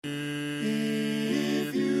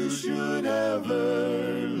If you should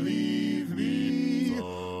ever leave me,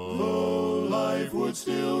 though life would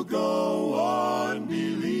still go on,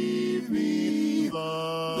 believe me,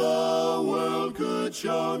 the world could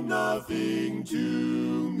show nothing to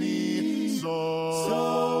me.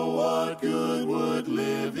 So what good would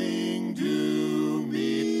living do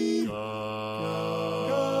me?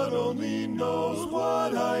 God only knows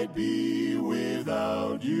what I'd be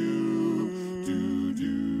without you.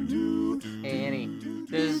 Annie,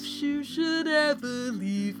 If you should ever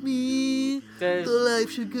leave me, the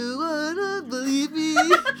life should go on, believe me.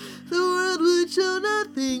 The world would show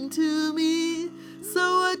nothing to me.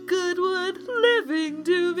 So what good would living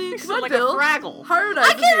do me? Come on, like Bill. a Fraggle. Harmonize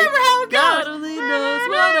I can't remember how it goes. God only knows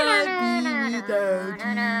what I'd be without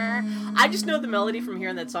you. I just know the melody from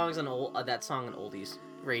hearing that song on oldies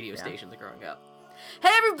radio stations growing up.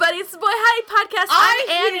 Hey everybody, it's the Boy Howdy Podcast. I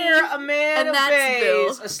I'm hear Annie. a man and that's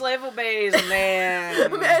obeys, Bill. a slave obeys a man. A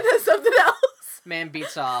man has something else. Man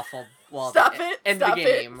beats off while Stop it. end Stop the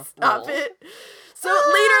game. it. Stop it. So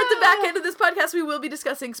later at the back end of this podcast, we will be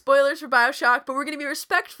discussing spoilers for Bioshock, but we're going to be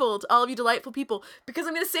respectful to all of you delightful people, because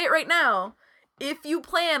I'm going to say it right now. If you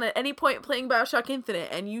plan at any point playing Bioshock Infinite,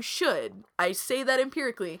 and you should, I say that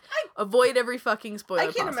empirically, avoid every fucking spoiler I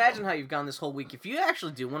can't possible. imagine how you've gone this whole week. If you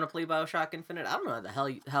actually do want to play Bioshock Infinite, I don't know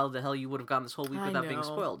how the hell you would have gone this whole week without being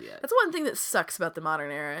spoiled yet. That's one thing that sucks about the modern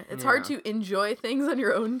era. It's hard to enjoy things on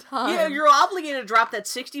your own time. Yeah, you're obligated to drop that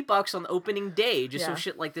 $60 on opening day just so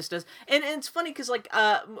shit like this does. And it's funny because with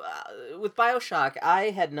Bioshock, I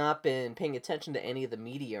had not been paying attention to any of the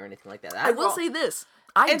media or anything like that. I will say this.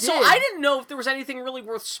 So I didn't know if there was anything really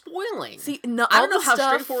worth spoiling. See, I don't know how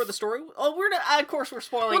straightforward the story. Oh, of course we're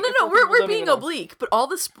spoiling. Well, we're being oblique. But all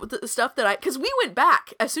the stuff that because we went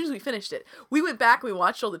back as soon as we finished it. We went back and we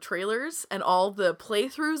watched all the trailers and all the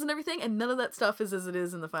playthroughs and everything, and none of that stuff is as it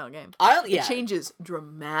is in the final game. It changes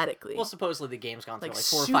dramatically. Well, supposedly the game's gone through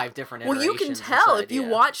 4 or 5 different iterations. Well, you can tell if you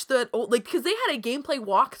watch the because they had a gameplay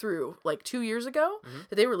walkthrough 2 years ago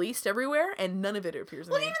that they released everywhere, and none of it appears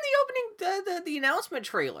in the game. Even the opening, the announcement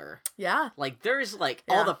trailer. Yeah. There's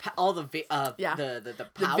all the powers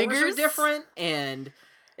are different, and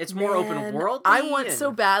it's more open world. I want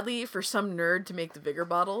so badly for some nerd to make the Vigor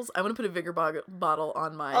bottles. I want to put a Vigor bottle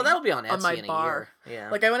on my that'll be on Etsy my in bar. A year. Yeah.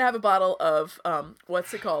 I want to have a bottle of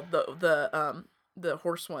what's it called? The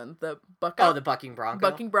horse one, the Bucko. Oh, the Bucking Bronco.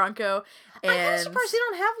 Bucking Bronco. And I'm surprised they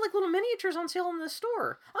don't have little miniatures on sale in the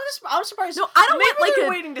store. I'm surprised. No, I don't want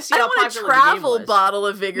waiting to see how popular the game was. I don't want a travel bottle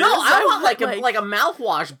of Vigors. No, I want like a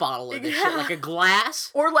mouthwash bottle of this shit, like a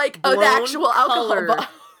glass or like an actual alcohol bottle.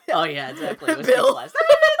 Oh yeah, exactly. Bill. That'd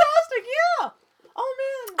be fantastic. Yeah.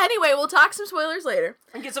 Oh man. Anyway, we'll talk some spoilers later.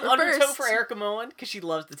 And get some undertow for Erica Moen because she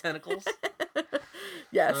loves the tentacles.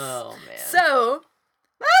 Yes. Oh man. So.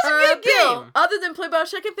 That's a good Bill, game. Other than play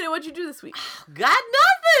Bioshock Infinite, what'd you do this week? Got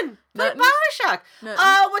nothing. Play Bioshock.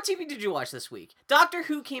 What TV did you watch this week? Doctor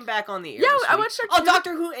Who came back on the air. Yeah, this week. I watched Doctor Who.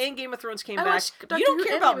 Doctor Who and Game of Thrones came back. You don't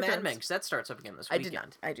care about Mad Men because that starts up again this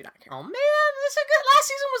weekend. I do not care. Oh man, this is a good. Last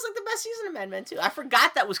season was the best season of Mad Men too. I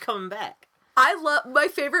forgot that was coming back. My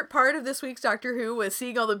favorite part of this week's Doctor Who was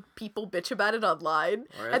seeing all the people bitch about it online,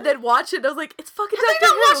 really? and then watch it. And I was like, "It's fucking Doctor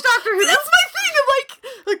Who." Watch Doctor Who. That's my thing. I'm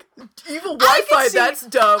like evil Wi-Fi. That's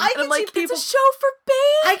dumb. And I'm like, it's a show for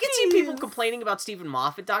babies. I can see people complaining about Stephen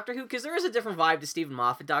Moffat Doctor Who because there is a different vibe to Stephen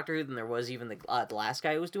Moffat Doctor Who than there was even the last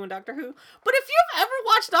guy who was doing Doctor Who. But if you've ever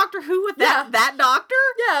watched Doctor Who with that doctor,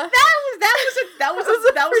 that was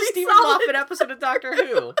a Stephen Moffat episode of Doctor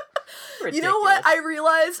Who. Ridiculous. You know what? I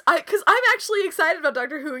realized because I'm actually excited about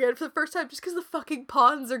Doctor Who again for the first time, just because the fucking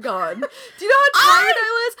pawns are gone. Do you know how tired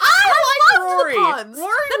I was? I liked Rory. The pawns.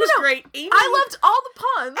 Rory was great. Amy, I loved all the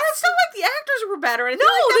pawns. And it's not like the actors were bad or anything.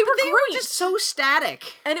 No, like that, they were just so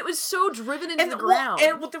static, and it was so driven into the ground.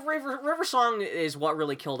 And with the River Song is what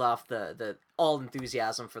really killed off the all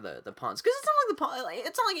enthusiasm for the puns, because it's not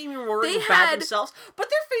like Amy and Rory were bad themselves, but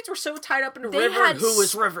their fates were so tied up into River, who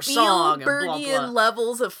was River Song, and blah blah.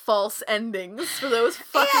 Levels of false endings for those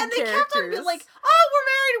fucking characters. Yeah, and they kept on being like, "Oh, we're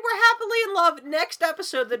married, we're happily in love." Next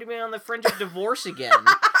episode, they'd be on the fringe of divorce again.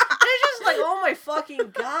 It's just like, oh my fucking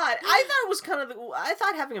god! I thought it was I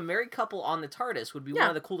thought having a married couple on the TARDIS would be one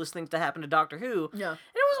of the coolest things to happen to Doctor Who. Yeah, and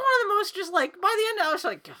it was one of the most just like by the end, I was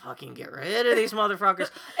like, fucking get rid of these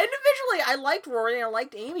motherfuckers. Individually, originally I liked Rory and I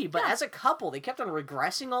liked Amy, but as a couple, they kept on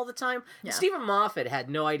regressing all the time. Yeah. And Stephen Moffat had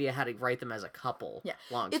no idea how to write them as a couple. Yeah,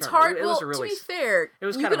 long term. It's hard. It well, was really, to be fair, it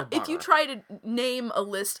was kind of a bummer. if you try to name a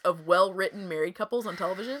list of well-written married couples on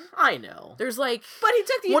television, I know there's like, but he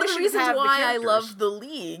took the one of the initiative to reasons have why the I characters. love The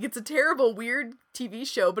League. It's a terrible, weird TV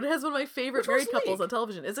show, but it has one of my favorite married couples on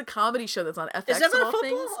television. It's a comedy show that's on FX. Is that of about all football?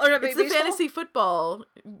 things. Or it's baseball? the fantasy football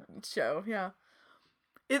show. Yeah.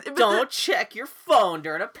 Don't check your phone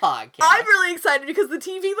during a podcast. I'm really excited because the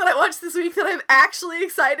TV that I watched this week that I'm actually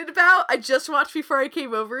excited about, I just watched before I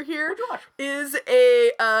came over here, is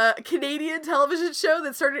a Canadian television show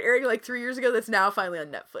that started airing like 3 years ago that's now finally on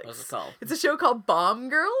Netflix. What's it called? It's a show called Bomb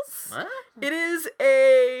Girls. What? It is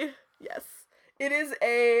a... Yes. It is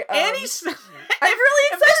a... Annie's... I'm really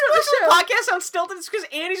excited about the show. Podcast sounds stilted. It's because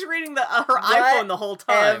Annie's reading her iPhone the whole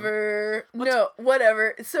time.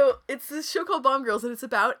 Whatever. So it's this show called Bomb Girls, and it's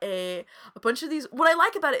about a bunch of these. What I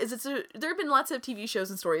like about it is there have been lots of TV shows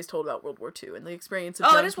and stories told about World War II and the experience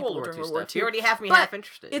of young people during World War II. You already have me half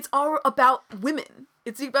interested. It's all about women.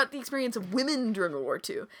 It's about the experience of women during World War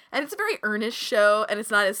II. And it's a very earnest show, and it's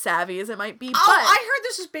not as savvy as it might be. Oh, I heard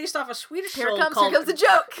this is based off a Swedish show called... Here comes the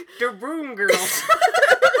joke. The Broom Girls.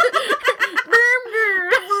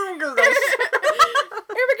 Broom Girls.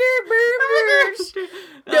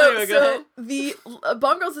 No, so the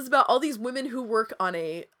Bomb Girls is about all these women who work on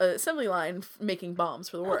a assembly line making bombs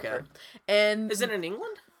for the war effort. And is it in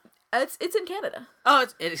England? It's in Canada. Oh,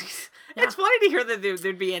 it's funny to hear that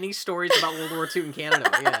there'd be any stories about World War II in Canada.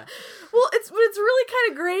 Yeah. Well, it's really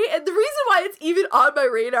kind of great, and the reason why it's even on my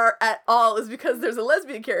radar at all is because there's a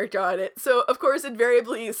lesbian character on it. So of course,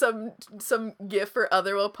 invariably, some gif or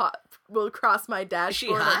other will cross my dashboard. Is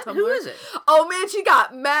she hot? On Tumblr. Who is it? Oh man, she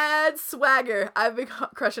got mad swagger. I've been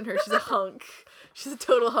crushing her. She's a hunk. She's a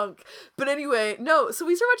total hunk. But anyway, no, so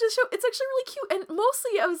we started watching the show. It's actually really cute. And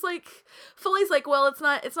mostly I was like, Foley's like, well, it's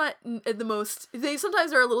not the most, they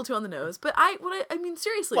sometimes are a little too on the nose. But I mean,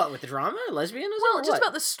 seriously. What, with the drama? Lesbianism? Well, or just what?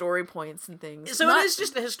 about the story points and things. So it is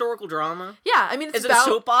just a historical drama? Yeah, I mean, it's Is it a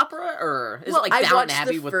soap opera? Or is it like Downton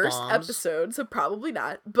Abbey with bombs? I watched the first episode, so probably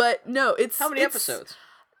not. But no, it's... How many episodes?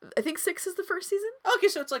 I think 6 is the first season. Okay,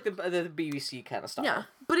 so it's like the BBC kind of stuff. Yeah,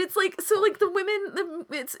 but it's like, so like the women,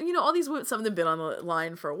 it's, you know, all these women, some of them been on the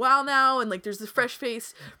line for a while now, and like there's this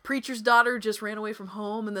fresh-faced preacher's daughter just ran away from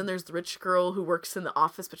home, and then there's the rich girl who works in the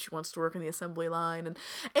office, but she wants to work in the assembly line,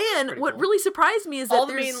 and what really surprised me is that all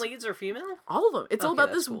the main leads are female? All of them. It's all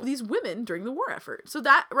about these women during the war effort. So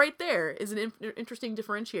that right there is an interesting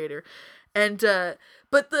differentiator. And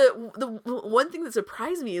but the one thing that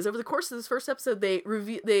surprised me is over the course of this first episode they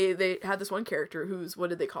had this one character who's, what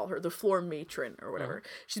did they call her, the floor matron or whatever.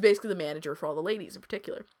 She's basically the manager for all the ladies in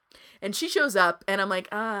particular. And she shows up, and I'm like,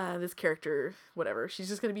 this character, whatever. She's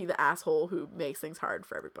just going to be the asshole who makes things hard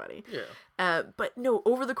for everybody. Yeah. But no,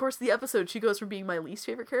 over the course of the episode, she goes from being my least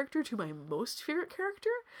favorite character to my most favorite character.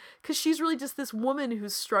 Because she's really just this woman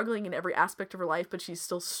who's struggling in every aspect of her life, but she's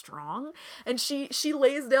still strong. And she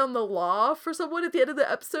lays down the law for someone at the end of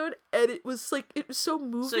the episode, and it was so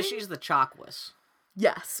moving. So she's the Chockless.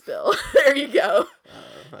 Yes, Bill. There you go.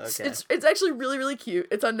 Okay. It's actually really, really cute.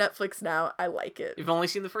 It's on Netflix now. I like it. You've only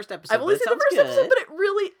seen the first episode. I've only seen the first episode, but it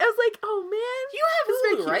really, I was like, oh man. You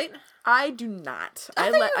have Hulu, right? I do not.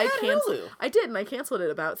 I canceled. Hulu. I did, and I canceled it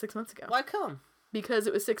about 6 months ago. Why come? Because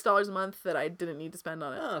it was $6 a month that I didn't need to spend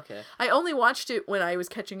on it. Oh, okay. I only watched it when I was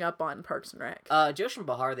catching up on Parks and Rec. Josh and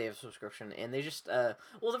Bahar, they have a subscription, and they just,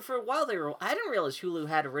 for a while I didn't realize Hulu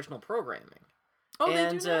had original programming. Oh,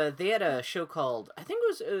 and they do they had a show called, I think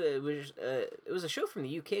it was a show from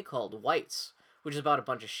the UK called Whites, which is about a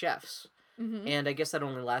bunch of chefs. Mm-hmm. And I guess that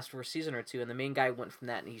only lasted for a season or two, and the main guy went from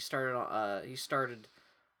that, and he started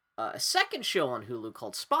a second show on Hulu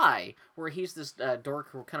called Spy, where he's this dork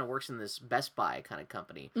who kind of works in this Best Buy kind of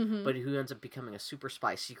company, but who ends up becoming a super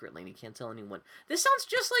spy secretly, and he can't tell anyone. This sounds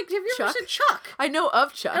just like, have you ever seen Chuck? I know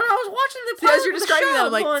of Chuck. And I was watching the as you're describing that,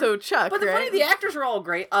 I'm like, so Chuck, but right? The actors are all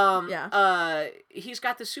great. He's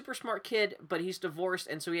got this super smart kid, but he's divorced,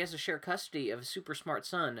 and so he has to share custody of a super smart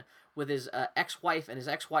son with his ex-wife, and his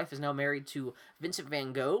ex-wife is now married to Vincent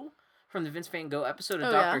Van Gogh, from the Vince Van Gogh episode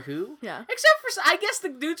of Doctor Who. Yeah. Except for, I guess, the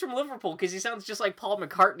dude's from Liverpool, because he sounds just like Paul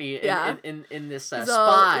McCartney in this Spy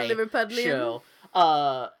show.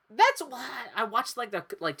 That's why I watched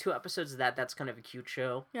like 2 episodes of that. That's kind of a cute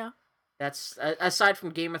show. Yeah. That's, aside from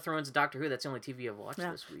Game of Thrones and Doctor Who, that's the only TV I've watched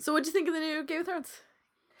this week. So what'd you think of the new Game of Thrones?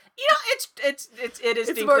 You know, it is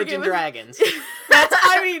Dinklage and Dragons. That's,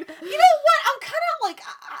 I mean, you know what? I'm kind of like,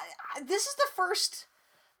 this is the first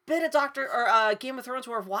bit of Game of Thrones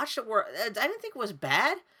where I've watched it where I didn't think it was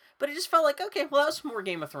bad, But it just felt like, okay, well, that was more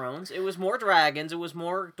Game of Thrones. It was more dragons. It was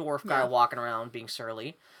more dwarf guy walking around being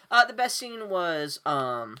surly. The best scene was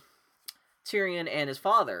Tyrion and his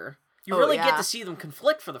father. You really get to see them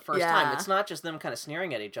conflict for the first time. It's not just them kind of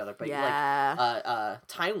sneering at each other, but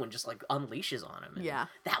Tywin just like unleashes on him. And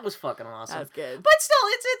that was fucking awesome. That's good. But still,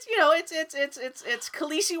 it's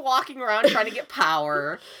Khaleesi walking around trying to get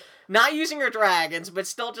power, not using her dragons, but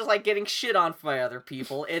still just like getting shit on by other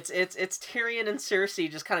people. It's Tyrion and Cersei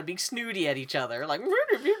just kind of being snooty at each other, like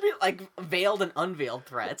veiled and unveiled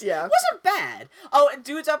threats. Yeah, it wasn't bad. Oh,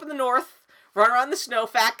 dude's up in the north. Run around the snow,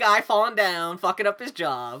 fat guy falling down, fucking up his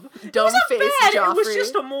job. Dumb face Joffrey. It was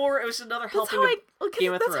just it was another helping of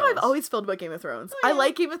Game of Thrones. That's how I've always felt about Game of Thrones. I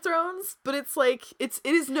like Game of Thrones, but it's like, it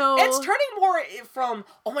is no... It's turning more from,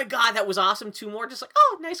 oh my god, that was awesome, to more just like,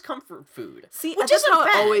 oh, nice comfort food. See, that's how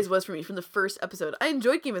it always was for me from the first episode. I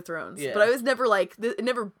enjoyed Game of Thrones, but I was never like, it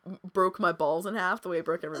never broke my balls in half the way it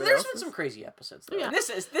broke everybody else's. There's been some crazy episodes, though. Yeah.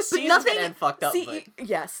 This season's gonna end fucked up.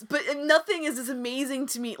 Yes, but nothing is as amazing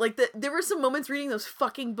to me. Like, there were some moments reading those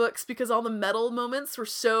fucking books because all the metal moments were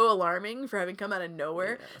so alarming for having come out of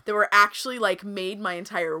nowhere that were actually like made my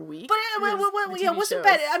entire week. But it wasn't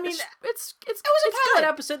bad. I mean, it was a pilot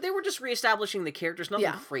episode. They were just reestablishing the characters.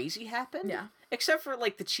 Nothing crazy happened. Yeah. Except for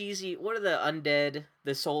like the cheesy, what are the undead,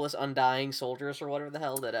 the soulless, undying soldiers or whatever the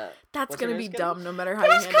hell that that's gonna be dumb no matter how you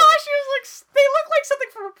handle it. Costumes they look like something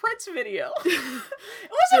from a Prince video. It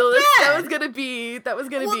wasn't bad. That was gonna be. Well,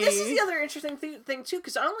 this is the other interesting thing too,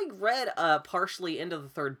 because I only read partially into the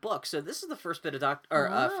third book, so this is the first bit of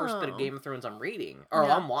first bit of Game of Thrones I'm reading or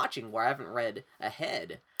I'm watching where I haven't read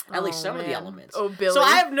ahead. At least some of the elements. Oh, Billy. So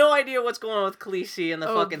I have no idea what's going on with Khaleesi and the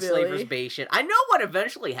fucking Slaver's Bay shit. I know what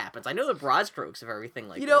eventually happens. I know the broad strokes of everything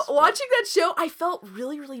like this. Watching that show, I felt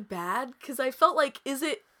really, really bad because I felt like, is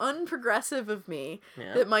it unprogressive of me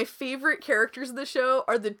that my favorite characters of the show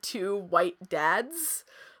are the two white dads?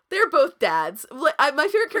 They're both dads. My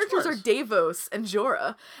favorite characters are Davos and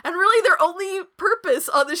Jorah, and really their only purpose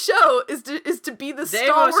on the show is to be the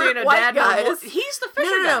stalwart white guys. He's the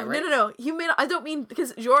fisher guy, right? No. I don't mean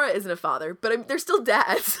because Jorah isn't a father, but they're still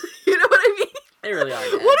dads. You know what I mean? They really are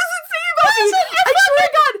dads. What does it say about me? I swear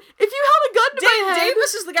to God, if you held a gun to my head...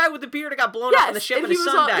 Davos is the guy with the beard that got blown up in the ship and his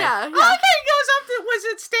son died. Yeah. Oh, okay, he goes up to, was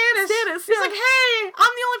it Stannis? He's like, hey,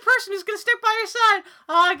 I'm the only person who's going to stick by your side.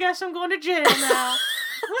 Oh, I guess I'm going to jail now.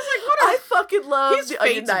 I fucking love the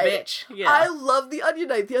Onion Knight. Bitch. Yeah. I love the Onion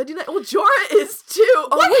Knight. The Onion Knight. Well, Jorah is too.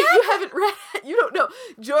 You haven't read it. You don't know.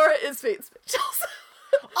 Jorah is Fate's bitch also.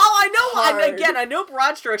 I know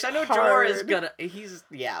broad strokes. I know Jorah is gonna.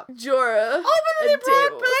 Jorah. Oh, but then they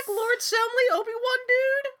brought back Lord Semley, Obi-Wan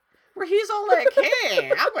dude. Where he's all like,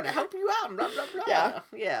 hey, I'm going to help you out, and blah, blah, blah.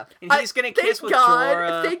 Yeah. And he's going to kiss with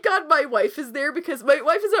Jorah. Thank God my wife is there, because my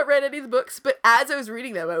wife has not read any of the books, but as I was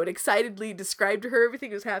reading them, I would excitedly describe to her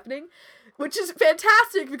everything that was happening, which is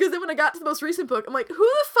fantastic, because then when I got to the most recent book, I'm like, who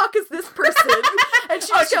the fuck is this person? And she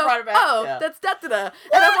just goes, that's da-da-da.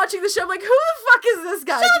 And I'm watching the show, I'm like, who the fuck is this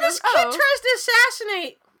guy? So this kid tries to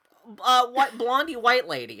assassinate blondie white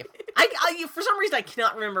lady. I for some reason I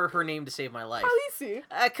cannot remember her name to save my life. Khaleesi.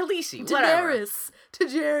 Daenerys.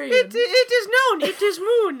 Targaryen. It is known. It is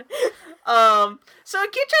moon. So a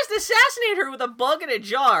kid tries to assassinate her with a bug in a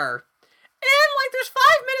jar. And, there's 5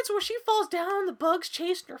 minutes where she falls down, the bug's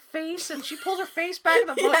chasing her face, and she pulls her face back, and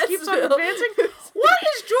the bug keeps on advancing. What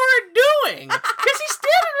is Jorah doing? Because he's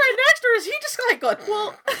standing right next to her. Is he just going,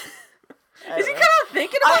 well... Is he kind of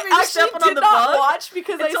thinking about maybe stepping on the bug? I did not watch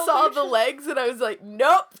because I saw the legs and I was like,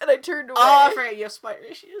 nope, and I turned away. Oh, I forgot you have spider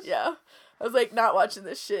issues. Yeah. I was like, not watching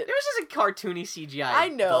this shit. It was just a cartoony CGI I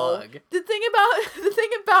know. bug. The thing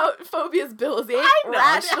about Phobia's Bill is he ain't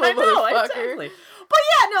rational, I know, motherfucker. Exactly. But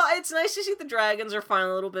yeah, no, it's nice to see the dragons are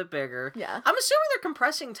finally a little bit bigger. Yeah. I'm assuming they're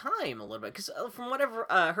compressing time a little bit, because from what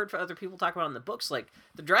I've heard from other people talk about in the books,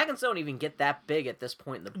 the dragons don't even get that big at this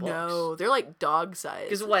point in the books. No, they're dog size.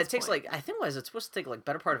 Because it takes it's supposed to take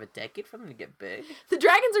better part of a decade for them to get big. The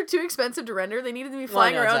dragons are too expensive to render. They needed to be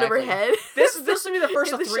flying around overhead. This will be the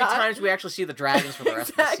first of 3 times we actually see the dragons for the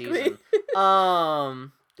rest of the season. Well,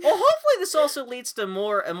 hopefully this also leads to a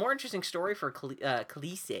more interesting story for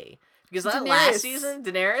Khaleesi. Because that last season,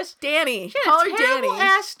 Daenerys, Dany, call her Dany.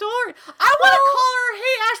 Ass story. I want to call her,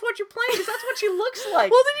 hey Ash, what you playing? Because that's what she looks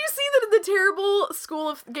like. Well, did you see that in the terrible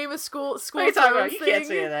Game of School? What are you talking about? You can't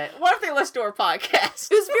say that. What if they listen to our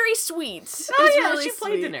podcast? It was very sweet. Oh yeah, really she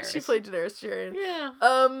played Daenerys. She played Daenerys, Sharon. Yeah.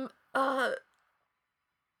 I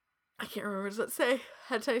can't remember what does that say.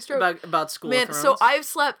 Had a tiny stroke. About School Man, of Thrones? so I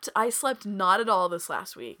slept not at all this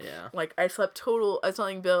last week. Yeah. I was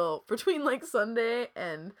telling Bill, between Sunday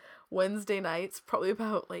and Wednesday nights, probably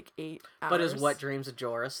about like 8 hours. But is What Dreams of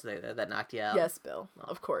Joris that knocked you out? Yes, Bill.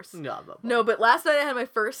 Of course. No, but last night I had my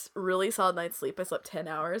first really solid night's sleep. I slept 10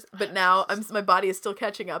 hours, but now my body is still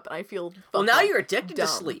catching up, and I feel well. Now you're addicted dumb.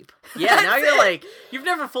 to sleep. Yeah, now you're like you've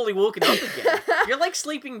never fully woken up again. You're like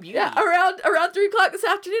Sleeping Beauty. Yeah, around 3:00 this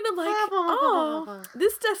afternoon, I'm like, oh,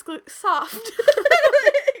 this desk looks soft.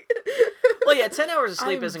 Well, yeah, 10 hours of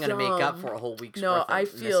sleep isn't going to make up for a whole week's worth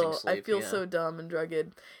of missing sleep. I feel so dumb and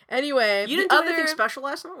drugged. Anyway, you didn't do anything special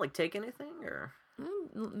last night? Like take anything or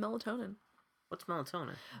melatonin? What's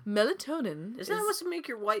melatonin? Melatonin Isn't that what's to make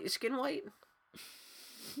your skin white?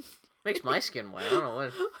 Makes my skin white. I don't know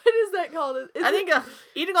what. What is that called? I think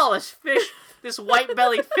eating all this fish, this white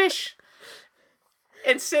belly fish,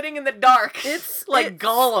 and sitting in the dark,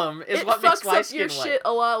 Gollum, is what makes my skin white. It fucks up your shit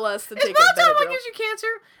a lot less than taking Is melatonin what Benadryl. gives you cancer?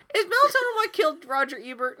 Is melatonin what killed Roger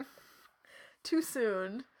Ebert? Too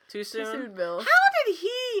soon. Too soon, Bill. How is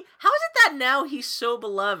it that now he's so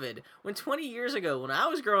beloved when 20 years ago, when I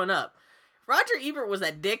was growing up, Roger Ebert was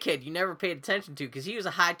that dickhead you never paid attention to because he was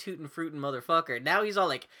a high-tootin' fruitin' motherfucker. Now he's all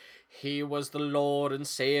like, he was the Lord and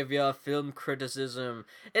Savior of film criticism.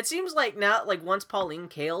 It seems like now, like once Pauline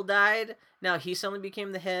Kael died, now he suddenly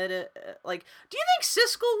became the head. Do you think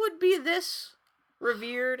Siskel would be this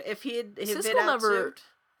revered if it outlived Ebert?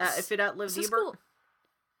 I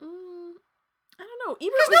don't know.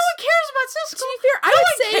 Because no one cares about Siskel. To be fair, no one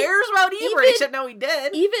cares about Ebert except now he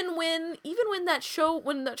dead. Even when that show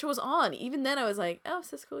was on, even then I was like, oh,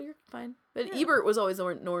 Siskel, you're fine. But yeah. Ebert was always the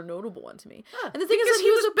more notable one to me. Huh. And the thing is that he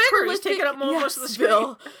was bigger. He's taking up most of the screen.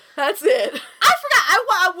 Bill. That's it. I forgot.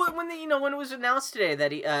 When it was announced today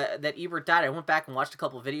that Ebert died, I went back and watched a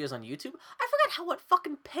couple of videos on YouTube. I forgot what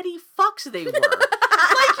fucking petty fucks they were.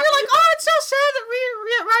 Like you're like, oh, it's so sad that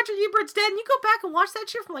Roger Ebert's dead, and you go back and watch that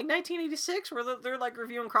shit from like 1986, where they're like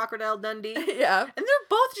reviewing Crocodile Dundee. Yeah, and they're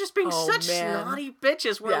both just being such snotty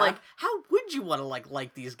bitches. Where like, how would you want to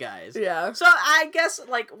like these guys? Yeah. So I guess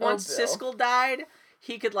like once Siskel died,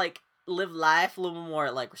 he could like live life a little more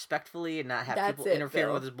like respectfully and not have people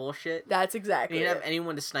interfering with his bullshit. That's exactly. He didn't have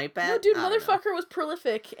anyone to snipe at. No, dude, motherfucker was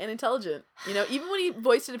prolific and intelligent. You know, even when he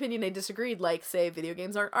voiced an opinion they disagreed, like say video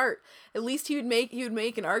games aren't art. At least he would make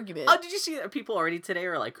an argument. Oh, did you see that people already today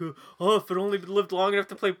are like, oh, if it only lived long enough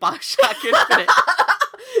to play Bioshock Infinite.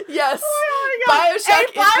 Yes. Oh my God.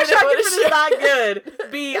 Bioshock Infinite is not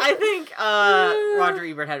good. B, I think Roger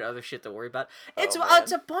Ebert had other shit to worry about. It's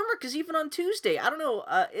a bummer because even on Tuesday, I don't know,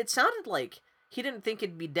 it sounded like he didn't think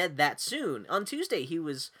it'd be dead that soon. On Tuesday, he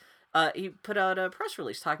put out a press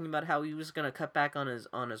release talking about how he was going to cut back on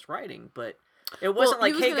his writing, but it wasn't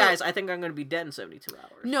guys, I think I'm going to be dead in 72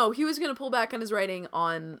 hours. No, he was going to pull back on his writing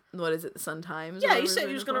on, what is it, the Sun Times? Yeah, he said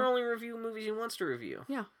he was going to only review movies he wants to review.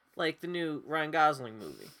 Yeah. Like the new Ryan Gosling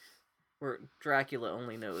movie, where Dracula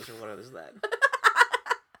only knows, or what is that?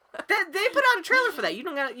 They put out a trailer for that. You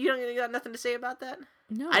don't got nothing to say about that?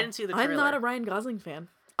 No. I didn't see the trailer. I'm not a Ryan Gosling fan.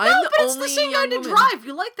 No, but it's the same guy to Drive.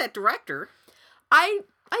 You like that director. I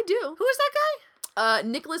do. Who is that guy?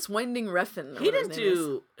 Nicholas Winding Refn. He didn't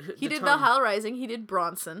do... He did Valhalla Rising. He did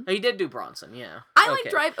Bronson. Oh, he did do Bronson, yeah. I like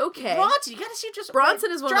Drive okay. Bronson, you gotta see just... Bronson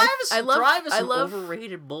is one of my... Drive is some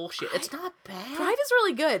overrated bullshit. It's not bad. Drive is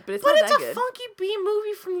really good, but it's not that good. But it's a funky B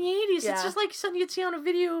movie from the 80s. Yeah. It's just like something you'd see on a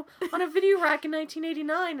video rack in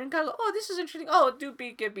 1989 and kind of go, oh, this is interesting. Oh, dude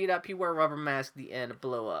get beat up. He wear a rubber mask at the end and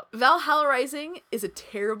blow up. Valhalla Rising is a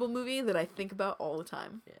terrible movie that I think about all the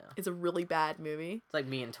time. Yeah. It's a really bad movie. It's like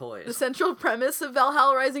Me and Toys. The central premise of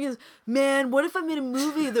Valhalla Rising is, man, what if I made a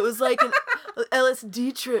movie that was like an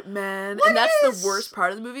LSD trip, man? The worst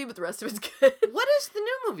part of the movie, but the rest of it's good. What is the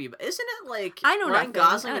new movie? Isn't it like Ryan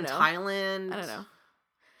Gosling in Thailand? I don't know.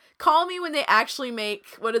 Call me when they actually make...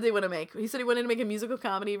 What did they want to make? He said he wanted to make a musical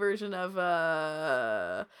comedy version of...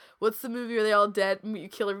 what's the movie where they all dead? You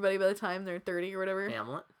kill everybody by the time they're 30 or whatever.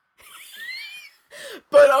 Hamlet.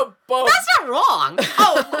 But that's not wrong.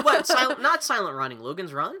 Oh, what? Not Silent Running.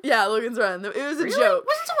 Logan's Run? Yeah, Logan's Run. It was a joke.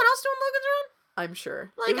 Wasn't someone else doing Logan's Run? I'm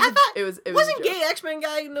sure. Like I thought it wasn't gay X-Men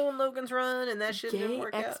guy doing Logan's Run and that shit didn't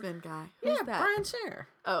work out. Gay X-Men guy. Who's that? Bryan Singer.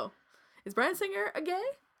 Oh, is Bryan Singer a gay?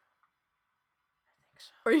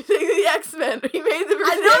 Or you think the X-Men? He made the version.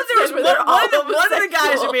 I know there was one of the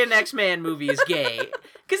guys who made an X-Men movie is gay.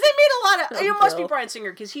 Because they made a lot of... It must be Bryan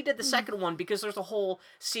Singer, because he did the second one, because there's a whole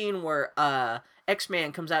scene where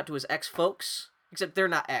X-Man comes out to his ex-folks, except they're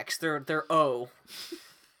not X, they're O.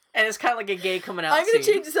 And it's kind of like a gay coming out I'm going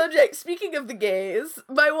to change the subject. Speaking of the gays,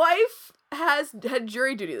 my wife had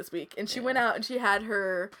jury duty this week, and she went out and she had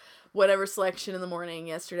her whatever selection in the morning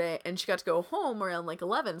yesterday, and she got to go home around like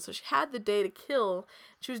 11, so she had the day to kill.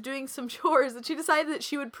 She was doing some chores, and she decided that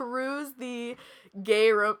she would peruse the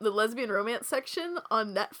the lesbian romance section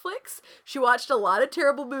on Netflix. She watched a lot of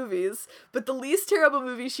terrible movies, but the least terrible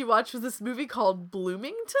movie she watched was this movie called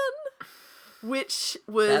Bloomington, which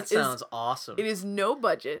was awesome. It is no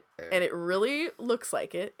budget, and it really looks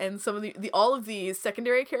like it, and some of the all of the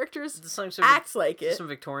secondary characters act like it. Some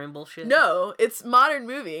Victorian bullshit. No, it's modern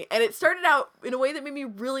movie, and it started out in a way that made me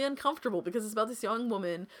really uncomfortable because it's about this young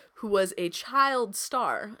woman who was a child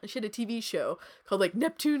star. She had a TV show called like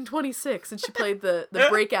Neptune 26, and she played the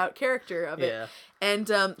breakout character of it. Yeah.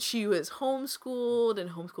 And she was homeschooled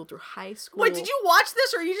through high school. Wait, did you watch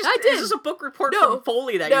this, or are you just? I did. Is this a book report from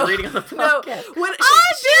Foley that you're reading on the podcast? No, when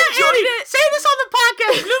she enjoyed it. Say this on the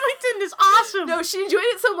podcast. Bloomington is awesome. No, she enjoyed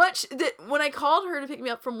it so much that when I called her to pick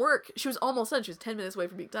me up from work, she was almost done. She was 10 minutes away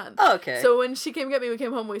from being done. Oh, okay. So when she came to get me, we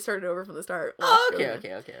came home. We started over from the start. Oh, okay.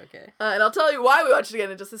 And I'll tell you why we watched it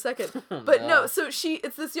again in just a second. But no, so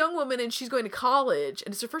it's this young woman, and she's going to college,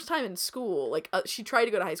 and it's her first time in school. Like she tried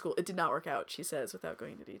to go to high school, it did not work out. She says without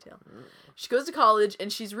going into detail. She goes to college,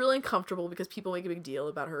 and she's really uncomfortable because people make a big deal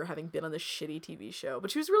about her having been on this shitty TV show,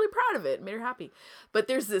 but she was really proud of it. It made her happy. But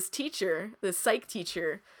there's this teacher, this psych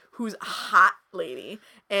teacher, who's a hot lady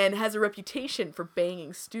and has a reputation for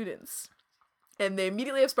banging students. And they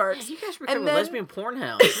immediately have sparks. Yeah, you guys become a lesbian porn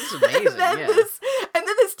hound. This is amazing. and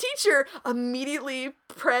then this teacher immediately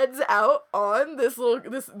preds out on this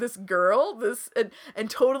girl, and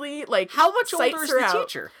totally like how much older is the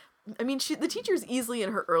teacher? I mean, the teacher is easily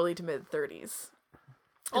in her early to mid 30s.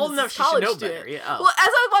 Oh no, she should know better. Yeah. Oh. Well, as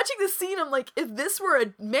I was watching this scene, I'm like, if this were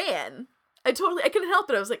a man, I couldn't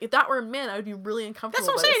help it. I was like, if that were a man, I would be really uncomfortable.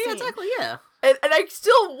 That's what I'm saying. Yeah, exactly. Yeah. And I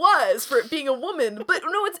still was for it being a woman. But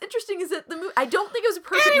no, what's interesting is that the movie, I don't think it was a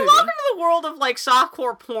perfect movie. Welcome to the world of like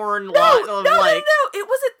softcore porn. No. It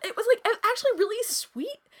was like actually really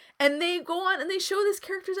sweet. And they go on and they show this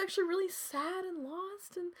character's actually really sad and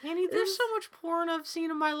lost. And Annie, there's so much porn I've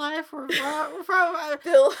seen in my life. Bill.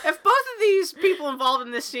 If both of these people involved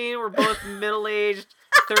in this scene were both middle-aged,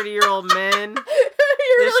 30-year-old men,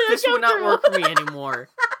 this would not work for me anymore.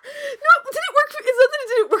 No, did it work? It's not that it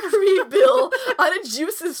didn't work for me, Bill, on a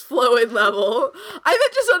juices flowing level. I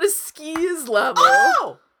meant just on a skis level.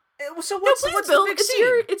 Oh! So what's Bill, the big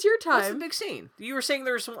scene? It's your time. What's the big scene? You were saying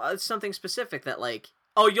there was something specific that like...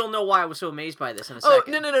 Oh, you'll know why I was so amazed by this in a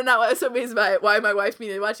second. Oh, no, not why I was so amazed by it. Why my wife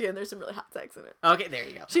made me watch it, and there's some really hot sex in it. Okay, there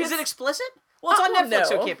you go. Is it explicit? Well, it's on Netflix,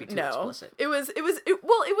 so it can't be too explicit. It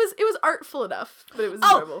was artful enough, but it was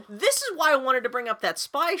enjoyable. This is why I wanted to bring up that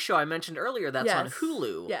spy show I mentioned earlier that's on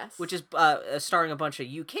Hulu. Yes. Which is starring a bunch of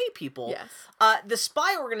UK people. Yes. The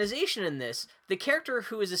spy organization in this, the character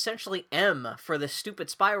who is essentially M for the stupid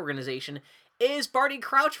spy organization, is Barty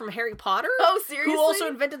Crouch from Harry Potter. Oh, seriously? Who also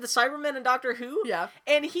invented the Cybermen in Doctor Who. Yeah.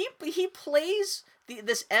 And he plays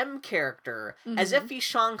this M character as if he's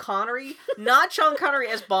Sean Connery. Not Sean Connery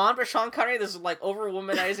as Bond, but Sean Connery, this like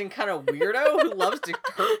over-womanizing kind of weirdo who loves to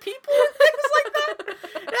hurt people and things like that.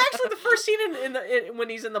 And actually, the first scene when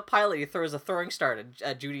he's in the pilot, he throws a throwing star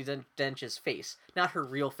at Judi Dench's face. Not her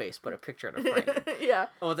real face, but a picture in a frame. Yeah.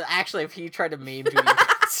 Oh, actually, if he tried to maim Judi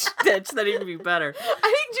Dench, that'd even be better.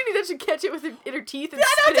 I think Judi Dench should catch it in her teeth and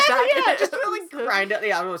spit it back. Yeah, just really grind it.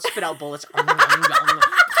 Yeah, I'm gonna spit out bullets.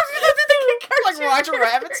 Like Roger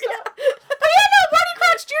Rabbit stuff. Yeah. But yeah, no, Barty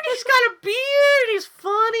Crouch Jr., he's got a beard, he's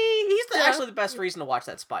funny. He's actually the best reason to watch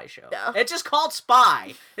that spy show. Yeah. It's just called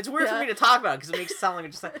Spy. It's weird for me to talk about it because it makes it sound like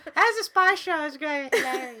it's just like, as a spy show, it's great,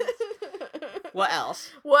 hilarious. What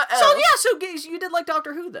else? So you did like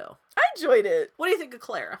Doctor Who, though. I enjoyed it. What do you think of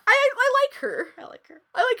Clara? I like her. I like her.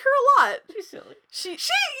 I like her a lot. She's silly. She, you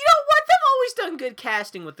know what? They've always done good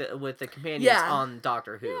casting with the companions on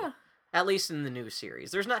Doctor Who. Yeah. At least in the new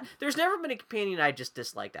series. There's never been a companion I just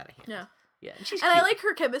disliked out of hand. Yeah. Yeah. And I like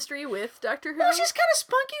her chemistry with Doctor Who. Well, she's kind of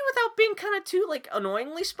spunky without being kind of too, like,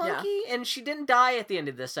 annoyingly spunky. Yeah. And she didn't die at the end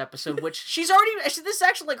of this episode, which this is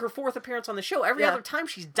actually, like, her fourth appearance on the show. Every other time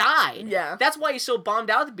she's died. Yeah. That's why he's so bummed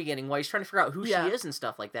out at the beginning, why he's trying to figure out who she is and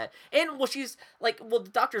stuff like that. And, the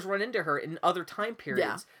doctors run into her in other time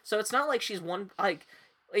periods. Yeah. So it's not like she's one, like...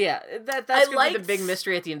 Yeah, that's gonna be the big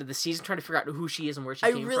mystery at the end of the season, trying to figure out who she is and where she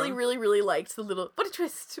came from. I really liked the little... What a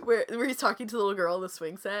twist! Where he's talking to the little girl in the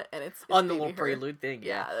swing set, and it's on the little prelude thing.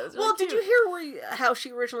 Yeah, that was really cute. Did you hear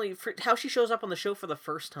how she shows up on the show for the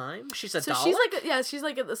first time? She's a Dalek? She's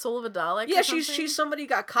like the soul of a Dalek. Yeah, she's somebody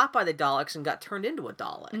got caught by the Daleks and got turned into a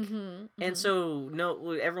Dalek. And so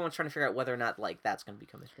everyone's trying to figure out whether or not like that's gonna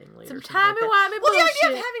become a thing later. Some timey-wimey bullshit. Well, the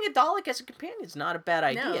idea of having a Dalek as a companion is not a bad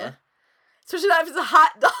idea. No. Especially if it's a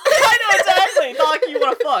hot dog. I know, exactly. Exactly. Not like you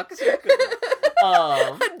want to fuck. A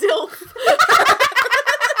DILF.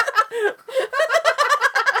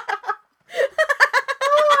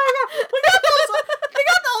 They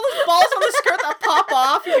got all those balls on the skirt that pop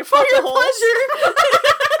off and you fuck the holes.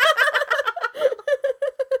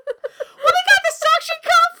 Well, they got the suction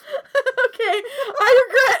cup. Okay, I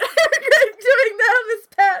regret doing that on this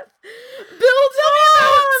path. Bill, tell me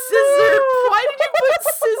about scissor. No. Why did you put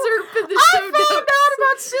scissor in the show notes? I found out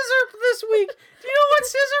about scissor this week. Do you know what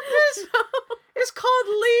scissor is? No. It's called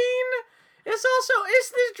lean. It's also, is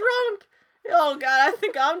this drunk? Oh god, I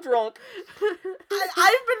think I'm drunk.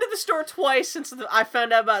 I've been to the store twice since I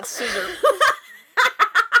found out about scissor. Do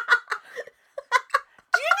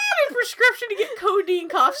you need a prescription to get codeine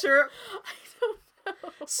cough syrup? I don't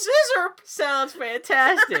know. Scissor sounds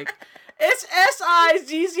fantastic. It's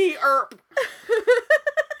SIZZ Earp.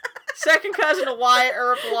 Second cousin to Wyatt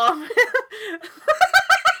Earp Lawman.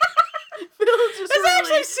 Bill's just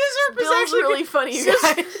Actually scissor. Bill's Is actually really funny, you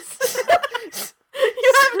guys.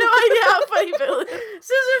 You have no idea how funny Bill is.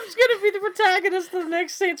 Scissor's gonna be the protagonist of the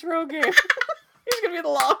next Saints Row game. He's gonna be the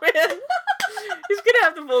lawman. He's gonna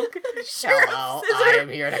have the vote. Hello, I am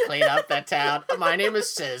here to clean up the town. My name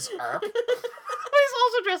is Scissor. He's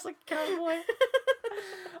also dressed like a cowboy.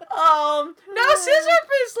 No, Scissor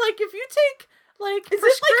is like if you take like Is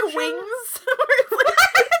it like wings? What?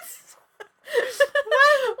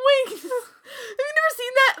 Wings. Have you never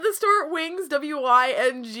seen that? The store Wings,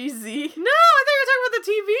 WYNGZ. No, I thought you were talking about the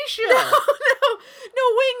TV show. No,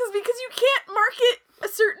 Wings, because you can't market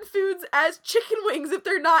certain foods as chicken wings if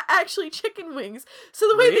they're not actually chicken wings. So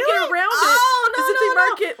the way they get around it is if they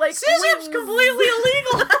market like Scissor's wings. completely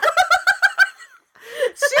illegal.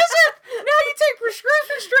 Scissor! No, you take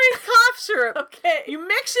prescription strength cough syrup. Okay. You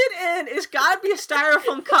mix it in. It's gotta be a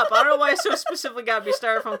styrofoam cup. I don't know why it's so specifically gotta be a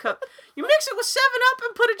styrofoam cup. You mix it with 7-Up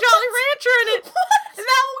and put a Jolly Rancher in it. And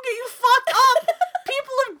that will get you fucked up.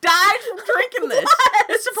 People have died from drinking this.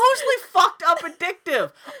 It's supposedly fucked up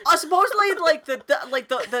addictive. Supposedly, like the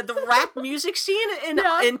rap music scene in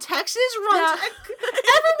Texas runs.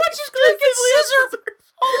 Everyone's just drinking scissor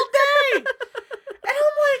all day. And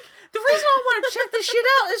I'm like, the reason I want to check this shit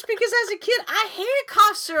out is because as a kid, I hated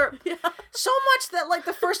cough syrup so much that like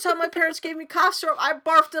the first time my parents gave me cough syrup, I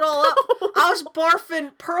barfed it all up. I was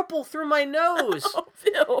barfing purple through my nose.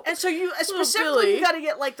 Bill. And so you specifically you got to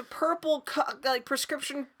get like the purple like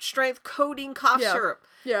prescription strength codeine cough syrup.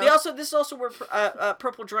 Yeah. This is also where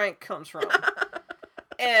purple drink comes from.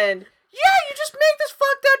 And yeah, you just make this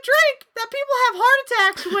fucked up drink that people have heart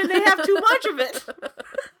attacks when they have too much of it. I'm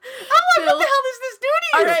like, Bill, what the hell does this do to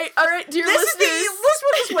you? All right, dear listeners. Let's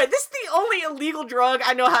put it this way. This is the only illegal drug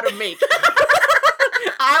I know how to make.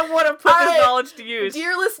 I want to put this knowledge to use.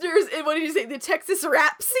 Dear listeners, what did you say? The Texas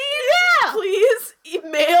rap scene? Yeah. Please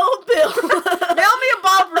email Bill. Mail me a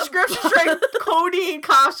bottle of prescription strength codeine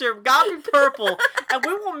cough syrup. Gotta be purple, and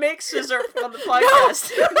we will make scissor on the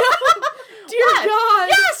podcast. No. Dear God.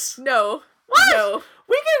 Yes. No. What? No.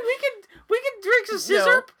 We can drink some scissor.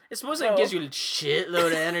 No. It supposedly gives you a shitload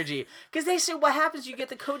of energy. Because they say what happens, you get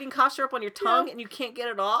the codeine cough syrup on your tongue and you can't get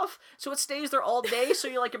it off. So it stays there all day. So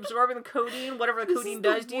you're like absorbing the codeine, whatever the codeine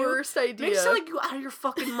does to you. Worst idea. Makes it sound like you out of your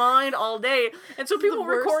fucking mind all day. And so people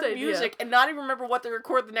record music and not even remember what they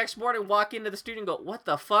record the next morning, walk into the studio and go, what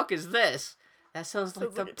the fuck is this? That sounds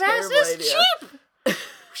like the best. This is cheap.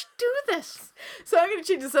 We should do this. So I'm going to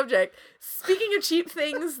change the subject. Speaking of cheap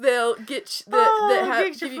things, they'll get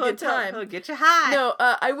give you a good time. They'll get you high. No,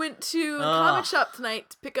 I went to a comic shop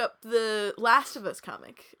tonight to pick up the Last of Us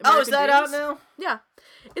comic. Is that out now? Yeah.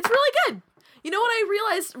 It's really good. You know what I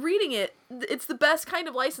realized reading it? It's the best kind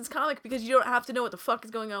of licensed comic because you don't have to know what the fuck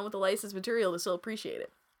is going on with the licensed material to still appreciate it.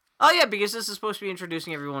 Oh, yeah, because this is supposed to be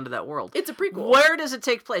introducing everyone to that world. It's a prequel. Where does it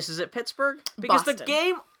take place? Is it Pittsburgh? Because Boston. the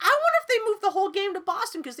game... I wonder if they moved the whole game to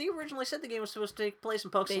Boston, because they originally said the game was supposed to take place in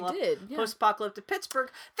post-apocalyptic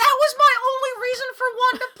Pittsburgh. That was my only reason for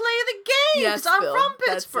wanting to play the game, because I'm from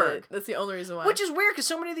Pittsburgh. That's the only reason why. Which is weird, because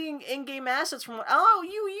so many of the in-game assets from... Oh,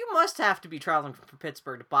 you must have to be traveling from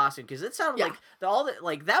Pittsburgh to Boston, because it sounded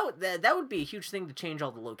like that would be a huge thing to change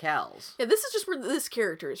all the locales. Yeah, this is just where this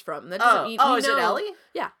character is from. That doesn't mean is it Ellie?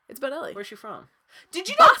 Yeah, it's about Ellie. Where's she from? Did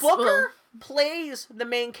you know Booker plays the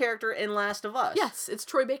main character in Last of Us? Yes, it's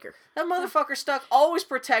Troy Baker. That motherfucker stuck always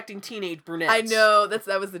protecting teenage brunettes. I know, that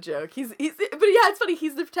was the joke. But yeah, it's funny.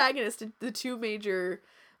 He's the protagonist in the two major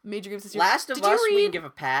games this year. Last of Us, we can give a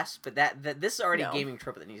pass, but this is already a gaming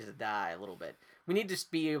trope that needs to die a little bit. We need to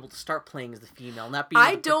be able to start playing as the female, not be.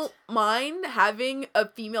 I don't mind having a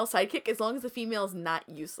female sidekick as long as the female is not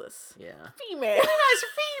useless. Yeah. Female. Nice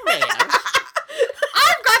female.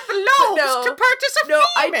 I've got the robes to purchase a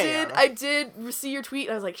female. I did see your tweet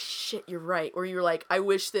and I was like, shit, you're right. Or you were like, I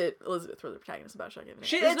wish that Elizabeth were the protagonist of Bioshock.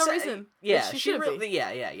 There's no reason. Yeah, she really be.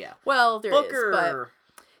 Yeah. Well, there is, but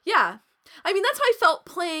yeah. I mean, that's how I felt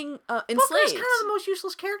playing Enslaved. Booker's kind of the most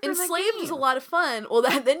useless character Enslaved was a lot of fun. Well,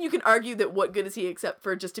 then you can argue that what good is he except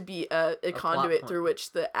for just to be a conduit through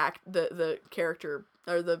which the character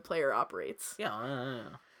or the player operates. Yeah.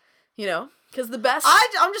 You know? Because the best...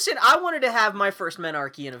 I'm just saying, I wanted to have my first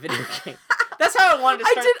menarche in a video game. That's how I wanted to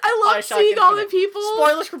start. I love seeing all the people...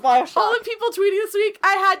 Spoilers for Bioshock. All the people tweeting this week,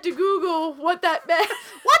 I had to Google what that meant.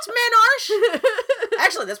 What's menarche?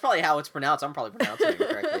 Actually, that's probably how it's pronounced. I'm probably pronouncing it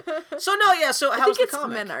correctly. So, how's the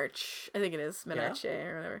comic? Menarche. I think it is. Menarche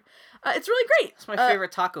or whatever. It's really great. It's my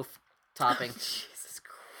favorite taco topping. Jesus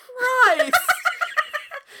Christ.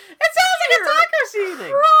 It sounds like a taco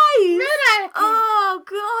seasoning. Christ. Oh,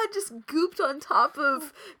 God. Just gooped on top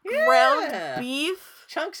of ground beef.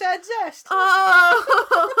 Chunks add zest.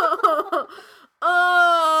 Oh.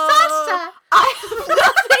 Salsa. I have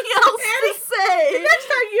nothing else to say. The next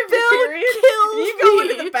time you have a period, you go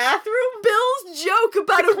into the bathroom. Bill's joke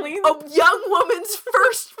about a young woman's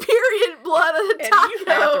first period blood on a taco. And you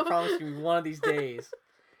have to promise me one of these days.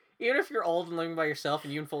 Even if you're old and living by yourself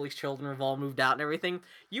and you and Foley's children have all moved out and everything,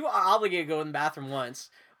 you are obligated to go in the bathroom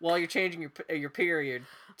once while you're changing your period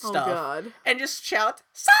stuff. Oh, God. And just shout,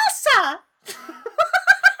 salsa!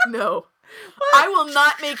 No. I will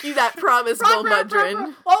not make you that promise, Bill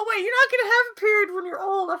Mudrin. Oh, wait, you're not going to have a period when you're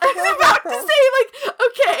old. I was about to say,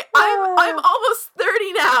 okay, I'm almost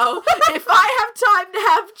 30 now. If I have time to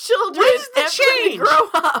have children and grow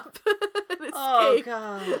up and escape. Oh,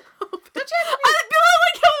 God. I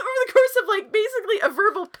like how over the course of, basically a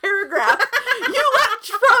verbal paragraph, you went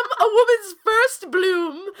from a woman's first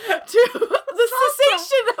bloom to the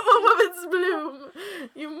cessation of a woman's bloom.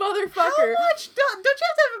 You motherfucker. How much? Don't you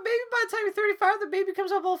have to have a baby by the time you're 35? The baby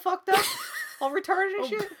comes up all fucked up? All retarded and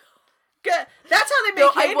shit? Good. That's how they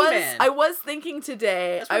make Candyman. I was thinking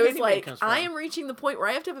today, I was like, comes from. I am reaching the point where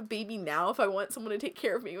I have to have a baby now if I want someone to take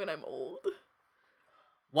care of me when I'm old.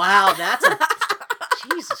 Wow, that's a...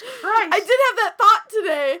 Jesus Christ. I did have that thought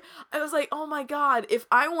today. I was like, oh my God, if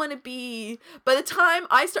I want to be... By the time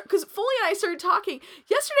I start... Because Foley and I started talking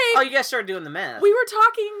yesterday... Oh, you guys started doing the math. We were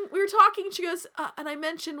talking, and she goes... and I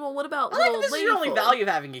mentioned, well, what about little this is the only value of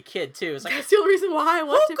having a kid, too. It's like, that's the only reason why I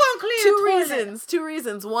want to. Two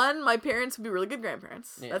reasons. One, my parents would be really good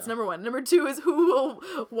grandparents. Yeah. That's number one. Number two is who will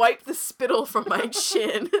wipe the spittle from my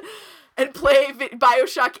chin... and play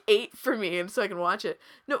Bioshock 8 for me, and so I can watch it.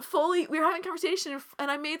 No, Foley, we were having a conversation,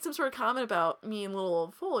 and I made some sort of comment about me and little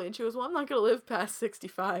old Foley, and she goes, well, I'm not going to live past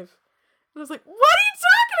 65. And I was like, what are you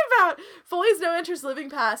talking about? Foley has no interest living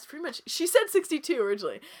past, pretty much, she said 62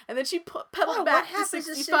 originally, and then she pedaled back to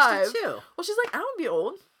 65. Well, she's like, I don't want to be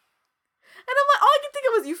old. And I'm like, all I can think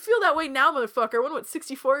of was, you feel that way now, motherfucker. I wonder what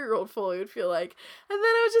 64-year-old Foley would feel like. And then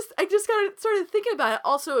I just started thinking about it.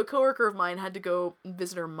 Also, a coworker of mine had to go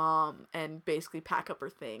visit her mom and basically pack up her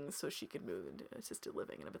things so she could move into assisted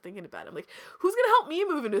living. And I've been thinking about it. I'm like, who's going to help me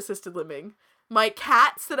move into assisted living? My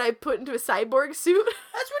cats that I put into a cyborg suit?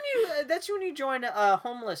 That's when you join a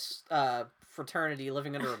homeless fraternity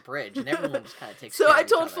living under a bridge, and everyone just kind of takes care of each other.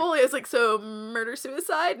 So I told Foley, I was like, so murder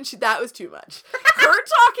suicide, and that was too much. Her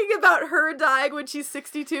talking about her dying when she's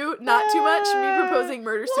 62, not too much. Me proposing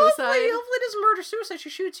murder suicide. Hopefully it doesn't murder suicide. She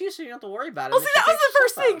shoots you, so you don't have to worry about it. Well, see, that was the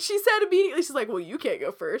first thing she said immediately. She's like, well, you can't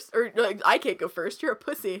go first, or like, I can't go first. You're a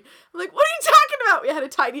pussy. I'm like, what are you talking about? We had a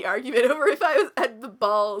tiny argument over if I had the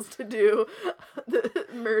balls to do the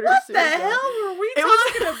murder suicide. What the hell were we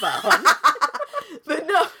talking about? But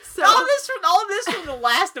no, so all this from the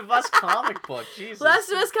Last of Us comic book. Jesus. Last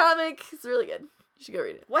of Us comic is really good. You should go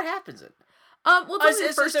read it. What happens in? Well, it's only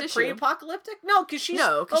the first is it issue. Pre-apocalyptic? No, because she's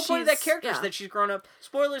point of that character is that she's grown up.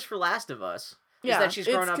 Spoilers for Last of Us. Yeah, that she's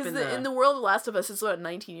grown up in the world of Last of Us. It's about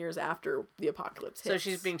 19 years after the apocalypse hits. So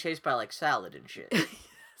she's being chased by salad and shit.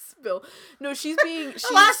 Bill. No, she's being.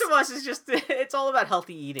 The Last of Us is just. It's all about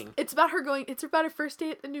healthy eating. It's about her going. It's about her first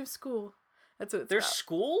day at the new school. That's what it's There's about.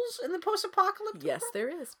 Schools in the post-apocalyptic Yes, world? there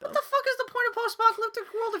is, Bill. What the fuck is the point of post-apocalyptic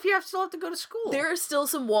world if you still have to go to school? There are still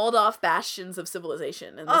some walled-off bastions of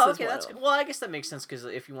civilization, and that's good. Well, I guess that makes sense, because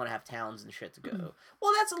if you want to have towns and shit to go.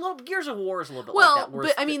 Well, that's a little... Gears of War is a little bit like that.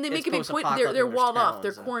 But, I mean, they make a big point. They're walled off.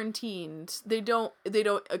 They're quarantined. They don't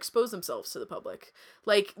expose themselves to the public.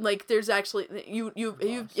 Like there's actually...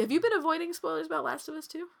 Have you been avoiding spoilers about Last of Us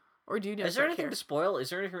 2? Or do you know? Is there anything to spoil?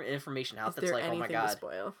 Is there any information out that's like, oh my god? To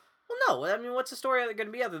spoil? Well, no. I mean, what's the story going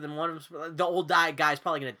to be other than one of them? The old guy's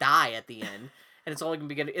probably going to die at the end, and it's only going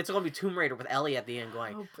to be it's going to be Tomb Raider with Ellie at the end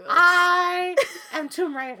going, "I am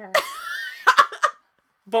Tomb Raider."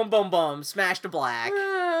 Boom, boom, boom. Smash to black.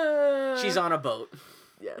 She's on a boat.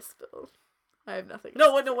 Yes, Bill. I have nothing.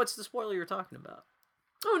 No, what's the spoiler you're talking about?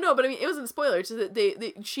 Oh, no, but I mean, it wasn't a spoiler. It's just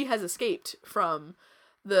that she has escaped from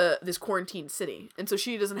this quarantined city. And so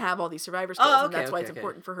she doesn't have all these survivor skills, and that's why it's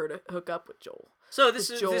important for her to hook up with Joel. So this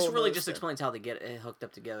really just explains how they get hooked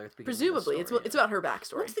up together at the beginning. Presumably, of the story, it's about her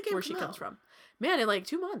backstory. When's the game where she comes from. Man, in like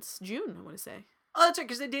 2 months. June, I want to say. Oh, that's right,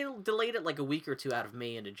 because they delayed it like a week or two out of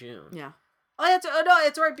May into June. Yeah. Oh, no,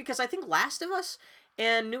 it's right, because I think Last of Us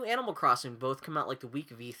and New Animal Crossing both come out like the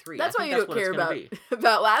week of E3. That's why you don't care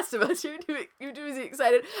about Last of Us. You're too busy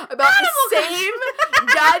excited about the same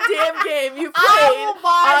goddamn game you played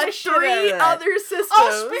on 3 other systems.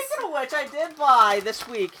 Oh, speaking of which, I did buy this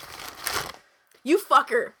week. You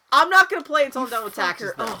fucker. I'm not going to play until I'm done with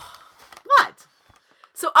taxes, though. Oh. What?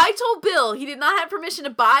 So I told Bill he did not have permission to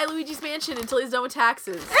buy Luigi's Mansion until he's done with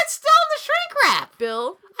taxes. It's still in the shrink wrap.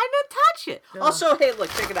 Bill. I didn't touch it. No. Also, hey, look,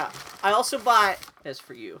 check it out. I also bought... That's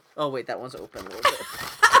for you. Oh, wait, that one's open a little bit.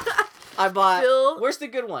 I bought... Bill. Where's the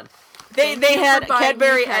good one? They had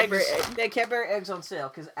Cadbury eggs. They had Cadbury eggs on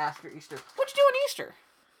sale because after Easter. What'd you do on Easter?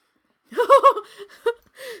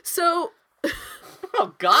 So...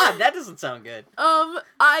 Oh, God, that doesn't sound good.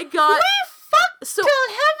 I got... Till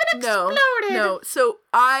heaven exploded. No. So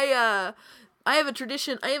I have a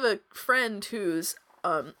tradition. I have a friend who's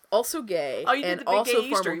also gay. Oh, you did and the big also gay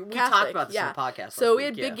Easter. We Catholic. talked about this on the podcast. So we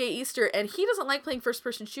had big gay Easter, and he doesn't like playing first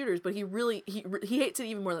person shooters, but he hates it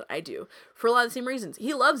even more than I do for a lot of the same reasons.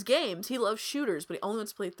 He loves games, he loves shooters, but he only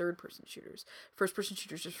wants to play third person shooters. First person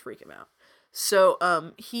shooters just freak him out.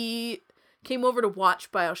 So he came over to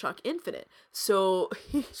watch Bioshock Infinite. So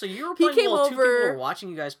you were playing while 2 people were watching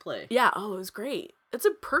you guys play. Yeah, it was great. It's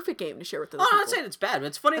a perfect game to share with other people. I'm not saying it's bad, but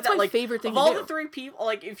it's funny That's that my like favorite thing of all to do. the 3 people,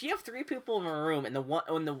 like if you have 3 people in a room and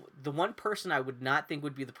the one person I would not think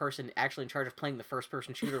would be the person actually in charge of playing the first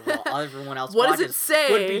person shooter while everyone else what watches, does it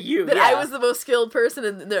say would be you. That I was the most skilled person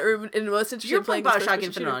in the room and most interested in playing Bioshock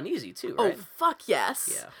Infinite on easy too, right? Oh fuck yes.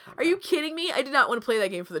 Yeah. Okay. Are you kidding me? I did not want to play that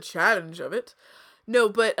game for the challenge of it. No,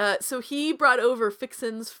 but so he brought over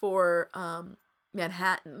fixins for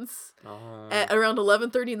Manhattans at around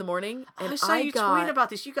 11:30 in the morning, and I saw you tweet about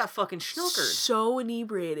this. You got fucking schnookered. So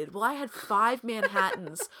inebriated. Well, I had 5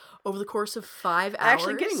 Manhattans over the course of 5 hours.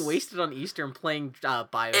 Actually, getting wasted on Easter and playing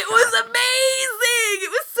Bioshock. It was amazing.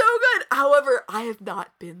 It was so good. However, I have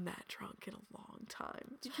not been that drunk in a long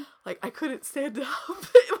time. Did you? Like, I couldn't stand up.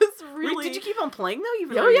 It was really. Did you keep on playing though?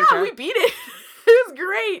 Even yeah, we beat it. It was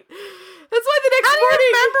great. That's why the next morning. I don't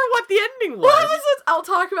remember what the ending was. Well, I'll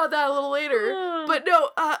talk about that a little later. But no,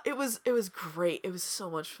 it was great. It was so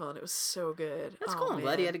much fun. It was so good. That's cool. I'm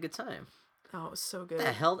glad you had a good time. Oh, it was so good.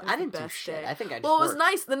 The hell? I didn't do shit. I think I just Well, it was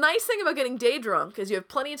nice. The nice thing about getting day drunk is you have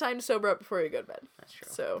plenty of time to sober up before you go to bed. That's true.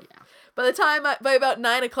 So, yeah. by about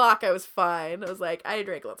 9 o'clock, I was fine. I was like, I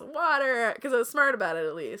drank lots of water because I was smart about it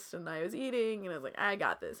at least, and I was eating, and I was like, I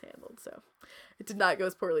got this handled. So, it did not go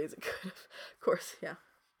as poorly as it could have. Of course, yeah.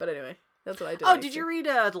 But anyway, that's what I did. Oh, did you read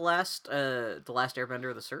the last Airbender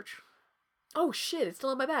of the Search? Oh shit! It's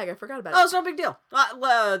still in my bag. I forgot about it. Oh, it's no big deal.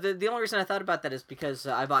 The only reason I thought about that is because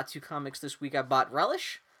I bought 2 comics this week. I bought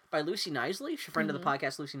Relish by Lucy Knisley. She's a friend of the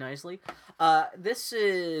podcast, Lucy Knisley. This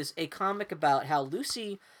is a comic about how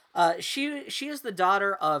Lucy, she is the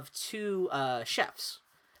daughter of 2 chefs.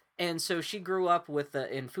 And so she grew up with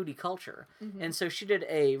in foodie culture. Mm-hmm. And so she did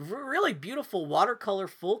a really beautiful watercolor,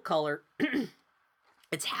 full color.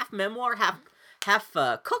 It's half memoir, half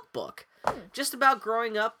cookbook. Just about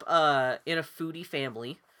growing up in a foodie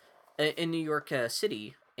family in New York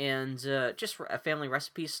City, and just family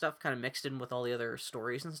recipe stuff kind of mixed in with all the other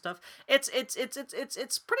stories and stuff. It's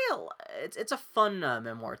pretty. It's a fun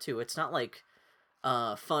memoir too. It's not like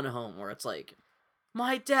Fun Home where it's like,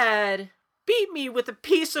 my dad beat me with a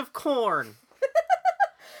piece of corn.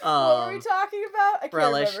 What were we talking about? I can't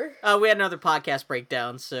Relish. remember. We had another podcast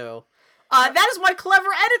breakdown, so. That is my clever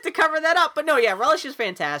edit to cover that up. But no, yeah, Relish is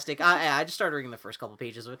fantastic. I just started reading the first couple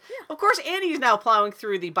pages of it. Yeah. Of course, Annie's now plowing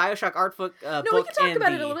through the Bioshock art book. No, we can talk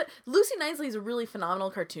about it a little bit. Lucy Knisley is a really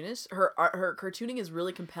phenomenal cartoonist. Her cartooning is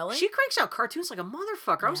really compelling. She cranks out cartoons like a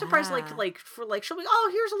motherfucker. I'm surprised, she'll be, oh,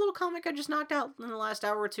 here's a little comic I just knocked out in the last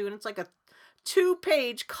hour or two, and it's like a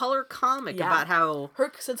 2-page color comic about how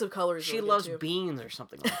her sense of color is she really loves good too. beans or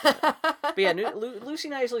something like that. But yeah,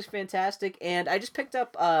 Lucy Knisley's fantastic, and I just picked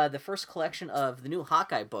up the first collection of the new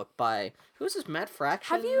Hawkeye book by who's this, Matt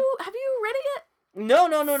Fraction? Have you read it yet? No,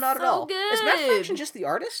 not at all. Good. Is Matt Fraction just the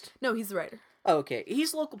artist? No, he's the writer. Oh, okay.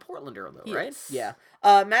 He's local Portlander though, right? Yes.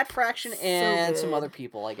 Yeah. Matt Fraction and some other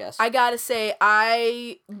people, I guess. I gotta say,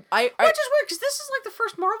 which is weird because this is like the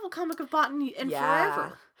first Marvel comic I've bought in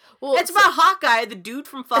forever. Well, it's about Hawkeye, the dude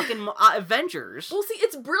from fucking Avengers. Well, see,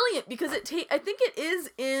 it's brilliant because I think it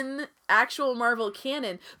is in actual Marvel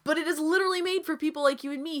canon, but it is literally made for people like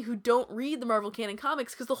you and me who don't read the Marvel canon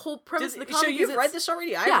comics because the whole premise of the comic So you've read this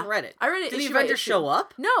already? I haven't read it. I read it. Did the Avengers show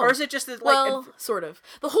up? No. Or is it just that, like... Well, sort of.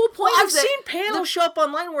 The whole point I've is that... seen panels show up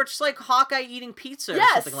online where it's just like Hawkeye eating pizza or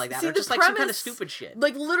something like that. See, or just like some kind of stupid shit.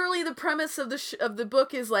 Like, literally the premise of the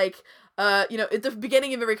book is like, at the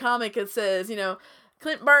beginning of every comic it says,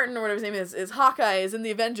 Clint Barton or whatever his name is Hawkeye is in the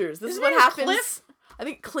Avengers. This is what happens. Cliff? I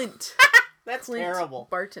think Clint. That's Clint terrible.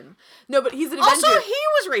 Barton. No, but he's an Avenger. Also, he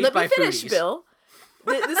was raised by Let me finish, foodies. Bill.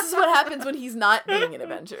 This is what happens when he's not being an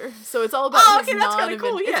Avenger. So it's all about his that's kind of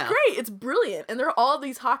cool, yeah. It's great. It's brilliant. And they're all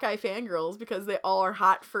these Hawkeye fangirls because they all are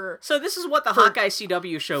hot for... So this is what the Hawkeye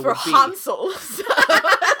CW show would be. For Hansel.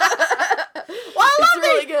 Well, it's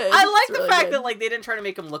really good. I like It's the really fact good. that like they didn't try to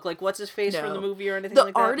make him look like what's his face from the movie or anything the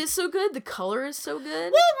like that. The art is so good. The color is so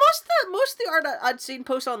good. Well, most of the art I'd seen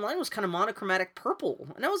posted online was kind of monochromatic purple,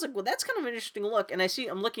 and I was like, well, that's kind of an interesting look. And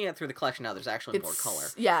I'm looking at it through the collection now. There's actually more color.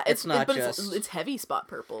 Yeah, it's not but just. It's heavy spot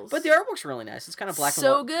purples. But the artwork's really nice. It's kind of black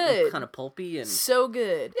so and white, good, kind of pulpy and so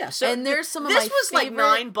good. Yeah, so and there's some of this my was favorite,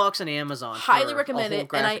 like $9 on Amazon. Highly recommend it.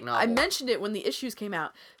 And novel. I mentioned it when the issues came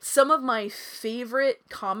out. Some of my favorite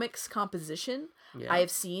comics composition I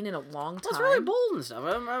have seen in a long time. Well, it's really bold and stuff.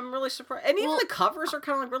 I'm really surprised. And even the covers are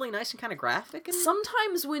kind of like really nice and kind of graphic. And...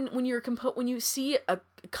 Sometimes when you see a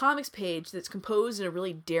comics page that's composed in a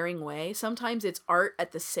really daring way, sometimes it's art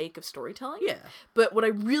at the sake of storytelling. Yeah. But what I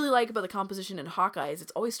really like about the composition in Hawkeye is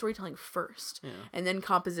it's always storytelling first, and then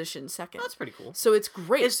composition second. That's pretty cool. So it's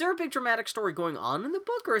great. Is there a big dramatic story going on in the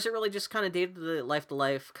book, or is it really just kind of day to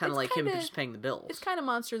life, kind of like him just paying the bills? It's kind of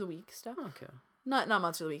Monster of the Week stuff. Okay. Not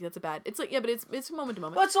Monster of the Week. That's a bad. It's like but it's moment to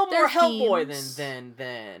moment. Well, it's a little more Hellboy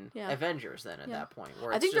than Avengers at that point.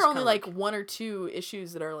 Where I think there are only like 1 or 2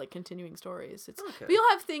 issues that are like continuing stories. It's but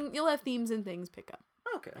you'll have themes and things pick up.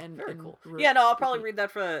 Okay, very cool. Yeah, no, I'll probably read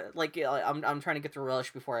that for like I'm trying to get through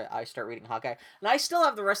Relish before I start reading Hawkeye, and I still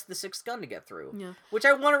have the rest of the Sixth Gun to get through. Yeah, which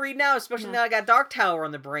I want to read now, especially now I got Dark Tower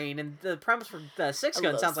on the brain, and the premise for the Sixth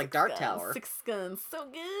Gun sounds like Dark Tower. Sixth Gun, so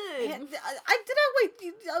good.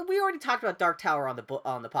 Yeah, we already talked about Dark Tower on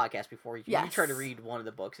the podcast before. You tried to read one of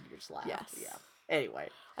the books and you just laughed. Yes. Yeah. Anyway.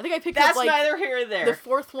 I think I picked That's up, like, neither here nor there. The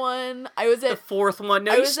fourth one. I was at... The fourth one.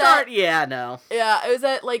 No, you start... Yeah, no. Yeah, I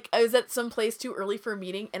was at some place too early for a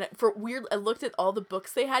meeting, and I looked at all the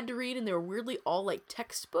books they had to read, and they were weirdly all, like,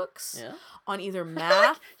 textbooks on either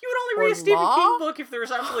math you would only read a Stephen King book if there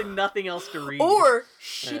was absolutely nothing else to read. Or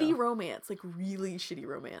shitty romance, like really shitty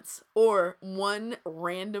romance. Or one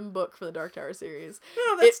random book from the Dark Tower series.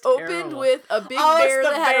 Oh, it opened with a big bear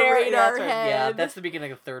that had a radar head. Yeah, that's the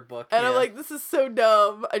beginning of the third book. And I'm like, this is so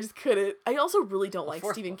dumb. I just couldn't. I also really don't like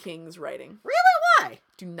Stephen King's writing. Really? Why?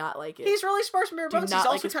 Do not like it. He's really sparse and bare bones. He's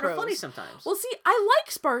also kind of funny sometimes. Well, see, I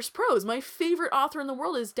like sparse prose. My favorite author in the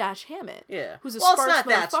world is Dash Hammett. Yeah. Who's a sparse motherfucker. It's not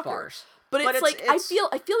that sparse. But it's like I feel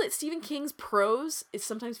that Stephen King's prose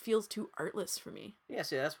sometimes feels too artless for me. Yeah,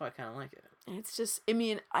 see, that's why I kind of like it. And it's just, I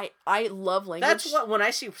mean, I love language. That's what, when I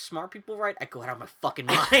see smart people write, I go out of my fucking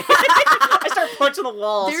mind. I start punching the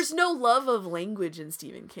walls. There's no love of language in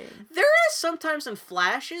Stephen King. There is sometimes in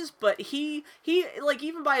flashes, but he like,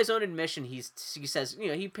 even by his own admission, he says,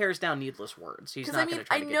 he pares down needless words. He's not going to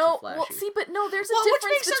try to get too flashy. Well, see, but no, there's a difference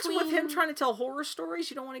which makes between... sense with him trying to tell horror stories.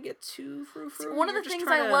 You don't want to get too frou-frou. One of the things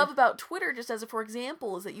I love about Twitter, just as for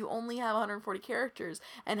example, is that you only have 140 characters,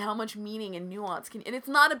 and how much meaning and nuance can... And it's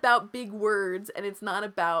not about big words, and it's not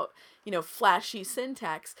about, flashy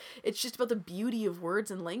syntax. It's just about the beauty of words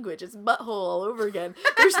and language. It's butthole all over again.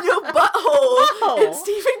 There's no butthole in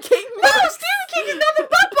Stephen King books. No, Stephen King is nothing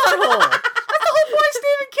but butthole. That's the whole point.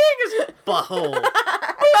 Stephen King is butthole,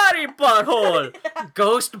 bloody butthole,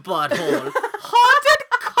 ghost butthole, haunted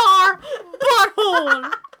car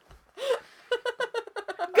butthole.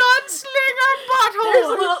 Gunslinger butthole!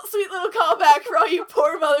 There's a sweet little callback for all you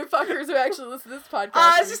poor motherfuckers who actually listen to this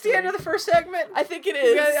podcast. Is this the end of the first segment? I think it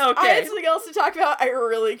is. Okay. I had something else to talk about. I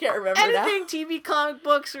really can't remember Anything TV, comic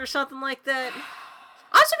books, or something like that?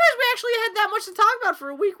 I'm surprised we actually had that much to talk about for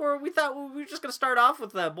a week where we thought we were just going to start off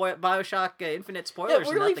with Bioshock Infinite spoilers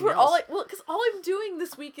and nothing else. Because all I'm doing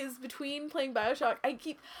this week is between playing Bioshock, I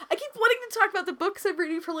keep wanting to talk about the books I'm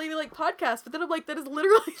reading for Lady Like podcast, but then I'm like, that is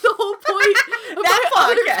literally the whole point of that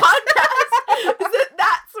my podcast. Is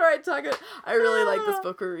that's where I talk about. I really like this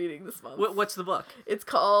book we're reading this month. What's the book? It's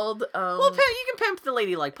called... well, you can pimp the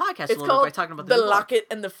Lady Like podcast a little bit by talking about The Locket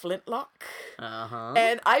and the Flintlock. Uh-huh.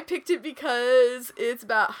 And I picked it because it's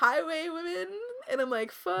about highway women, and I'm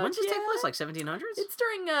like, fuck. When does it take place? Like 1700s? It's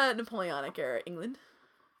during Napoleonic era England.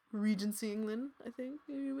 Regency England, I think.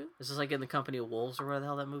 This is like In the Company of Wolves or whatever the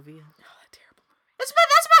hell that movie is. Oh, that terrible movie. That's my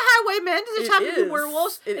Highwaymen. It's a topic of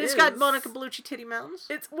werewolves. It's got Monica Bellucci titty mountains.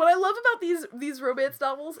 It's what I love about these romance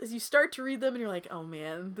novels is you start to read them and you're like, oh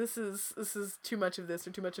man, this is too much of this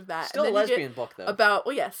or too much of that. Still a lesbian book though.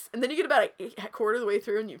 Yes, and then you get about a quarter of the way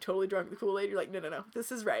through and you've totally drunk the Kool-Aid. You're like, no,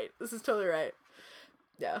 this is right. This is totally right.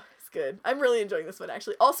 Yeah, it's good. I'm really enjoying this one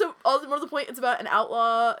actually. Also, more to the point, it's about an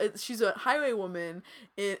outlaw. She's a highwaywoman,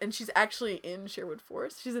 and she's actually in Sherwood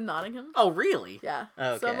Forest. She's in Nottingham. Oh, really? Yeah.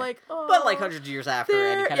 Okay. So I'm like, oh. But like hundreds of years after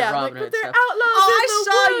any kind of Robin Hood they're stuff. outlaws. I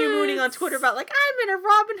saw woods. you mooning on Twitter about like I'm in a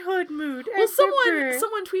Robin Hood mood. Well,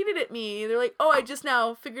 someone tweeted at me. They're like, "Oh, I just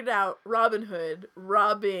now figured out Robin Hood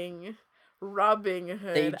robbing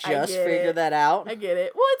Hood." They just figured that out. I get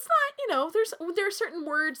it. Well, it's not. There are certain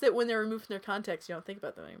words that when they're removed from their context, you don't think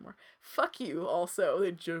about them anymore. Fuck you. Also,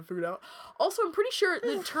 they just figured it out. Also, I'm pretty sure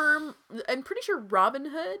the term. I'm pretty sure Robin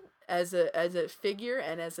Hood as a figure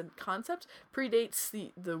and as a concept predates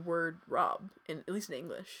the word rob at least in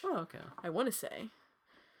English. Oh, okay. I want to say.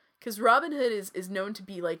 Because Robin Hood is known to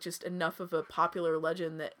be, like, just enough of a popular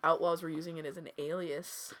legend that outlaws were using it as an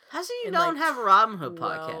alias. How do you don't have a Robin Hood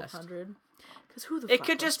podcast? Because who the fuck It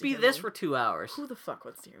could just be this for 2 hours. Who the fuck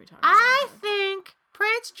wants to hear me talk I think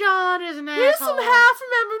Prince John is an asshole. Here's some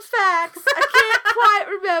half-remembered facts. I can't quite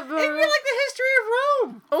remember. It'd be like the history of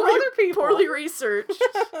Rome. For Only other people. poorly researched.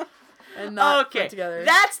 And not put together.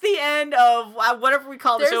 That's the end of whatever we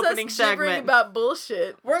call this opening segment. About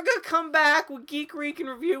bullshit. We're gonna come back with Geek Week in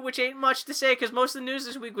Review, which ain't much to say because most of the news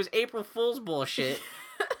this week was April Fool's bullshit.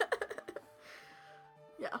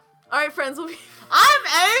 Yeah. All right, friends. I'm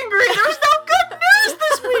angry. There's no good news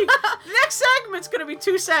this week. The next segment's gonna be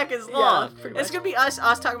 2 seconds long. Yeah, it's gonna be us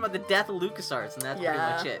talking about the death of Lucasarts, and that's pretty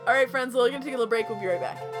much it. All right, friends. We're gonna take a little break. We'll be right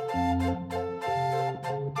back.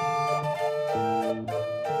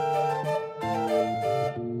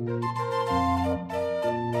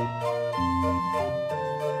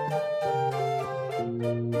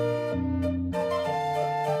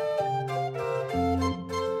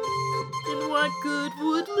 Good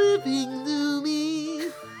would living do me.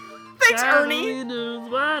 Thanks, Ernie.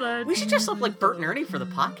 We should dress up like Bert and Ernie for the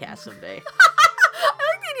podcast someday. I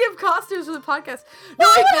like the idea of costumes for the podcast. No,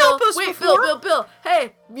 wait, Bill.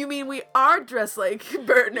 Hey, you mean we are dressed like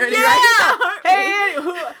Bert and Ernie, right? Hey,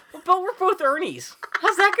 but we're both Ernies.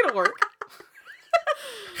 How's that gonna work?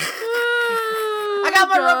 I got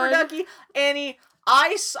my rubber ducky, Annie.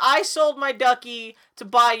 I sold my ducky to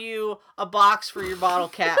buy you a box for your bottle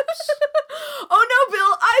caps. Oh no,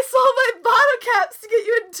 Bill! I sold my bottle caps to get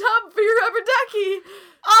you a tub for your rubber ducky.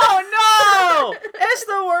 Oh no! It's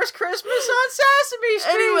the worst Christmas on Sesame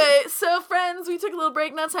Street. Anyway, so friends, we took a little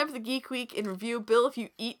break. Now it's time for the Geek Week in Review. Bill, if you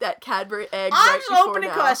eat that Cadbury egg, I'm just opening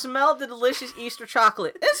because I smelled the delicious Easter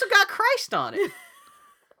chocolate. This got Christ on it.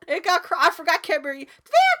 I forgot Cadbury. Do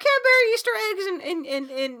they have Cadbury Easter eggs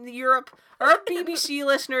in Europe? Our BBC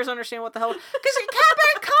listeners understand what the hell. Because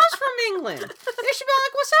Cadbury comes from England. They should be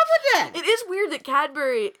like, what's up with that? It is weird that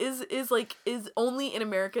Cadbury is only in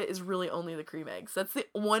America is really only the cream eggs. That's the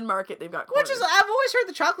one market they've got cornered. Which is, I've always heard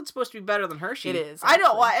the chocolate's supposed to be better than Hershey. It is. I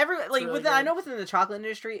know. Really I know within the chocolate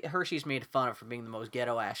industry, Hershey's made fun of for being the most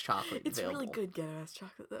ghetto ass chocolate. It's available. Really good ghetto ass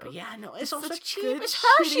chocolate though. But yeah, I know. It's also such cheap. good, It's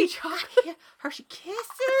Hershey chocolate. Hershey Kisses.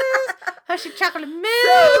 Hershey chocolate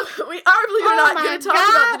milk. So we are really not going to talk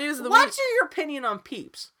about the news of the week. What's your opinion on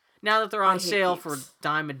Peeps? Now that they're on sale Peeps. for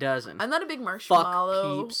 $10 a dozen. I'm not a big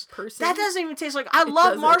marshmallow person. That doesn't even taste like... I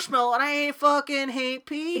love marshmallow and I fucking hate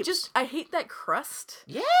Peeps. I hate that crust.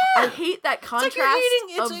 Yeah. I hate that contrast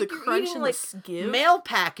of the crunch and the give. Mail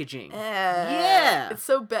packaging. Yeah. It's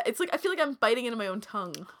so bad. It's like, I feel like I'm biting into my own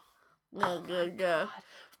tongue. Oh, God.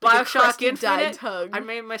 Bioshock Infinite. Tongue. I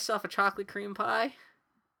made myself a chocolate cream pie.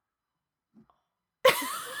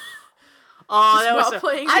 Oh, that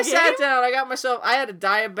was I sat down. I had a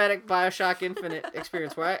diabetic Bioshock Infinite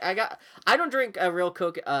experience where I don't drink a real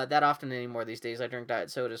Coke that often anymore these days. I drink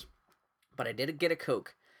diet sodas, but I did get a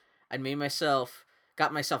Coke. I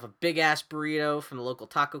got myself a big ass burrito from the local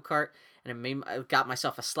taco cart, and I got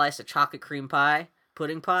myself a slice of chocolate cream pie,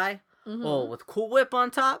 pudding pie. Mm-hmm. Oh, with Cool Whip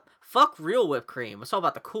on top. Fuck real whipped cream. It's all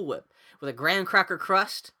about the Cool Whip with a graham cracker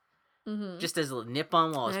crust. Mm-hmm. Just as a nip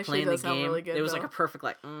on while I was playing the game. Really good, it was like a perfect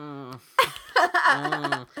That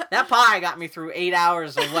pie got me through 8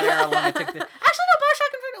 hours of whatever when I took the... Actually, no, Bioshock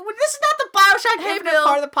Infinite. This is not the Bioshock Infinite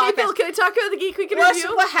part of the podcast. Hey, Bill, can I talk about the Geek Week in What's-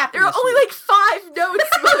 review? what happened There are this only week? like 5 notes,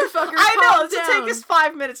 motherfucker. I know, Calm it's down. gonna take us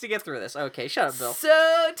 5 minutes to get through this. Okay, shut up, Bill.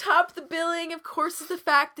 So, top the billing, of course, is the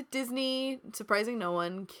fact that Disney, surprising no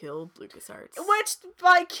one, killed LucasArts. Which,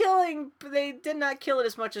 by killing, they did not kill it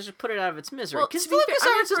as much as put it out of its misery. Well, Because to be fair, I'm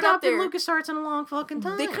gonna LucasArts throw has it out not been there. LucasArts in a long fucking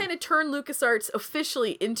time. They kind of turned LucasArts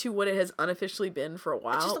officially into what it has unofficially been for a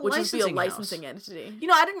while, just a which is be a licensing house. licensing entity. You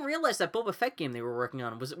know, I didn't realize that Boba Fett game they were working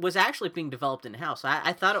on was actually being developed in-house.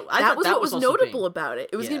 I thought it, That was what was also notable being- about it.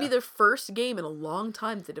 It was going to Yeah. be their first game in a long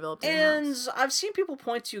time that they developed And in-house. I've seen people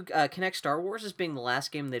point to Connect Star Wars as being the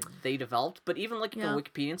last game that they developed, but even looking at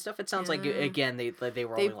Wikipedia and stuff, it sounds like, again, they were They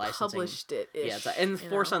only licensing. published it. Yeah, and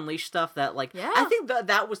Force Unleashed stuff that, like, Yeah. I think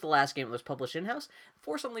that was the last game that was published in-house.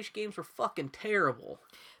 Force Unleashed games were fucking terrible.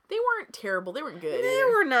 They weren't terrible. They weren't good. They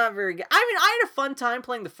were not very good. I mean, I had a fun time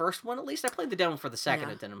playing the first one, at least. I played the demo for the second.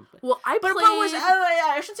 Yeah. It didn't. Well, I But played... it was,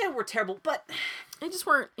 I shouldn't say we're terrible, but They just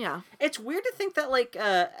weren't, yeah. it's weird to think that, like,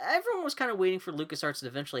 everyone was kind of waiting for LucasArts to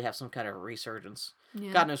eventually have some kind of resurgence.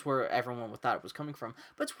 Yeah. God knows where everyone thought it was coming from.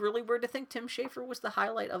 But it's really weird to think Tim Schafer was the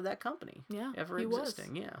highlight of that company. Yeah, Ever he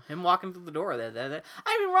existing. was. Yeah. Him walking through the door. I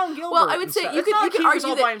mean, Ron Gilbert. Well, I would and say stuff. you It's could not you like could he was argue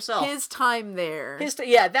all that by himself. his time there.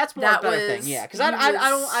 Yeah, that's more That a better was- thing. Yeah, because he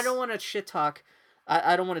I don't want to shit talk.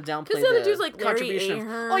 I don't want to downplay Because the other dudes like Larry contribution.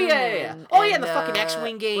 Ahern. Oh yeah. And the fucking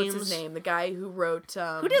X-Wing games. What's his name? The guy who wrote...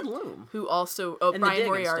 Who did Loom? Who also... And the Brian Dig and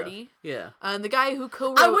Moriarty. stuff. Yeah. And the guy who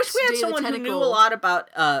co-wrote I wish we had Day of the someone who knew a Tentacle. lot about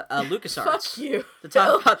LucasArts. Fuck you, To talk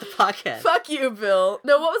Bill. about the podcast. Fuck you, Bill.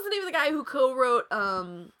 No, what was the name of the guy who co-wrote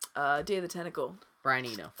Day of the Tentacle? Brian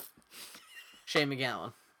Eno. Shane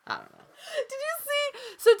McGowan. I don't know. Did you see?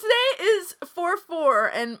 So today is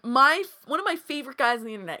 4/4, and one of my favorite guys on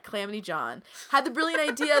the internet, Calamity John, had the brilliant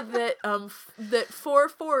idea that that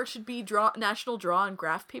 4/4 should be National Draw and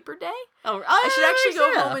Graph Paper Day. Oh, I should actually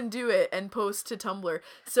go home and do it and post to Tumblr.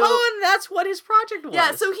 So and that's what his project was.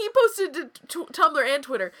 yeah, so he posted to Tumblr and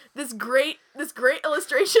Twitter this great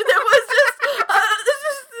illustration that was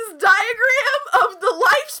this diagram of the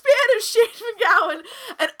lifespan of Shane McGowan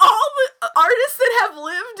and all the artists that have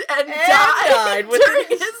lived and died during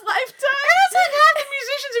his lifetime. And it's like half the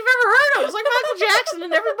musicians you've ever heard of. It's like Michael Jackson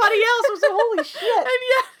and everybody else. It was like, holy shit. And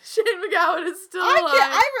yeah, Shane McGowan is still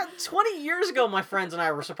alive. 20 years ago, my friends and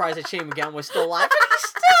I were surprised that Shane McGowan was still alive. But he's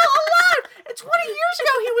still alive. And 20 years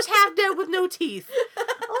ago, he was half dead with no teeth.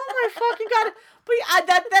 Oh my fucking god. But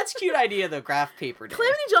yeah, that's a cute idea, though, graph paper day.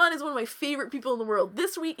 Calamity John is one of my favorite people in the world.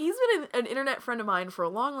 This week, he's been an internet friend of mine for a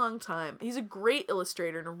long, long time. He's a great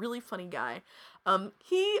illustrator and a really funny guy.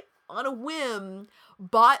 He, on a whim,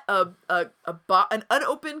 bought an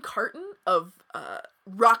unopened carton of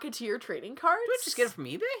Rocketeer trading cards. Did we just get it from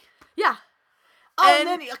eBay? Yeah. Oh, And-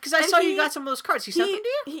 and then, because I saw you got some of those cards. He sent them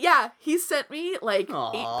to you? Yeah, he sent me like Aw.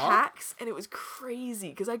 8 packs, and it was crazy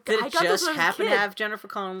because I Did got it those just when I was a happen to kid. have Jennifer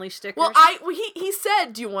Connelly stickers? Well, he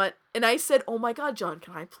said, "Do you want?" And I said, "Oh my God, John,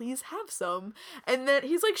 can I please have some?" And then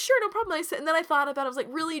he's like, "Sure, no problem." And then I thought about it. I was like,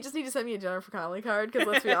 "Really, you just need to send me a Jennifer Connelly card?" Because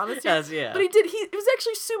let's be honest, here. Yes, yeah. But he did. It was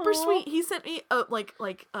actually super Aw. sweet. He sent me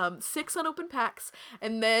 6 unopened packs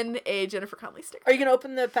and then a Jennifer Connelly sticker. Are you gonna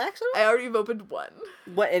open the packs? I already have opened one.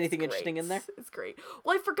 What? Anything interesting in there? It's great.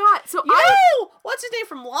 Well, I forgot. So What's his name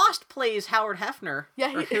from Lost plays Howard Hefner?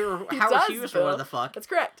 Yeah, or he Howard does, Hughes Bill. or whatever the fuck. That's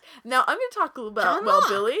correct. Now I'm going to talk a little about John Locke.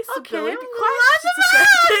 Billy. So Okay. Billy, be Well, quiet. that's just a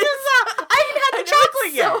second. I haven't had the I know chocolate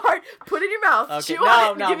it's yet. so hard. Put it in your mouth. Okay, Chew on it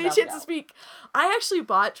and no, give me a no, chance no. to speak. I actually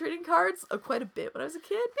bought trading cards quite a bit when I was a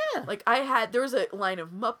kid. Yeah. Like there was a line of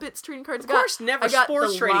Muppets trading cards. Of course, never I got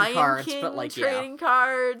sports the trading Lion cards, King but like, yeah. trading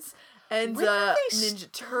cards. And When did they Ninja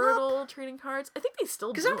stop? Turtle trading cards. I think they still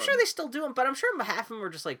do. Because I'm sure them. they still do them, but I'm sure half of them are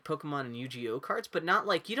just like Pokemon and Yu-Gi-Oh cards, but not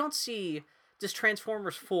like, you don't see, just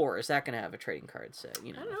Transformers 4, is that going to have a trading card set?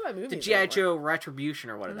 You know, I don't know about movies the G.I. anymore. Joe Retribution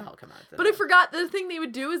or whatever the hell come out. But I forgot the thing they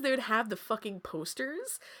would do is they would have the fucking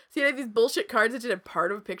posters. So you'd have these bullshit cards that just had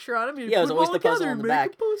part of a picture on them. You'd Yeah, it was put always them the all puzzle together on the and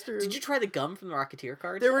make back. a poster. Did you try the gum from the Rocketeer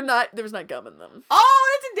cards? There was not gum in them.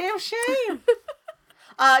 Oh, that's a damn shame.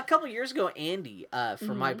 A couple years ago, Andy,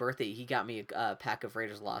 for my birthday, he got me a pack of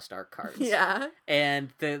Raiders of the Lost Ark cards. Yeah. And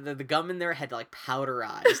the gum in there had like powder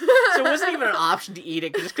eyes, so it wasn't even an option to eat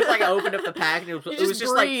it just because like I opened up the pack and it was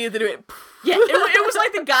just like breathe and it went. yeah, it was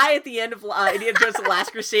like the guy at the end of Indiana Jones: The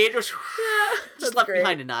Last Crusade was That's just left great.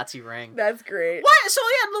 behind a Nazi ring. That's great. What? So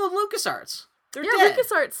yeah, LucasArts. They're Yeah, dead.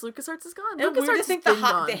 LucasArts is gone. And LucasArts weird to think the has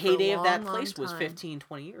been gone the for a heyday of that long, place long was time. 15,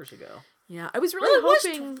 20 years ago. Yeah, I was really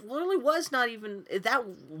hoping. Really was not even that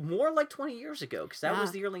more like 20 years ago because that Yeah.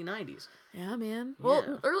 was the early 90s. Yeah, man. Well,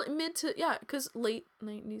 Yeah. early mid to because late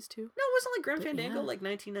 90s too. No, it wasn't like Grim But Fandango yeah. like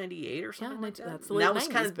 1998 or something like that. that's the And late that was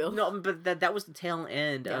 90s, kind of Bill. no, but that was the tail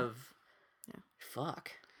end Yeah. of. Yeah.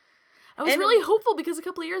 Fuck. I was really hopeful because a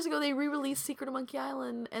couple of years ago they re-released Secret of Monkey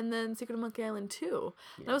Island and then Secret of Monkey Island 2.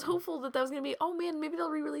 Yeah. And I was hopeful that was going to be, oh man, maybe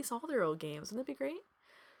they'll re-release all their old games. Wouldn't that be great?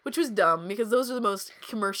 Which was dumb because those are the most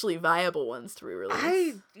commercially viable ones to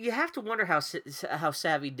re-release. You have to wonder how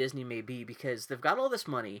savvy Disney may be because they've got all this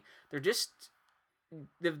money. They've just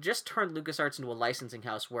turned LucasArts into a licensing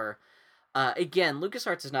house where, again,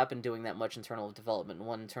 LucasArts has not been doing that much internal development.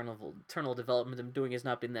 One internal development they're doing has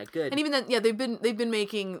not been that good. And even then, yeah, they've been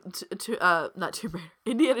making not Tomb Raider,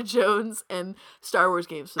 Indiana Jones and Star Wars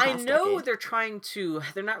games for the past decade.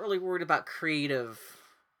 They're not really worried about creative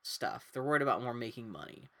stuff. They're worried about more making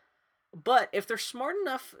money. But if they're smart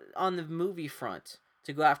enough on the movie front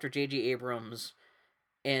to go after J.J. Abrams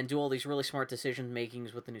and do all these really smart decision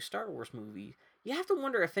makings with the new Star Wars movie, you have to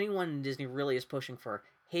wonder if anyone in Disney really is pushing for,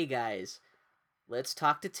 hey guys, let's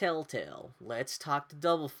talk to Telltale, let's talk to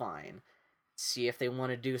Double Fine, see if they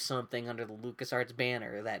want to do something under the LucasArts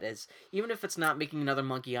banner that is, even if it's not making another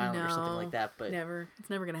Monkey Island or something like that, but... It's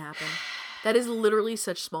never gonna happen. That is literally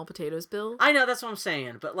such small potatoes, Bill. I know, that's what I'm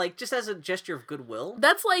saying, but like, just as a gesture of goodwill.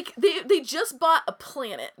 That's like, they just bought a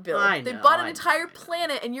planet, Bill. They bought an entire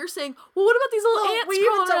planet, and you're saying, well, what about these little ants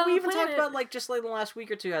crawling around we the even planet? talked about, like, just like the last week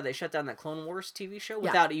or two, how they shut down that Clone Wars TV show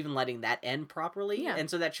without even letting that end properly. Yeah. And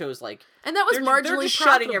so that shows, like... And that was marginally they're just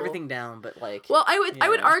profitable. shutting everything down, but like... Well, I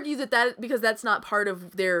would argue that because that's not part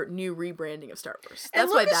of their new rebranding of Star Wars.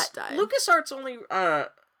 That's why that died. LucasArts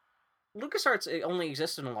only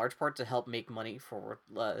existed in large part to help make money for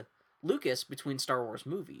Lucas between Star Wars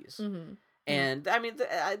movies. Mm-hmm. And I mean,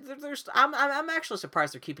 I'm actually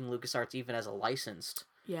surprised they're keeping LucasArts even as a licensed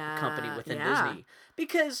company within Disney,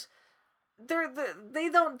 because they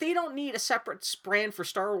don't need a separate brand for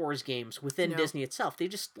Star Wars games within Disney itself.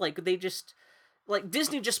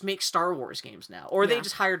 Disney just makes Star Wars games now, or they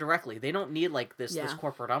just hire directly. They don't need like this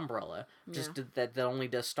corporate umbrella that only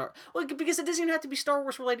does Star. Well, because it doesn't even have to be Star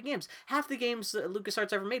Wars related games. Half the games that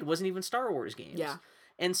LucasArts ever made wasn't even Star Wars games. Yeah,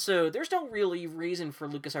 and so there's no really reason for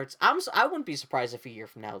LucasArts. I wouldn't be surprised if a year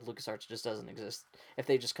from now LucasArts just doesn't exist. If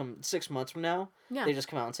they just come 6 months from now, they just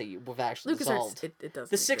come out and say we've actually dissolved. It doesn't.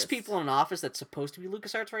 The 6 people in an office that's supposed to be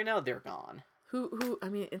LucasArts right now, they're gone. Who? I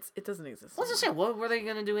mean, it doesn't exist. Let's just say, what were they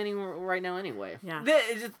going to do right now anyway? Yeah.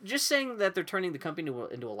 Just saying that they're turning the company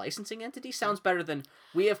into a licensing entity sounds better than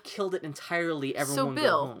we have killed it entirely. Everyone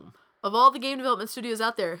go home. Of all the game development studios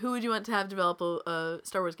out there, who would you want to have develop a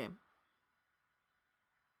Star Wars game?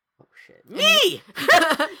 Oh shit, me!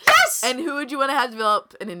 Yes. And who would you want to have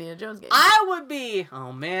develop an Indiana Jones game? I would be.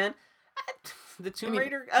 Oh man, the Tomb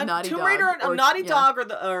Raider, Naughty Dog,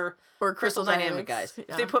 or Crystal Dynamics guys. Yeah.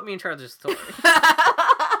 If they put me in charge of the story.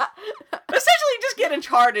 Essentially, just get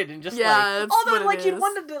Uncharted and just although like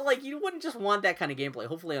you wouldn't just want that kind of gameplay.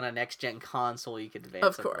 Hopefully, on a next gen console, you could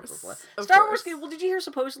advance. Of course. Star Wars game. Well, did you hear?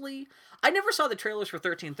 Supposedly, I never saw the trailers for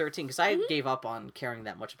 1313 because I gave up on caring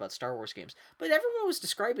that much about Star Wars games. But everyone was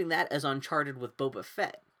describing that as Uncharted with Boba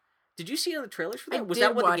Fett. Did you see any of the trailers for that? Was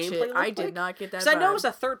that what the gameplay looked like? I did not get that. Because I know it was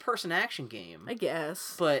a third-person action game. I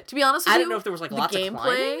guess, but to be honest with you, I didn't know if there was like lots of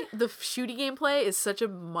climbing. The shooty gameplay is such a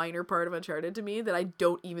minor part of Uncharted to me that I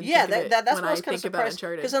don't even think of it that's when I think about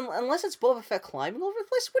Uncharted. Because unless it's Boba Fett climbing over the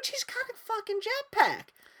place, which he's got a fucking jetpack,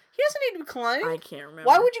 he doesn't need to be climbing. I can't remember.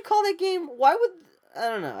 Why would you call that game? Why would I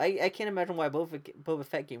don't know. I can't imagine why a Boba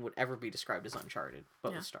Fett game would ever be described as Uncharted,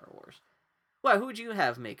 but with Star Wars. Why? Who would you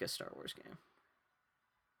have make a Star Wars game?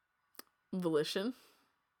 Volition.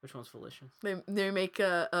 Which one's Volition? They make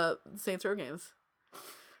Saints Row games.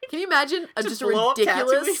 Can you imagine just a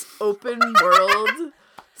ridiculous open world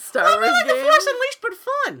Star Wars game? The Force Unleashed, but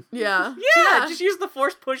fun. Yeah. Yeah. Just use the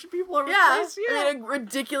Force pushing people over the place. Yeah. I mean, a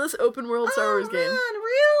ridiculous open world Star Wars game.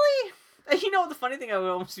 Really? You know, the funny thing, I would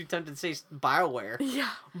almost be tempted to say BioWare.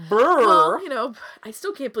 Yeah. Brr. Well, you know, I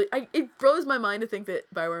still can't believe... it blows my mind to think that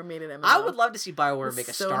BioWare made an MMO. I would love to see BioWare make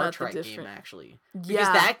a Star Trek game, actually. Because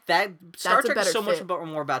that Star Trek is so much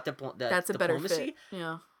more about diplomacy. That's a better fit.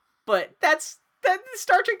 Yeah. But that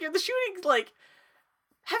Star Trek game, the shooting, like...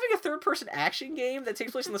 Having a third-person action game that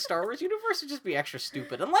takes place in the Star Wars universe would just be extra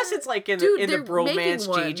stupid. Unless it's like in the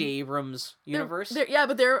bromance J.J. Abrams universe.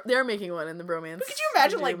 They're making one in the bromance. But could you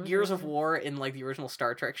imagine like Gears of War in like the original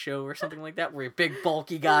Star Trek show or something like that, where big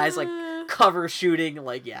bulky guys like cover shooting?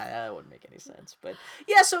 Like, that wouldn't make any sense. But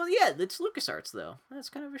it's LucasArts though. That's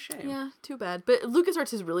kind of a shame. Yeah, too bad. But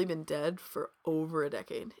LucasArts has really been dead for over a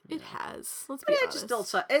decade. It has. Let's be honest. It just still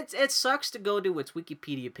sucks. It sucks to go to its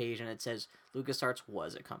Wikipedia page and it says LucasArts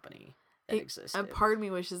was a company that existed. A part of me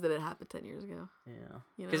wishes that it happened 10 years ago. Yeah.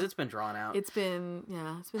 Because it's been drawn out. It's been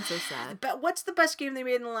so sad. But what's the best game they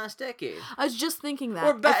made in the last decade? I was just thinking that.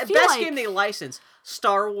 Or best game they licensed?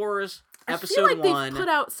 Star Wars, Episode I feel like 1. they've put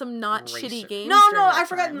out some not Racer. shitty games. No, during that I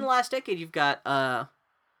forgot. time. In the last decade, you've got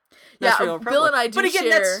Yeah, Republic. Bill and I do But again,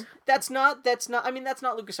 share. that's not. I mean, that's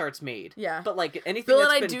not LucasArts made. Yeah. But like anything. Bill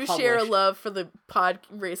that's and I been do published, share a love for the pod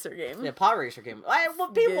racer game. Yeah, pod racer game.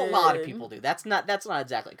 A lot of people do. That's not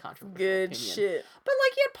exactly controversial. Good opinion. shit. But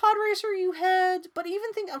like you had pod racer, you had. But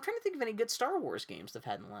I'm trying to think of any good Star Wars games they've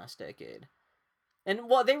had in the last decade. And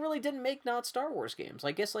well, they really didn't make not Star Wars games.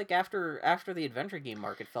 I guess like after the adventure game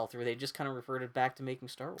market fell through, they just kind of reverted back to making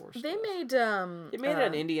Star Wars. They stuff. made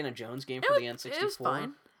an Indiana Jones game for the N64. It was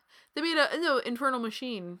fine. They made Infernal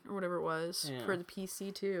Machine or whatever it was for the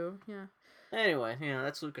PC too. Yeah. Anyway,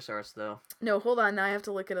 that's LucasArts though. No, hold on. Now I have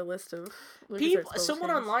to look at a list of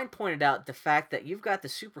Someone online pointed out the fact that you've got the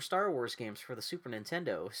Super Star Wars games for the Super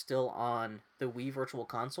Nintendo still on the Wii Virtual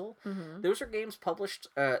Console. Mm-hmm. Those are games published.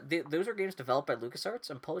 Those are games developed by LucasArts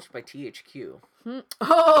and published by THQ.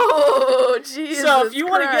 Oh, Jesus! So if you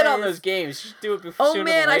want to get on Christ. those games, just do it before. Oh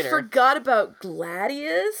man, I forgot about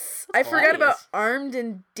Gladius. I forgot about Armed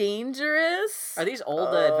and Dangerous. Are these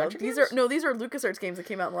old adventure games? These are LucasArts games that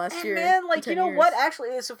came out in the last year. Man, like you know 10 what? years. Actually,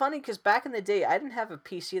 it's so funny because back in the day, I didn't have a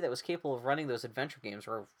PC that was capable of running those adventure games,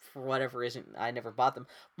 or for whatever reason, I never bought them.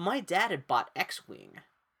 My dad had bought X-Wing.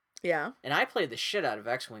 Yeah. And I played the shit out of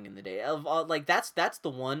X-Wing in the day. Like that's the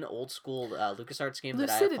one old school LucasArts game that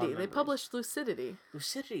I have fond Lucidity. They memories. published Lucidity.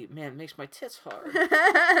 Lucidity, man, makes my tits hard.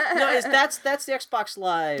 No, that's the Xbox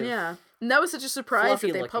Live. Yeah. And that was such a surprise that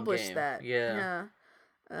they fluffy-looking published game. that. Yeah.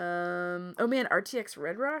 Oh man, RTX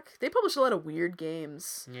Red Rock? They published a lot of weird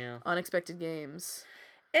games. Yeah. Unexpected games.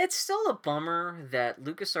 It's still a bummer that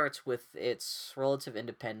LucasArts, with its relative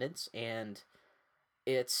independence and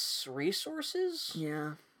its resources,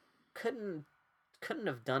 couldn't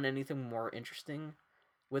have done anything more interesting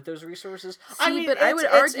with those resources. I would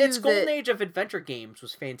argue its golden age of adventure games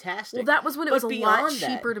was fantastic. Well, that was when it was a lot that,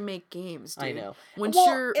 cheaper to make games, dude. I know. When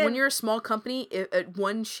you're a small company,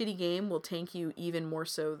 one shitty game will tank you even more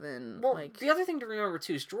so than the other thing to remember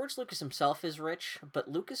too is George Lucas himself is rich, but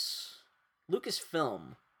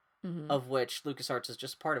Lucasfilm, of which LucasArts is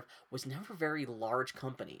just part of, was never a very large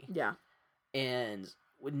company. Yeah. And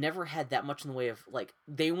never had that much in the way of, like,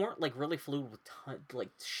 they weren't, like, really fluid with,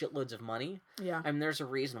 shitloads of money. Yeah. I mean, there's a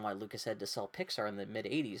reason why Lucas had to sell Pixar in the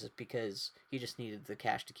mid-'80s, is because he just needed the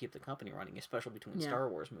cash to keep the company running, especially between Star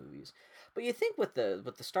Wars movies. But you think with the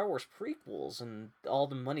Star Wars prequels and all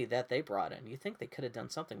the money that they brought in, you think they could have done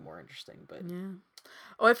something more interesting, but... Yeah.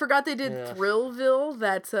 Oh, I forgot they did Thrillville,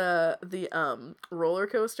 that's the roller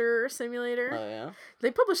coaster simulator. Oh, yeah?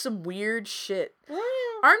 They published some weird shit. Oh,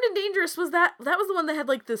 yeah. Armed and Dangerous was that was the one that had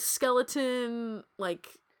like the skeleton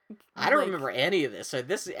I don't remember any of this. So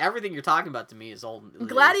everything you're talking about to me is all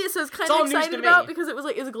Gladius. I was kind of excited about me. because it was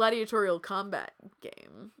a gladiatorial combat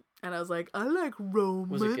game, and I was like, I like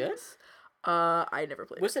Romans. Was it good? I never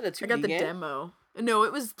played. Was it a 2D I got the game? demo. No,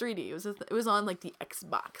 it was 3D. It was on like the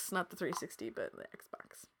Xbox, not the 360, but the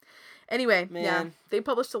Xbox. Anyway, they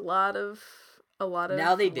published a lot of.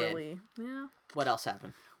 Now they did. Yeah. What else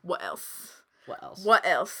happened? What else?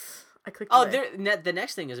 I clicked. Oh, the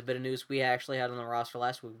next thing is a bit of news we actually had on the roster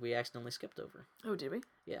last week. We accidentally skipped over. Oh, did we?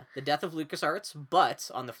 Yeah, the death of LucasArts. But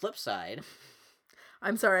on the flip side,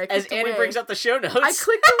 I'm sorry. as Annie brings up the show notes, I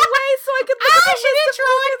clicked away so I could look at the list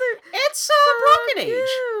of it's Broken Age.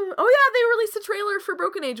 Oh yeah, they released a trailer for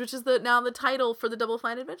Broken Age, which is now the title for the Double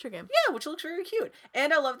Fine adventure game. Yeah, which looks very cute.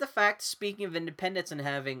 And I love the fact, speaking of independence and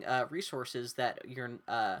having resources that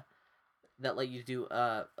that let you do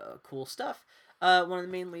cool stuff. One of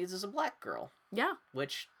the main leads is a black girl. Yeah.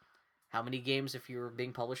 Which, how many games, if you were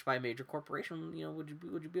being published by a major corporation, would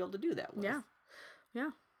you be able to do that with? Yeah. Yeah.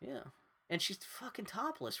 Yeah. And she's fucking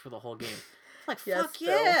topless for the whole game. Like, Yes, fuck Phil.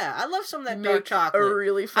 yeah! I love some of that dark A chocolate.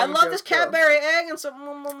 really I fun love joke, this Phil. Cadbury egg and some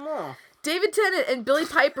more. David Tennant and Billy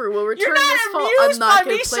Piper will return You're not this fall. amused I'm not by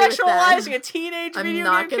gonna me play with sexualizing that. a teenage I'm video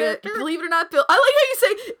not game gonna character? believe it or not, Bill. I like how you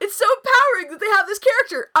say it's so empowering that they have this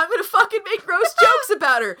character. I'm gonna fucking make gross jokes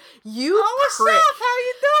about her. You what's prick. up? How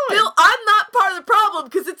you doing? Bill, I'm not part of the problem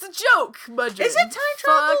because it's a joke, Mudgeon. Is it time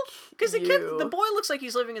travel? Because you. the boy looks like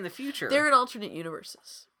he's living in the future. They're in alternate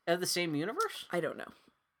universes. Of the same universe? I don't know.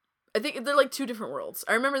 I think they're like two different worlds.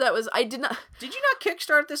 I remember I did not. Did you not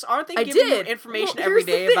kickstart this? Aren't they I giving you did. information Well, every here's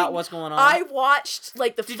the day thing. about what's going on? I watched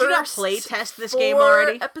like the Did first you not play test this 4 game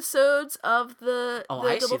already? episodes of the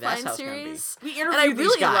I see. Double That's Fine how it's gonna be. series. We And I interviewed these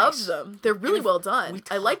really guys. loved them. They're really well done.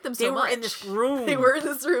 I like them so They much. were in this room. They were in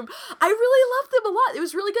this room. I really loved them a lot. It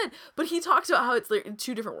was really good. But he talks about how it's like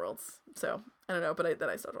 2 different worlds. So I don't know. But then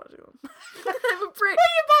I stopped watching them. I'm a prick.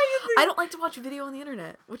 I don't like to watch video on the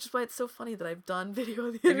internet, which is why it's so funny that I've done video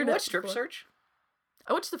on the Have you internet. watched Strip before. Search?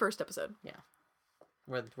 I watched the first episode. Yeah.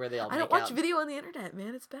 where they all I make don't watch out. video on the internet,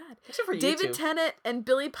 man. It's bad. Except for David YouTube. Tennant and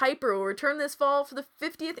Billy Piper will return this fall for the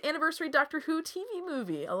 50th anniversary Doctor Who TV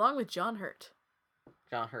movie, along with John Hurt.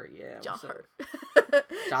 John Hurt, yeah. John what's up? Hurt.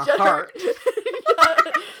 John Hurt.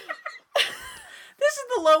 This is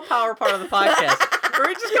the low power part of the podcast. Where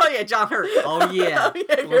we just call you John Hurt. Oh yeah. Oh,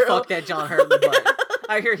 yeah, We'll girl. fuck that John Hurt in the butt.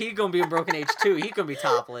 I hear he's gonna be in Broken Age too. He's gonna be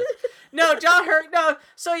topless. No, John Hurt, no.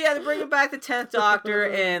 So yeah, they're bringing back the 10th Doctor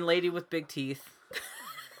and Lady with Big Teeth.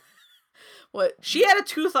 What? She had a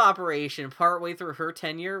tooth operation partway through her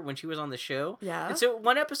tenure when she was on the show. Yeah. And so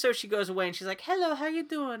one episode she goes away and she's like, "Hello, how you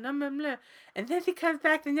doing?" And then she comes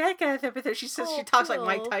back the next episode. She says she talks like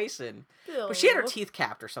Mike Tyson. But she had her teeth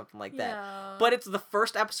capped or something like that. Yeah. But it's the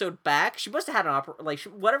first episode back. She must have had an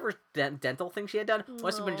whatever dental thing she had done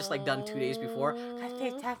must have been just like done 2 days before.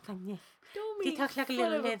 Don't They make talk like a fun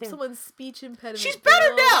little of leather. someone's speech impediment. She's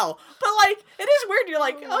better girl. now, but like it is weird. You're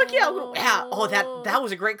like, oh yeah, oh that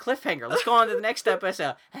was a great cliffhanger. Let's go on to the next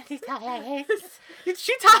episode. She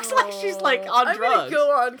talks like she's like on I'm drugs. gonna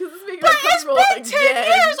go on because it's making me But it's uncomfortable been 10 again.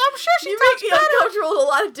 years. I'm sure she You talks make me better. uncomfortable in a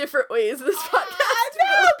lot of different ways in this podcast.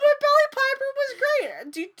 No, but Billie Piper was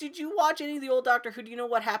great. Did you watch any of the old Doctor Who? Do you know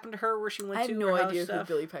what happened to her? Where she went I to? have no her house idea who stuff?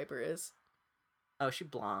 Billie Piper is. Oh, she's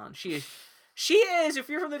blonde. She is. If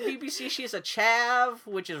you're from the BBC, she is a chav,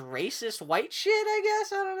 which is racist white shit. I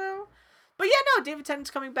guess I don't know. But yeah, no, David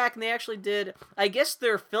Tennant's coming back, and they actually did. I guess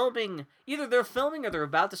they're filming. Either they're filming or they're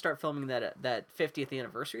about to start filming that 50th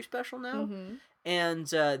anniversary special now. Mm-hmm. And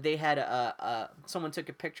they had someone took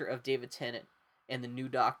a picture of David Tennant and the new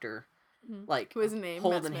Doctor, like Who is his name?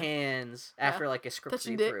 holding Matt Smith. hands after like a script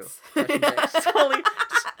Touching read through. dicks. Touching dicks. Totally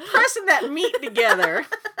just pressing that meat together.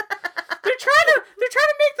 They're trying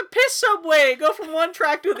to make the piss subway go from one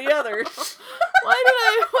track to the other. Why did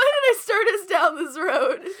I start us down this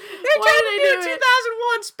road? They're trying to do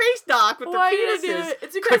 2001 Space Dock with Why the did I penises. do it?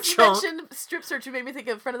 It's because you Ka-chunk. mentioned Strip Search, who made me think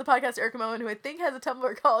of a friend of the podcast, Erica Moen, who I think has a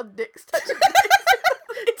Tumblr called Dicks Touching Dicks.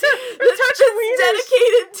 touching wieners.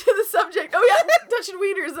 Dedicated to the subject. Oh yeah, touching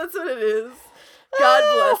wieners, that's what it is. God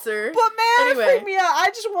bless her. But man, Anyway. it freaked me out. I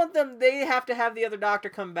just want them. They have to have the other Doctor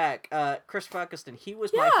come back. Chris Eccleston. He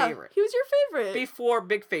was my favorite He was your favorite. before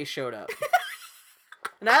Big Face showed up.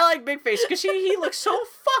 And I like Big Face because he looks so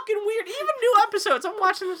fucking weird. Even new episodes, I'm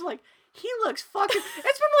watching this like he looks fucking.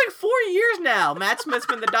 It's been like 4 years now. Matt Smith's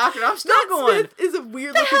been the Doctor, and I'm still Matt going. Smith is a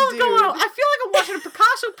weird What the looking hell is dude. going on? I feel like I'm watching a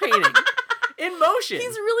Picasso painting in motion.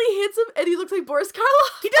 He's really handsome, and he looks like Boris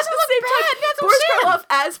Karloff. He doesn't At the look same bad, time. that's what I'm Boris saying. Karloff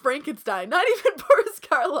as Frankenstein, not even Boris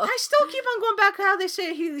Karloff. I still keep on going back to how they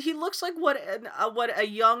say he looks like what a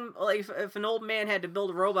young, like if an old man had to build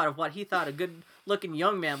a robot of what he thought a good looking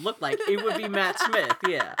young man looked like, it would be Matt Smith.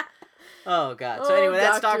 Yeah. Oh god. So anyway,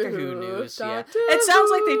 that's Doctor Who news. Doctor It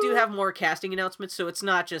sounds like they Who. do have more casting announcements, so it's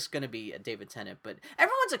not just going to be David Tennant, but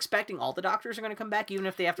everyone's expecting all the Doctors are going to come back, even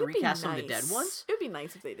if they have to It'd be recast some of the nice. dead ones. It would be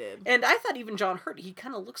nice if they did. And I thought even John Hurt, he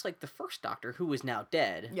kind of looks like the first Doctor who is now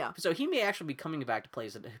dead. Yeah. So he may actually be coming back to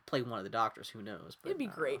play one of the Doctors. Who knows? But, It'd be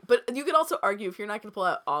great. But you could also argue if you're not going to pull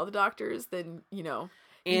out all the Doctors, then, you know,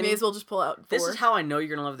 you And may as well just pull out 4. This is how I know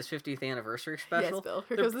you're gonna love this 50th anniversary special. Yes, Bill.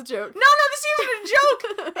 Here The- goes the joke. No, this isn't a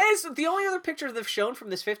joke. It's the only other picture they've shown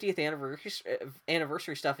from this 50th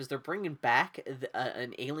anniversary stuff is they're bringing back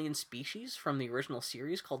an alien species from the original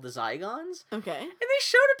series called the Zygons. Okay. And they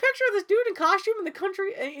showed a picture of this dude in costume in the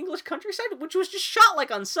English countryside, which was just shot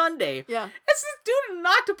like on Sunday. Yeah. It's this dude in an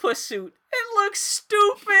octopus suit. It looks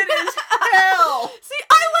stupid as hell. See,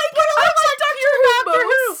 I like Doctor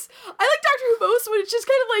Who most. I like Doctor Who most when it's just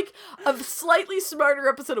kind of like a slightly smarter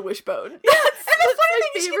episode of Wishbone. Yeah, and That's the funny my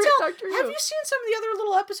thing is, you favorite can tell. Doctor Have Who. you seen some of the other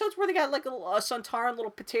little episodes where they got like a Sontaran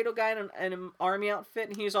little potato guy in an army outfit,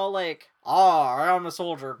 and he's all like, I'm a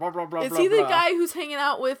soldier." Blah blah blah. Is blah, he the blah. guy who's hanging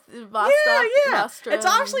out with Vostok? Yeah. Vostrom? It's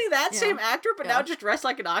obviously that same Yeah. actor, but Yeah. now just dressed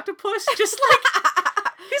like an octopus, just like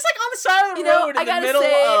he's like on the side of the You know, road I in the gotta middle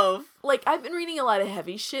say, of. Like, I've been reading a lot of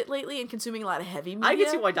heavy shit lately and consuming a lot of heavy media. I can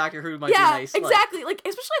see why Doctor Who might Yeah, be nice. exactly. Like,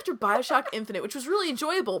 especially after Bioshock Infinite, which was really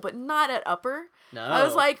enjoyable, but not at upper. No, I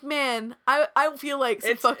was like, man, I feel like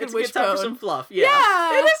some fucking it's a good time for Wishbone. some fluff. Yeah,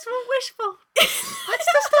 Yeah. it is for Wishbone. What's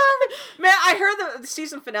the story? Man, I heard the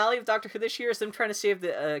season finale of Doctor Who this year is them trying to save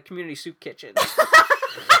the community soup kitchen. Bill,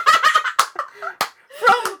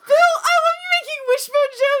 I love you making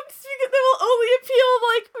Wishbone jokes because they will only appeal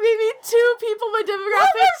like maybe 2 people by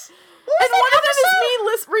demographics. What was And that one of them is episode? me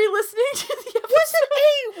re-listening to the episode. Was it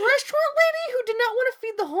a restaurant lady who did not want to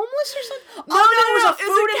feed the homeless or something? No, it was a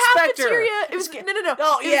food inspector. cafeteria. It was no.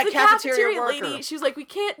 Oh, It yeah, was the cafeteria worker. lady. She was like, "We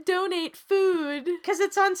can't donate food." Because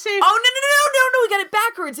it's unsafe. Oh no! We got it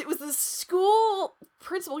backwards. It was the school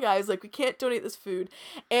principal guy who's like, "We can't donate this food,"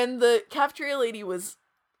 and the cafeteria lady was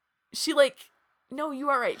she like, no, you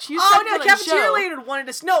are right. She used the cafeteria lady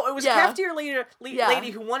wanted to. No, it was cafeteria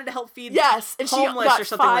lady who wanted to help feed and homeless or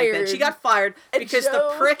something fired. like that. She got fired because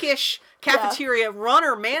the prickish cafeteria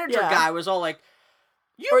manager guy was all like,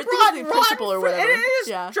 "You brought the principal or whatever."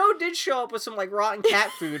 Joe did show up with some like rotten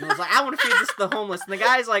cat food and was like, "I want to feed this to the homeless." And the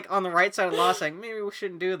guy's like on the right side of the law saying, "Maybe we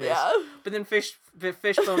shouldn't do this." Yeah. But then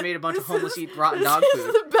Fishbone made a bunch of homeless eat rotten dog food. This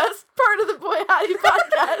is the best part of the Boy Howdy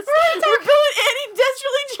podcast. Where Bill and Annie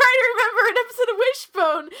desperately try to remember an episode of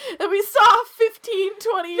Wishbone that we saw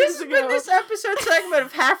 20 years ago. This has been this episode segment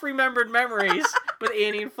of half-remembered memories with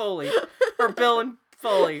Annie and Foley. Or Bill and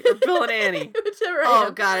Foley. Or Bill and Annie. Whichever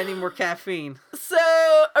Oh, God, I need more caffeine. So,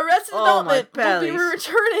 Arrested Development will be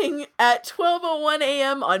returning at 12:01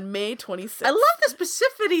 a.m. on May 26th. I love the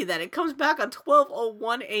specificity that it comes back on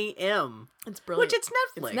 12:01 a.m. It's brilliant. Which it's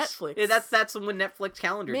Netflix. It's Netflix. Yeah, that's when Netflix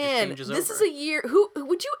calendar just changes over. This is a year. Who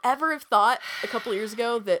would you ever have thought a couple years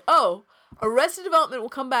ago that Arrested Development will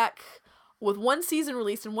come back with one season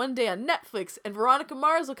released in one day on Netflix, and Veronica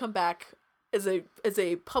Mars will come back as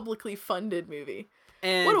a publicly funded movie.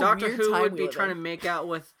 And Doctor Who would be trying to make out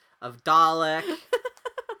with a Dalek,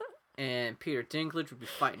 and Peter Dinklage would be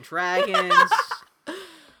fighting dragons.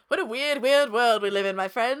 What a weird world we live in, my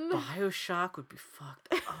friend. Bioshock would be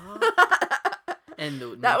fucked up. And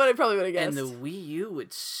that one I probably would have guessed. And the Wii U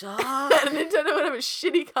would suck. And Nintendo would have a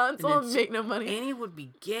shitty console and make no money. Annie would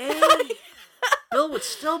be gay. Bill would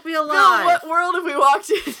still be alive. Bill, what world have we walked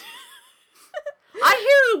in?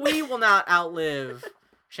 I hear the Wii will not outlive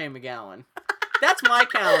Shane McGowan. That's my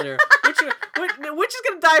calendar. Which is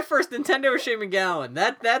gonna die first, Nintendo or Shane McGowan?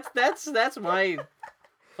 That's my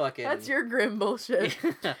fucking. That's your grim bullshit.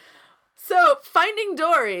 So, Finding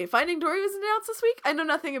Dory. Finding Dory was announced this week? I know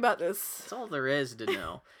nothing about this. That's all there is to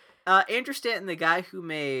know. Andrew Stanton, the guy who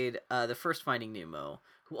made the first Finding Nemo,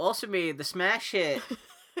 who also made the smash hit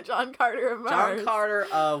John Carter of Mars. John Carter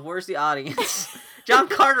of Where's the Audience? John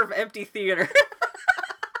Carter of Empty Theater.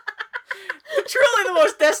 Truly the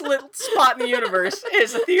most desolate spot in the universe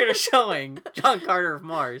is a theater showing John Carter of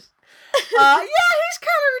Mars. He's kind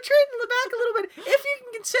of retreating in the back a little bit. If you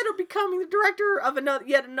can consider becoming the director of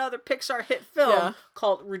yet another Pixar hit film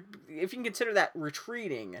called, if you can consider that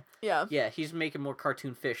retreating. Yeah, he's making more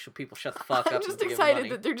cartoon fish, so people shut the fuck up. I'm just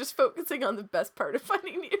excited that they're just focusing on the best part of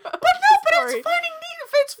Finding Nemo. But it's Finding Nemo.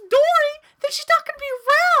 If it's Dory, then she's not going to be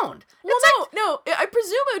around. Well, no. I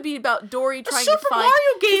presume it would be about Dory trying to find... Super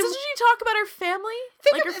Mario game. Doesn't she talk about her family?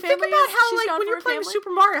 Think about how, when you're playing Super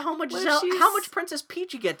Mario, how much Princess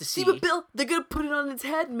Peach you get to see. But Bill, they're going to put it on its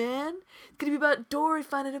head, man. It's going to be about Dory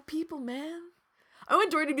finding her people, man. I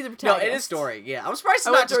want Dory to be the protagonist. No, it is Dory, yeah. I'm surprised it's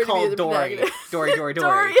not just called Dory. Dory.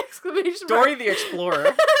 Dory, exclamation mark. Dory the Explorer.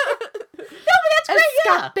 No, but that's great,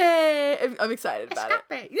 yeah. I'm excited about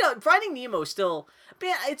it. You know, Finding Nemo is still...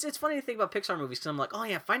 Man, it's funny to think about Pixar movies, because I'm like, oh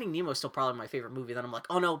yeah, Finding Nemo is still probably my favorite movie. Then I'm like,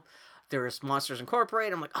 oh no, there's Monsters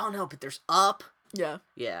Incorporated. I'm like, oh no, but there's Up. Yeah.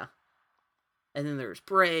 Yeah. And then there's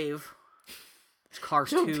Brave. There's Cars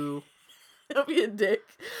 2. Don't be a dick.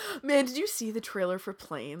 Man, did you see the trailer for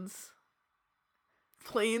Planes?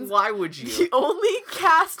 Planes? Why would you? The only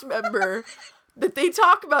cast member that they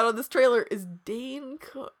talk about on this trailer is Dane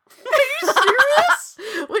Cook. Are you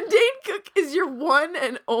serious? When Dane Cook is your one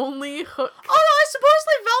and only Hook. Oh no,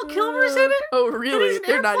 supposedly Val Kilmer's in it. Oh really? And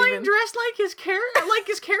they're not even dressed like his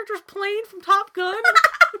character's plane from Top Gun. Are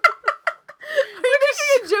you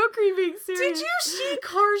making a joke or are you being serious? Did you see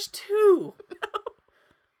Cars 2? No.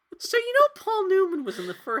 So you know Paul Newman was in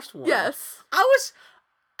the first one. Yes.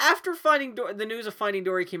 After the news of Finding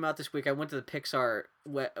Dory came out this week, I went to the Pixar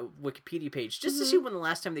Wikipedia page just to see when the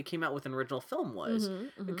last time they came out with an original film was.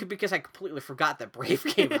 Because I completely forgot that Brave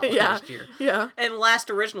came out last year. Yeah. And the last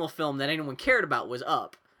original film that anyone cared about was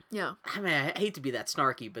Up. Yeah. I mean, I hate to be that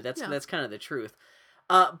snarky, but that's kind of the truth.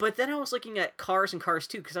 But then I was looking at Cars and Cars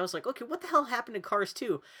 2 because I was like, okay, what the hell happened in Cars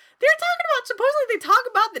 2? Supposedly they talk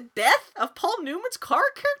about the death of Paul Newman's car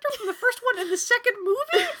character from the first one and the second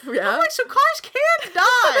movie? Yeah. I'm like, so cars can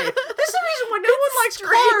die. This is the reason why no one likes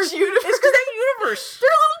Cars. Universe. It's because that universe. They're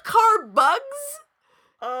little car bugs.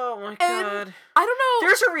 Oh my god. And I don't know.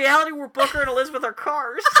 There's a reality where Booker and Elizabeth are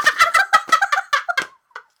cars.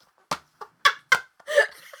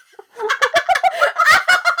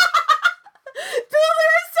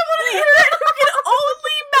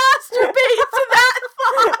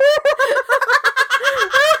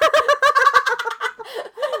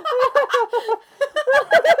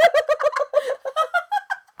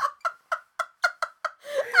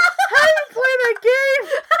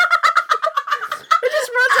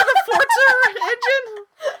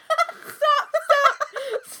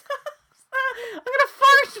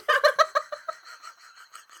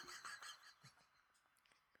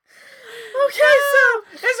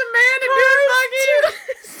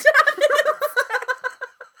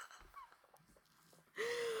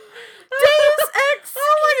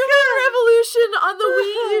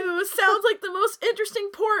 like the most interesting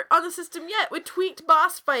port on the system yet, with tweaked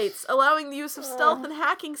boss fights, allowing the use of stealth and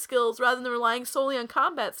hacking skills rather than relying solely on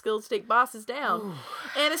combat skills to take bosses down.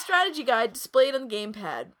 And a strategy guide displayed on the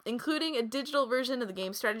gamepad. Including a digital version of the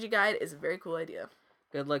game strategy guide is a very cool idea.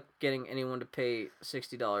 Good luck getting anyone to pay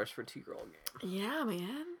 $60 for a 2-year-old game. Yeah,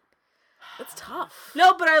 man. That's tough.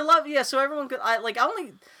 No, but I love, so everyone could, I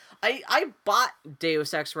bought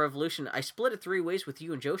Deus Ex Revolution. I split it 3 ways with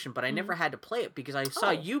you and Joshin, but I never had to play it because I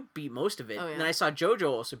saw you beat most of it, and then I saw JoJo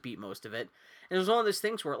also beat most of it. And it was one of those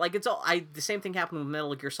things where, like, the same thing happened with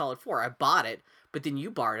Metal Gear Solid 4. I bought it, but then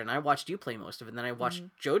you borrowed it, and I watched you play most of it, and then I watched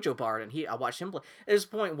JoJo borrow it, and I watched him play. There's a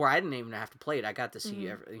point where I didn't even have to play it. I got to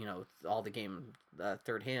see, all the game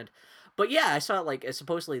third hand. But yeah, I saw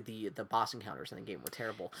supposedly the boss encounters in the game were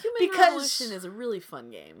terrible. Human Revolution is a really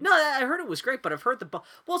fun game. No, I heard it was great, but I've heard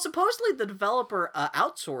supposedly the developer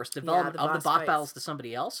outsourced development of the boss battles to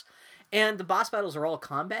somebody else, and the boss battles are all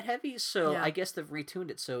combat heavy. So I guess they've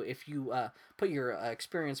retuned it. So if you put your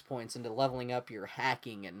experience points into leveling up your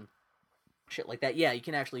hacking and shit like that, you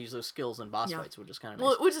can actually use those skills in boss fights, which is kind of nice.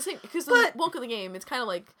 Well, which is because the bulk of the game, it's kind of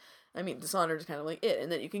like. I mean, Dishonored is kind of like it, and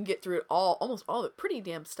then you can get through it almost all of it, pretty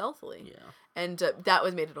damn stealthily. Yeah, and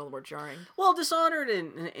that made it all the more jarring. Well, Dishonored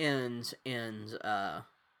and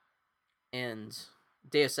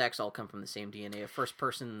Deus Ex all come from the same DNA of first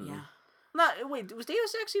person. Yeah. Was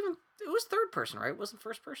Deus Ex even? It was third person, right? It wasn't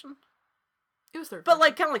first person. It was third. But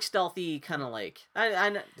kind of like stealthy, kind of like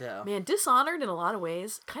I know. Man, Dishonored in a lot of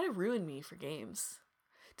ways kind of ruined me for games.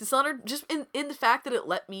 Dishonored, just in the fact that it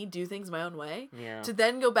let me do things my own way, to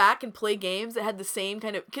then go back and play games that had the same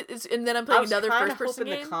kind of, and then I'm playing another first-person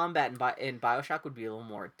game. The combat in Bioshock would be a little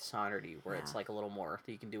more Dishonored-y, where it's like a little more,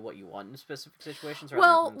 you can do what you want in specific situations.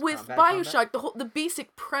 Well, with Bioshock, the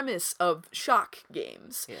basic premise of shock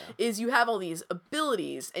games is you have all these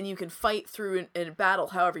abilities, and you can fight through in a battle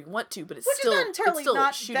however you want to, but it's still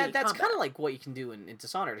shooty that's kind of like what you can do in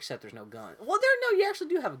Dishonored, except there's no gun. Well, you actually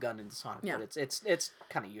do have a gun in Dishonored, but it's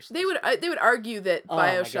kind of useless. They would argue that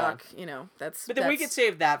Bioshock, that's. But then we could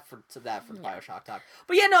save that for Bioshock talk.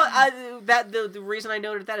 But the reason I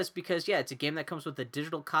noted that is because it's a game that comes with a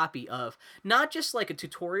digital copy of not just like a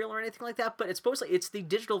tutorial or anything like that, but it's the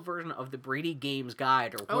digital version of the Brady Games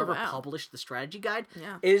Guide or whoever published the strategy guide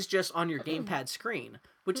is just on your gamepad screen,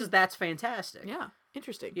 that's fantastic. Yeah,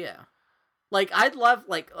 interesting. Yeah, I'd love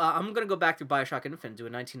I'm gonna go back through Bioshock Infinite, do a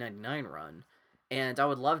 1999 run. And I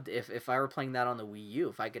would love to, if I were playing that on the Wii U,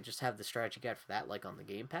 if I could just have the strategy guide for that, on the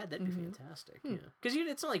gamepad, that'd be fantastic. Yeah, because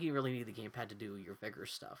it's not like you really need the gamepad to do your vigor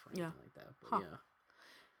stuff or anything like that. But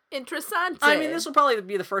Interessante. I mean, this will probably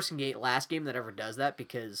be the first and last game that ever does that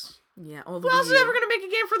because who else is ever going to make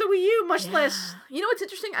a game for the Wii U? Much less. You know what's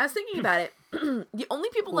interesting? I was thinking about it. The only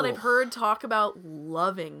people that I've heard talk about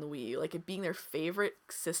loving the Wii U, like it being their favorite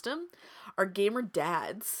system, are gamer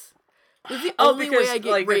dads. It's the only way I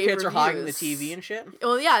get their kids are hogging the TV and shit.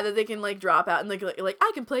 Well, yeah, that they can drop out and like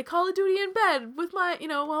I can play Call of Duty in bed with my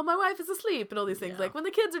while my wife is asleep and all these things. Like when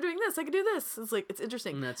the kids are doing this, I can do this. It's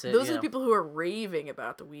interesting. And that's it. Those are the people who are raving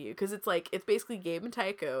about the Wii U because it's basically Gabe and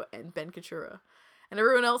Tycho and Ben Katura, and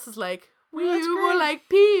everyone else is like Wii U more like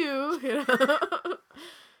P.U.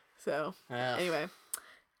 So anyway.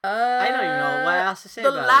 I don't even know what else to say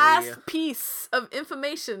about it. The last piece of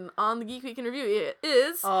information on the Geek Week in Review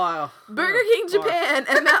is Burger King Japan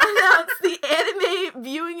announced the anime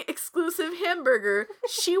viewing exclusive hamburger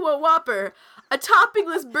Shiwa Whopper, a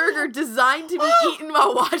toppingless burger designed to be eaten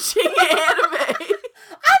while watching anime. I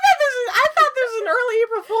thought this was an early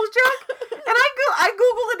April Fool's joke, and I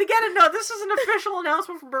googled it again, and no, this is an official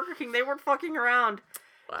announcement from Burger King. They weren't fucking around.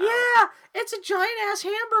 Wow. Yeah, it's a giant ass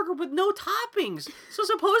hamburger with no toppings. So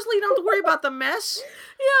supposedly you don't have to worry about the mess.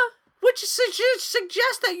 Yeah. Which suggests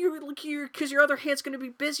that because your other hand's going to be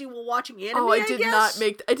busy while watching anime. I did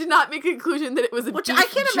not make a conclusion that it was a. Which I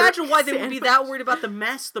can't imagine why they would be that worried about the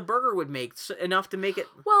mess the burger would make enough to make it.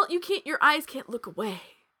 Well, your eyes can't look away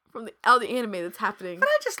from the anime that's happening. But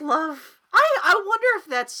I just love. I wonder if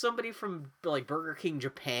that's somebody from Burger King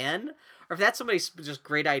Japan. Or if that's somebody's just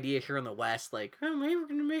great idea here in the West, maybe we're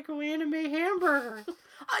gonna make an anime hamburger.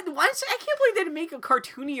 I can't believe they'd make a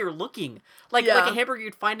cartoonier looking, like a hamburger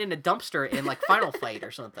you'd find in a dumpster in Final Fight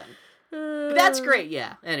or something. But that's great,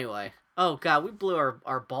 yeah. Anyway, oh god, we blew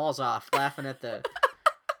our balls off laughing at the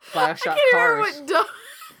Bioshock cars. I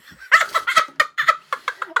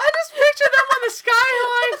just picture them on the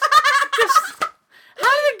skyline. How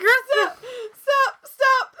did the girth?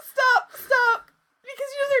 Stop.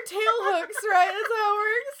 Because they're tail hooks, right? That's how it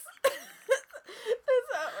works. That's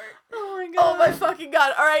how it works. Oh my god. Oh my fucking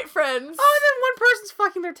god. Alright, friends. Oh, and then one person's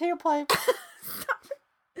fucking their tailpipe.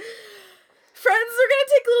 Friends we're going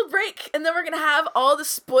to take a little break, and then we're going to have all the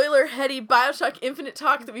spoiler-heady Bioshock Infinite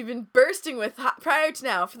talk that we've been bursting with prior to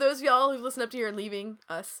now. For those of y'all who've listened up to here and leaving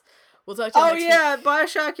us, we'll talk to you next week.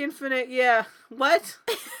 Bioshock Infinite, yeah. What?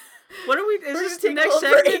 What are we... Is We're this gonna the take a next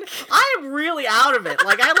little segment? break. I am really out of it.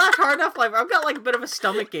 Like, I laughed hard enough. Like, I've got, like, a bit of a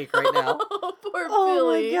stomach ache right now. Oh, poor Oh,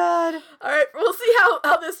 Billy. my God. All right, we'll see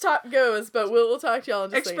how this talk goes, but we'll talk to y'all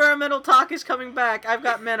in just a second. Experimental talk is coming back. I've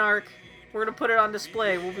got Menarch. We're going to put it on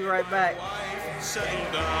display. We'll be right back. Settle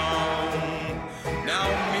down. Now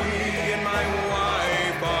me and my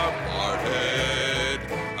wife are parted.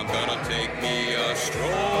 I'm gonna take me a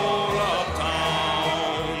stroll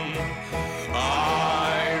uptown.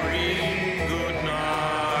 Irene, good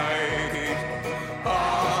night.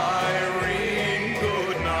 Irene,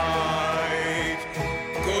 good night.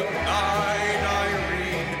 Good night,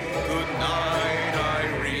 Irene. Good night,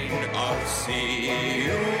 Irene. I'll see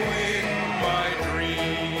you in my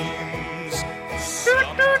dreams.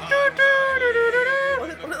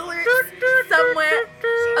 Somewhere,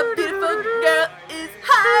 a beautiful girl is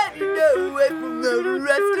hiding away from the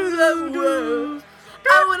rest of the world.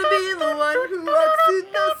 I wanna be the one who walks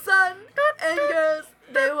in the sun, and girls,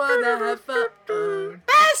 they wanna have fun.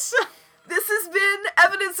 Yes! This has been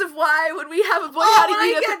evidence of why when we have a boy Oh, howdy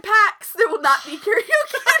I meetup get- at PAX, there will not be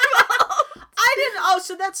karaoke involved. I didn't... Oh,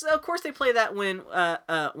 so that's... Of course they play that when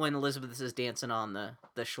Elizabeth is dancing on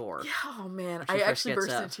the shore. Oh man, She I first actually gets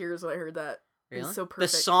burst up. into tears when I heard that. Really? It's so The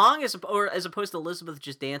perfect. song is, or as opposed to Elizabeth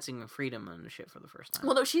just dancing in freedom and shit for the first time.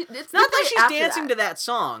 Well, no, it's not they that play she's after dancing that. to that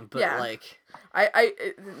song, but Yeah. like.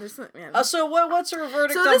 There's man. So what's her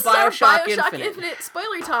verdict So on this is our Bioshock Bioshock Infinite? Infinite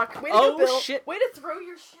spoiler talk. Way to Oh, go, Bill. shit. Way to throw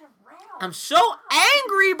your shit around. I'm so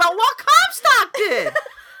angry about what Comstock did.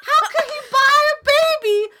 How could he buy a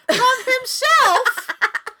baby from himself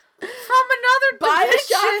from another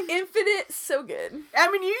Bioshock dimension? Infinite, so good. I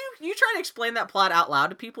mean, you try to explain that plot out loud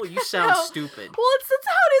to people, you sound No. stupid. Well, that's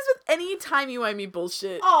how it is with any timey-wimey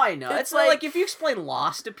bullshit. Oh, I know. It's It's like if you explain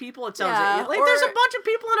Lost to people, it sounds Yeah, like or there's a bunch of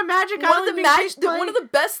people in a magic one island of the being chased by- one of the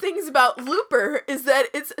best things about Looper is that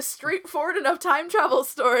it's a straightforward enough time travel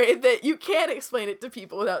story that you can explain it to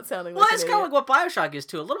people without sounding Well, like that's an kind of idiot. like what Bioshock is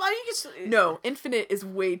too. A little. I mean, No, Infinite is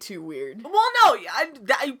way too weird. Well, no,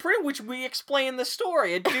 pretty much we explain the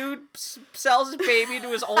story. A dude sells his baby to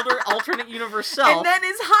his older alternate universe self. And then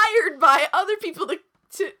is hired by other people to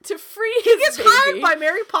free he his gets baby. hired by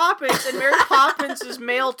Mary Poppins, and Mary Poppins' is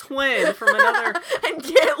male twin from another. and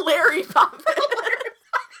get Larry Poppins.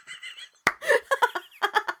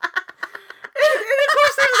 And of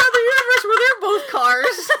course, there's another universe where they're both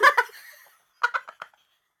cars.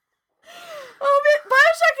 Oh man,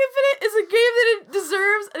 Bioshock Infinite is a game that it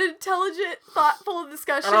deserves an intelligent, thoughtful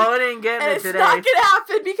discussion. Oh, it ain't getting and it it's today. not gonna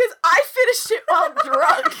happen because I finished it while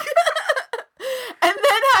drunk, and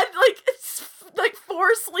then had like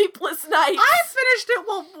 4 sleepless nights. I finished it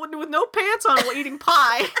with no pants on while eating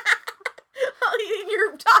pie. while eating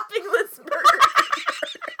your toppingless burger.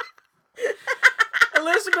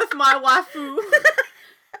 Elizabeth, my waifu.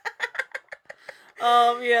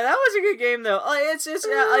 Yeah, that was a good game though. It's the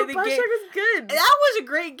Bioshock game. was good. That was a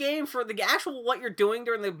great game for the actual what you're doing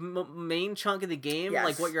during the main chunk of the game, Yes.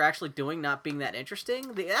 like what you're actually doing, not being that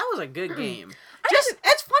interesting. That was a good game.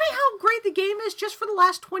 It's funny how great the game is just for the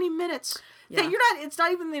last 20 minutes. Yeah. It's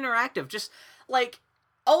not even the interactive. Just like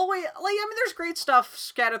all the way, like I mean, there's great stuff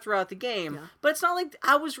scattered throughout the game, but it's not like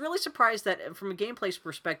I was really surprised that from a gameplay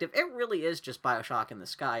perspective, it really is just Bioshock in the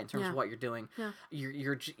sky in terms of what you're doing. Yeah.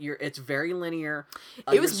 You're it's very linear.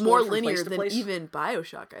 It was you're more scrolling from linear place to than place. even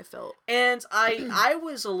Bioshock, I felt. And I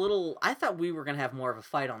was I thought we were going to have more of a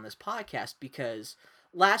fight on this podcast because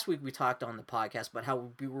last week we talked on the podcast about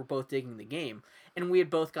how we were both digging the game, and we had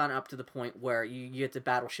both gone up to the point where you get to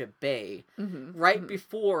Battleship Bay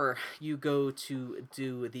before you go to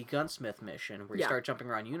do the gunsmith mission where you start jumping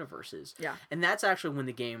around universes. Yeah. And that's actually when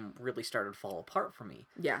the game really started to fall apart for me.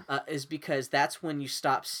 Yeah. Is because that's when you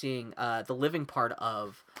stop seeing the living part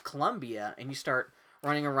of Columbia and you start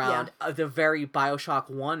running around the very Bioshock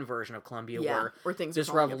 1 version of Columbia where things this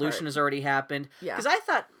are falling revolution apart. has already happened. Yeah. Because I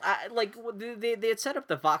thought, they had set up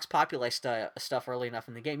the Vox Populi stuff early enough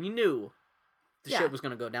in the game. You knew the shit was going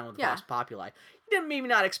to go down with the Vox Populi. You didn't maybe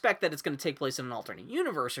not expect that it's going to take place in an alternate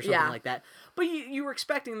universe or something like that. But you were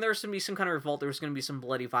expecting there's going to be some kind of revolt. There was going to be some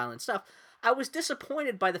bloody, violent stuff. I was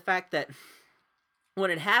disappointed by the fact that when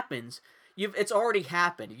it happens, it's already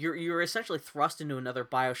happened. You're essentially thrust into another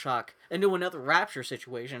Bioshock, into another Rapture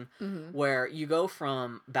situation, where you go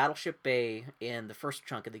from Battleship Bay in the first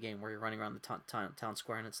chunk of the game, where you're running around the town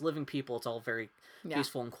square, and it's living people. It's all very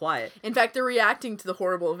peaceful and quiet. In fact, they're reacting to the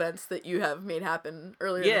horrible events that you have made happen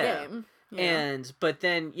earlier in the game. But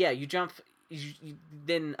then you jump.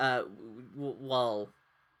 then while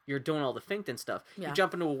you're doing all the Finkton stuff, you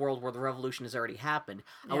jump into a world where the revolution has already happened.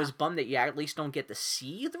 I was bummed that you at least don't get to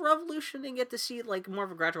see the revolution and get to see like more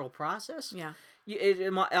of a gradual process. Yeah.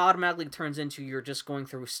 It automatically turns into you're just going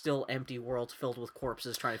through still empty worlds filled with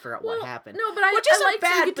corpses trying to figure out what happened. No, but which isn't like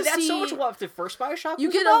bad, you get but to that's see, so much what the first Bioshock you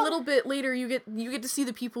was get about. a little bit later. You get to see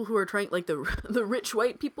the people who are trying, like the rich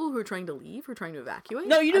white people who are trying to leave, who are trying to evacuate.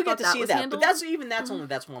 No, you do get to see that, handled. but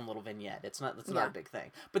that's one little vignette. It's not a big thing.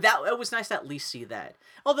 But it was nice to at least see that.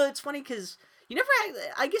 Although it's funny because.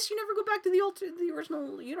 I guess you never go back to the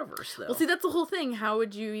original universe, though. Well, see, that's the whole thing. How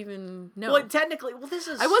would you even know? Well, technically, this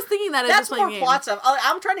is... I was thinking that that's as more game. plot stuff.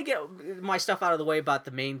 I'm trying to get my stuff out of the way about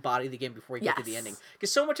the main body of the game before you get to the ending.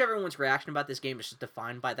 Because so much everyone's reaction about this game is just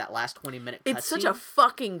defined by that last 20-minute cutscene. It's such a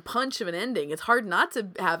fucking punch of an ending. It's hard not to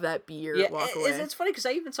have that be your walk away. It's funny because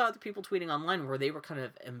I even saw the people tweeting online where they were kind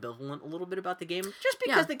of ambivalent a little bit about the game. Just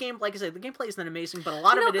because the game, like I said, the gameplay isn't amazing, but a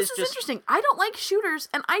lot of it is just... This is interesting. I don't like shooters,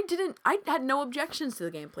 and I had no objections to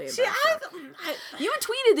the gameplay. See, you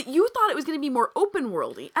tweeted that you thought it was going to be more open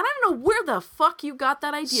worldy, and I don't know where the fuck you got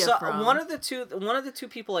that idea from. One of the two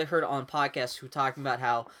people I heard on podcasts who talking about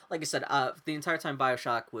how, like I said, the entire time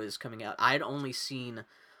Bioshock was coming out, I'd only seen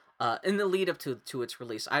in the lead up to its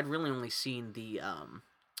release, I'd really only seen the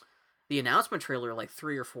announcement trailer like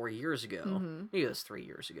 3 or 4 years ago. Mm-hmm. Maybe it was 3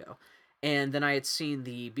 years ago, and then I had seen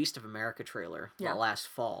the Beast of America trailer last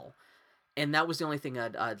fall. And that was the only thing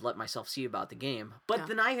I'd let myself see about the game. But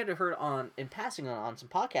then I had heard in passing on some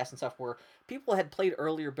podcasts and stuff where people had played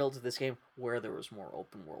earlier builds of this game where there was more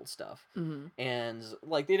open world stuff. Mm-hmm. And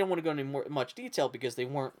like they didn't want to go into much detail because they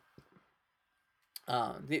weren't,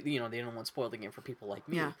 they didn't want to spoil the game for people like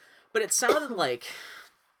me. Yeah. But it sounded like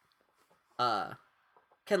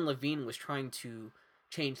Ken Levine was trying to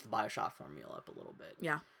change the Bioshock formula up a little bit.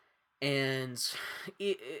 Yeah. And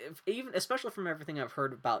even especially from everything I've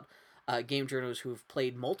heard about game journalists who've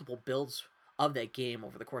played multiple builds of that game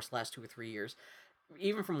over the course of the last 2 or 3 years,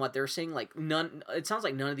 even from what they're saying, like it sounds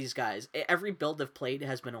like none of these guys, every build they've played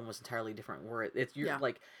has been almost entirely different. Where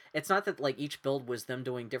like it's not that like each build was them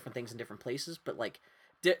doing different things in different places, but like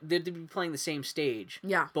they'd be playing the same stage.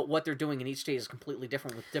 Yeah. But what they're doing in each stage is completely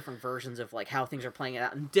different with different versions of like how things are playing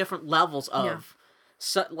out and different levels of. Yeah.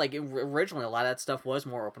 So, like, originally, a lot of that stuff was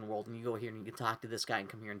more open world, and you go here and you can talk to this guy and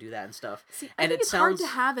come here and do that and stuff. See, I think it's hard to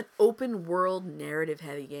have an open world narrative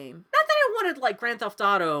heavy game. Not that I wanted, like, Grand Theft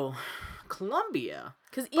Auto Columbia.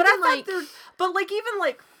 Because even,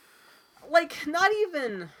 not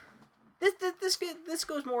even... This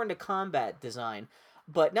goes more into combat design,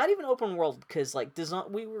 but not even open world, because, like,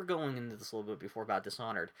 we were going into this a little bit before about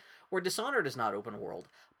Dishonored, where Dishonored is not open world,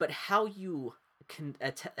 but how you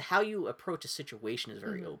approach a situation is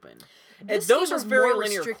very open. And those are very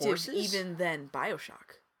linear courses, even than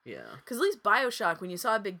Bioshock. Yeah, because at least Bioshock, when you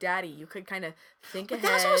saw Big Daddy, you could kind of think ahead.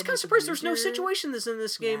 That's why I was kind of surprised. There's no situation in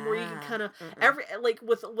this game where you can kind of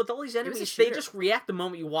with all these enemies, they just react the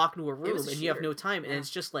moment you walk into a room, and you have no time, and it's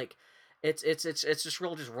just like. It's just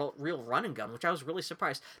real run and gun, which I was really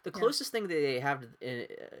surprised. The closest thing that they have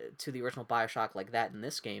to the original Bioshock like that in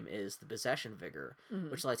this game is the possession vigor,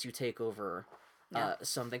 which lets you take over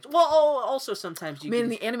some things. Well, also sometimes you.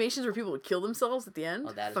 The animations where people would kill themselves at the end.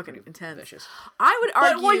 Oh, that is fucking intense. Vicious. I would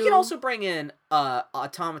argue. Well, you can also bring in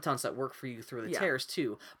automatons that work for you through the tears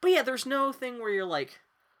too. But yeah, there's no thing where you're like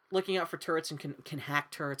looking out for turrets and can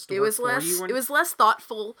hack turrets to work for you. It was less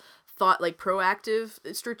thoughtful. Proactive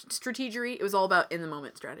strategery. It was all about in the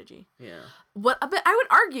moment strategy. Yeah. But I would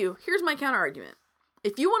argue, here's my counter argument.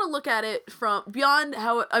 If you want to look at it from beyond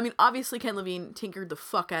obviously Ken Levine tinkered the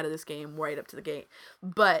fuck out of this game right up to the gate,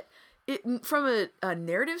 but from a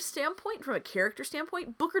narrative standpoint, from a character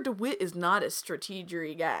standpoint, Booker DeWitt is not a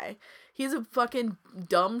strategery guy. He's a fucking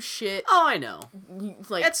dumb shit. Oh, I know.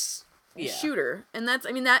 Shooter, and that's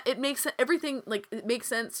that it makes everything it makes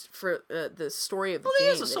sense for the story of the game.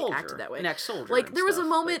 He is a soldier, acted that way. An ex-soldier. Like there was a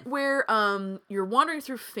moment where you're wandering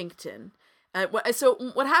through Finkton. So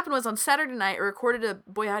what happened was on Saturday night, I recorded a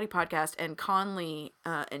Boy Howdy podcast, and Conley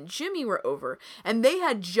and Jimmy were over, and they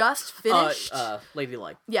had just finished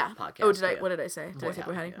Ladylike. Podcast. Oh, what did I say? Did I say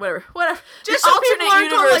Boy Howdy? Yeah. Whatever. Just the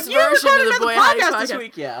alternate universe version of the Boy Howdy podcast this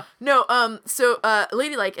week. Yeah. No. So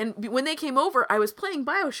Ladylike, and when they came over, I was playing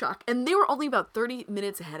Bioshock, and they were only about 30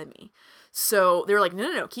 minutes ahead of me. So they were like,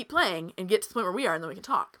 no, keep playing and get to the point where we are, and then we can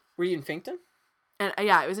talk. Were you in Finkton? And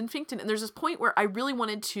I was in Finkton, and there's this point where I really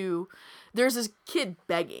wanted to. There's this kid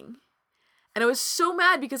begging, and I was so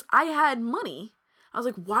mad because I had money. I was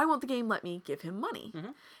like, why won't the game let me give him money?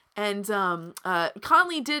 Mm-hmm. And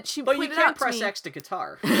Conley did. She but you pointed can't out press to me, X to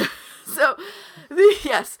guitar. So,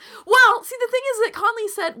 yes. Well, see, the thing is that Conley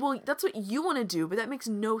said, well, that's what you want to do, but that makes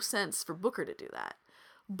no sense for Booker to do that.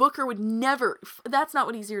 Booker would never, that's not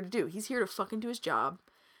what he's here to do. He's here to fucking do his job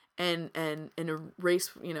and erase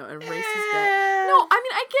his debt. No, I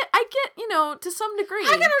mean, I get, to some degree.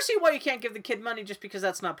 I can understand why you can't give the kid money just because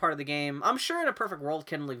that's not part of the game. I'm sure in a perfect world,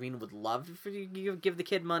 Ken Levine would love for you to give the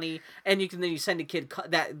kid money, and you send a kid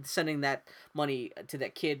sending that money to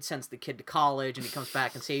that kid sends the kid to college, and he comes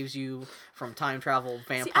back and saves you from time travel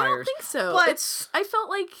vampires. See, I don't think so. But I felt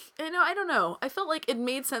like, I don't know. I felt like it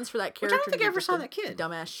made sense for that character. I don't think I ever saw that kid.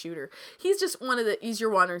 Dumbass shooter. He's just you're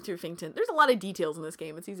wandering through Finkton. There's a lot of details in this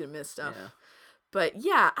game. It's easy to miss stuff. Yeah. But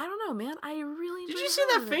yeah, I don't know, man. I really Did you see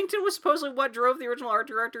that Finkton was supposedly what drove the original art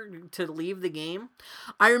director to leave the game?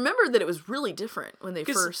 I remember that it was really different when they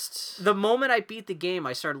first. The moment I beat the game,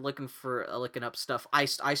 I started looking up stuff. I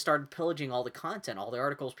started pillaging all the content, all the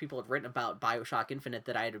articles people had written about Bioshock Infinite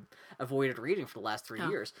that I had avoided reading for the last 3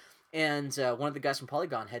 years. And one of the guys from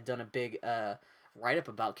Polygon had done a big write-up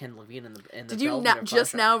about Ken Levine and the Did you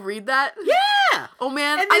just now read that? Yeah! Oh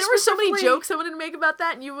man, there were so many jokes I wanted to make about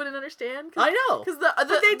that and you wouldn't understand. I know.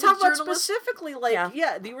 But they talk about specifically,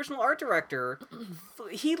 the original art director,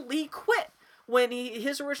 he quit when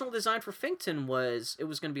his original design for Finkton was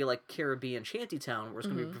going to be like Caribbean shantytown, where it was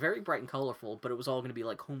going to be very bright and colorful, but it was all going to be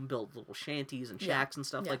like home-built little shanties and shacks and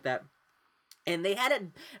stuff like that. And they had it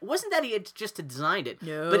wasn't that he had just designed it,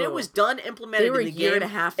 but it was done, implemented in the game. They were a year and a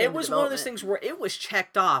half into development. It was one of those things where it was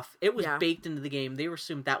checked off. It was baked into the game. They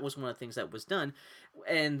assumed that was one of the things that was done.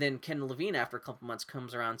 And then Ken Levine, after a couple months,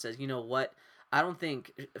 comes around and says, you know what? I don't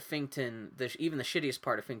think Finkton, even the shittiest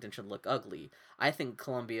part of Finkton, should look ugly. I think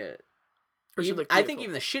Columbia... I think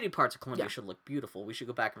even the shitty parts of Columbia should look beautiful. We should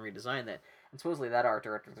go back and redesign that. And supposedly that art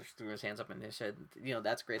director threw his hands up and they said,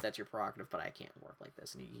 that's great, that's your prerogative, but I can't work like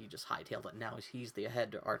this. And he just hightailed it. Now he's the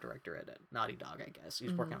head art director at Naughty Dog, I guess.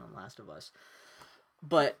 He's working on Last of Us.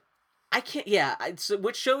 But I can't,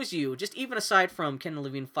 which shows you, just even aside from Ken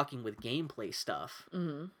Levine fucking with gameplay stuff,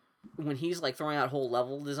 when he's like throwing out whole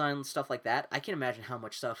level design and stuff like that, I can't imagine how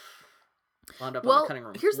much stuff wound up on the cutting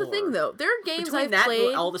room here's floor. The thing though, there are games Between I've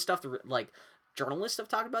played, all the stuff that journalists have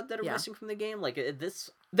talked about that are missing from the game.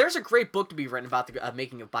 There's a great book to be written about the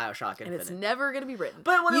making of Bioshock Infinite. And it's never going to be written.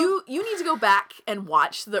 But you need to go back and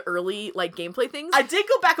watch the early gameplay things. I did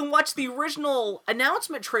go back and watch the original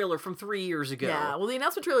announcement trailer from 3 years ago. Yeah, well, the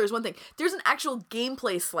announcement trailer is one thing. There's an actual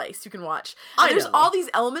gameplay slice you can watch. And there's all these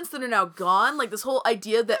elements that are now gone, like this whole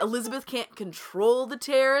idea that Elizabeth can't control the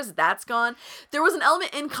tears. That's gone. There was an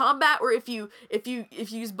element in combat where if you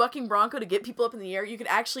use Bucking Bronco to get people up in the air, you could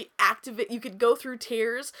actually activate. You could go through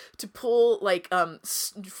tears to pull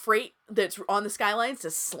freight that's on the skylines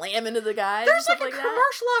to slam into the guys. There's and stuff like a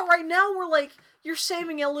commercial out right now where you're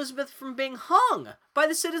saving Elizabeth from being hung by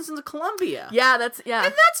the citizens of Columbia. Yeah, and that's not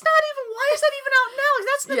even. Why is that even out now?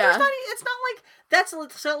 It's not like that's a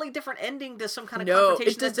slightly different ending to some kind of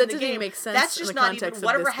confrontation that's in the game. Make sense. That's just not even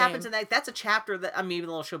whatever happens game. in that. That's a chapter that maybe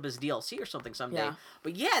they'll show up as DLC or something someday. Yeah.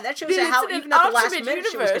 But yeah, that shows you how even at the last minute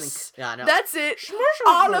she was getting. Yeah, I know. That's it.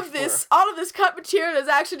 All of this cut material is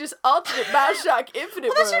actually just ultimate Bioshock Infinite.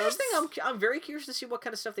 Well, that's interesting. I'm very curious to see what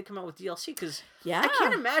kind of stuff they come out with DLC because I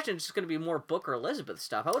can't imagine it's just going to be more Book or Elizabeth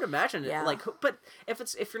stuff. I would imagine but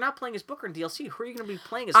if you're not playing as Booker in DLC, who are you going to be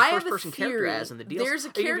playing as a first-person character as in the DLC? There's a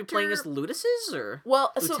character... Are you going to be playing as Lutuses or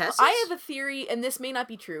Lutesses? I have a theory, and this may not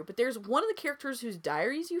be true, but there's one of the characters whose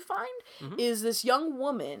diaries you find is this young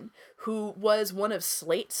woman who was one of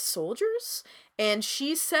Slate's soldiers. And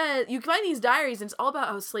she said, you find these diaries, and it's all about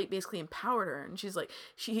how Slate basically empowered her. And she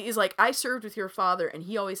is like, I served with your father, and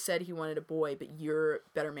he always said he wanted a boy, but you're a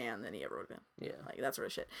better man than he ever would have been. Yeah. Like, that sort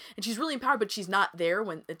of shit. And she's really empowered, but she's not there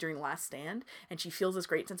during Last Stand. And she feels this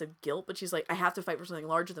great sense of guilt, but she's like, I have to fight for something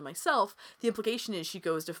larger than myself. The implication is she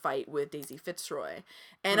goes to fight with Daisy Fitzroy.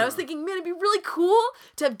 And I was thinking, man, it'd be really cool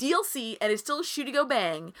to have DLC, and it's still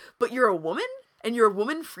Shoot-to-Go-Bang, but you're a woman? And you're a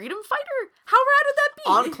woman freedom fighter? How rad would that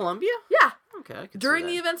be? On Columbia? Yeah. Okay, during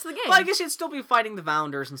the events of the game. Well, I guess you'd still be fighting the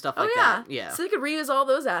Vounders and stuff like that. Yeah. So they could reuse all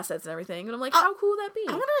those assets and everything. And I'm like, how cool would that be?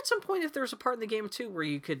 I wonder at some point if there's a part in the game too where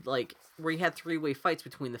you could where you had three-way fights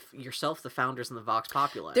between yourself, the Founders, and the Vox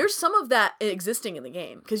Populi. There's some of that existing in the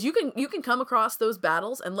game because you can come across those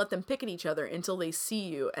battles and let them pick at each other until they see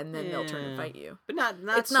you, and then they'll turn and fight you. But not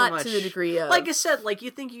it's so not much to the degree of, like I said,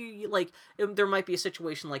 you think there might be a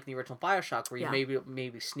situation like in the original Bioshock where you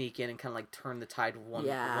maybe sneak in and kind of turn the tide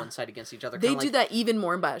one side against each other. They do that even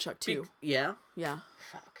more in Bioshock 2. Yeah? Yeah.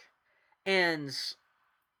 Fuck. And...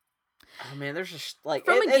 Oh man, there's just from a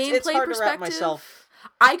gameplay it's hard perspective, to wrap myself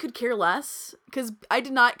I could care less because I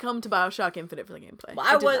did not come to Bioshock Infinite for the gameplay.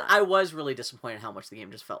 Well, I was really disappointed how much the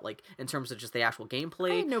game just felt like in terms of just the actual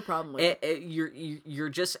gameplay. I had no problem with it. You're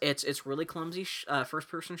just it's really clumsy first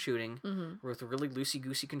person shooting with really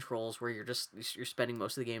loosey-goosey controls where you're spending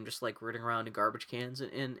most of the game just like rooting around in garbage cans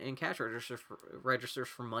and cash registers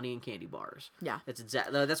for money and candy bars. Yeah,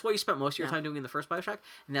 that's what you spent most of your time doing in the first Bioshock,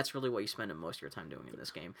 and that's really what you spend most of your time doing in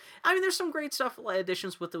this game. I mean, there's some great stuff,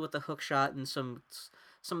 additions with the hook shot, and some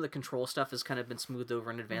of the control stuff has kind of been smoothed over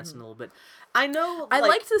and advanced a little bit. I know. I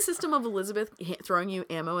liked the system of Elizabeth throwing you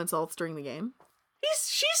ammo and salts during the game.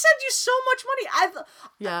 She sent you so much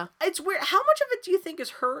money. It's weird. How much of it do you think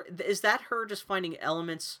is her? Is that her just finding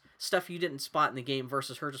elements, stuff you didn't spot in the game,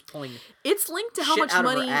 versus her just pulling? It's linked to how much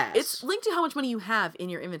money. It's linked to how much money you have in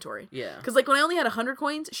your inventory. Yeah. Because like when I only had 100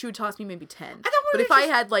 coins, she would toss me maybe 10. But if I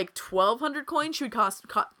had like 1,200 coins, she would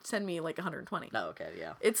send me like 120. Oh, okay,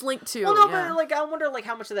 yeah. It's linked to. Well, no, but like I wonder like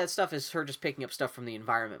how much of that stuff is her just picking up stuff from the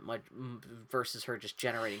environment, versus her just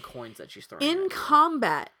generating coins that she's throwing. In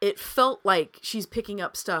combat, it felt like she's picking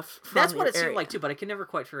up stuff from That's what it area. seemed like too, but I can never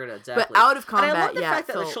quite figure it out exactly. But out of combat, and I love the fact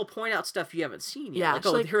that felt... she'll point out stuff you haven't seen yet.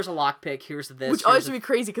 Yeah, like, here's a lockpick, here's this. Which always would be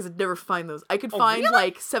crazy because I'd never find those. I could find really?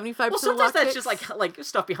 like 75% well, sometimes of that's just like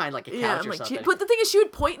stuff behind like a couch or something. But the thing is, she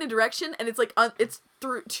would point in a direction, and it's like it's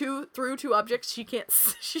through two objects she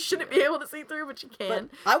shouldn't be able to see through, but she can. But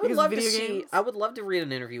I would love to see. I would love to read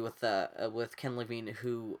an interview with Ken Levine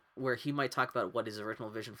where he might talk about what his original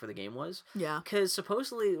vision for the game was. Yeah. Because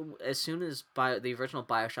supposedly, as soon as the original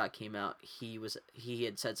Bioshock came out, he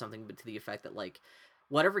had said something to the effect that like,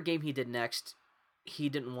 whatever game he did next, he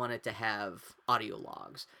didn't want it to have audio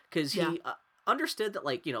logs because he understood that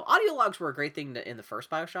like audio logs were a great thing in the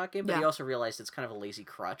first Bioshock game, but he also realized it's kind of a lazy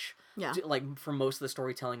crutch. Yeah. Like for most of the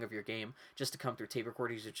storytelling of your game, just to come through tape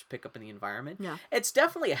recordings you just pick up in the environment. Yeah. It's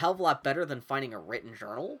definitely a hell of a lot better than finding a written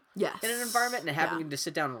journal. Yes. In an environment and having to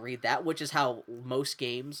sit down and read that, which is how most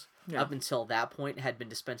games up until that point had been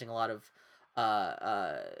dispensing a lot of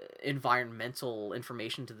environmental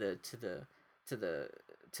information to the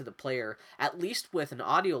player. At least with an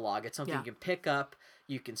audio log, it's something you can pick up.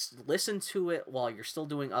 You can listen to it while you're still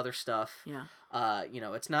doing other stuff. Yeah.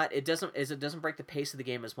 It doesn't break the pace of the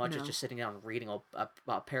game as much as just sitting down and reading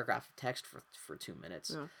a paragraph of text for 2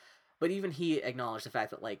 minutes. Yeah. But even he acknowledged the fact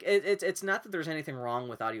that like it's not that there's anything wrong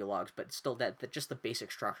with audio logs, but still that just the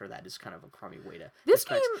basic structure of that is kind of a crummy way to. This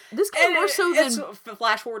game more so than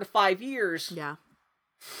flash forward to 5 years. Yeah.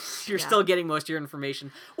 You're still getting most of your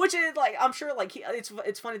information, which is like I'm sure like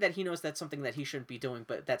it's funny that he knows that's something that he shouldn't be doing,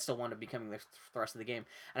 but that still wound up becoming the rest of the game.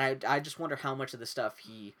 And I just wonder how much of the stuff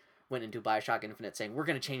he went into Bioshock Infinite saying we're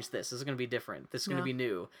going to change this is going to be different, this is going to be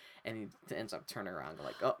new, and he ends up turning around and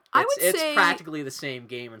like, oh, it's practically the same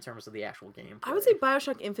game in terms of the actual game. I would say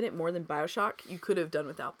Bioshock Infinite more than Bioshock you could have done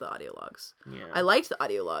without the audio logs. Yeah. I liked the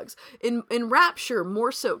audio logs. In Rapture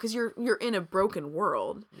more so because you're in a broken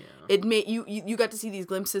world. Yeah. It made you got to see these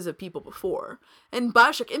glimpses of people before. And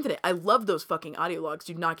Bioshock Infinite, I love those fucking audio logs,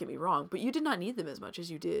 do not get me wrong, but you did not need them as much as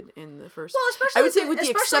you did in the first. Well, especially I would say with the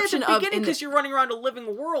exception at the beginning because you're running around a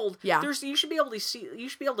living world. Yeah. You should be able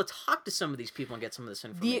to talk to some of these people and get some of this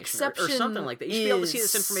information. The exception or something like that. You should be able to see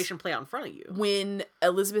this information play out in front of you. When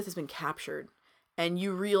Elizabeth has been captured and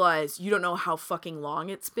you realize you don't know how fucking long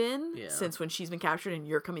it's been since when she's been captured and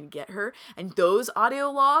you're coming to get her. And those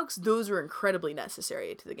audio logs, those were incredibly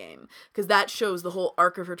necessary to the game because that shows the whole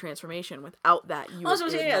arc of her transformation. Without that,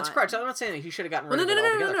 it's correct. I'm not saying that he should have gotten rid of it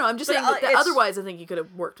altogether. No. I'm just saying that otherwise I think you could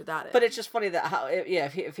have worked without it. But it's just funny that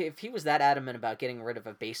if he was that adamant about getting rid of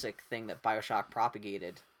a basic thing that Bioshock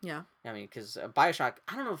propagated. Yeah. I mean, because Bioshock,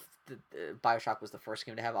 I don't know if Bioshock was the first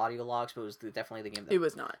game to have audio logs, but it was definitely the game that it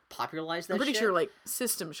was not popularized that. I'm pretty sure like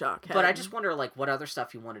System Shock had. But I just wonder like what other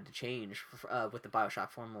stuff you wanted to change with the Bioshock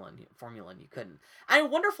formula and you couldn't. I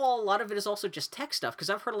wonder if a lot of it is also just tech stuff because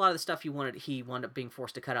I've heard a lot of the stuff he wound up being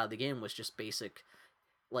forced to cut out of the game was just basic.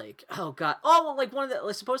 Like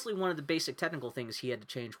supposedly one of the basic technical things he had to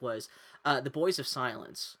change was the Boys of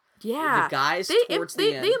Silence. Yeah, the guys they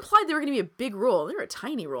implied they were going to be a big role. They were a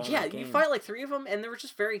tiny role. Yeah, in that game. You fight like 3 of them, and they were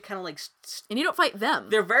just very kind of like. And you don't fight them.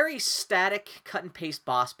 They're very static, cut and paste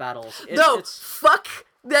boss battles. Fuck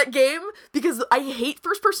that game because I hate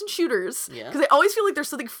first-person shooters. Yeah. Because I always feel like there's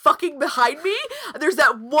something fucking behind me. There's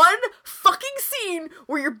that one fucking scene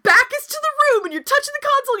where your back is to the room and you're touching the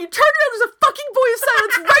console and you turn around. There's a fucking Boy of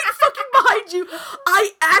Silence right fucking behind you.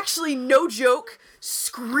 I actually, no joke,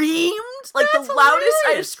 screamed like That's the loudest I have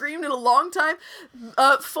hilarious. screamed in a long time.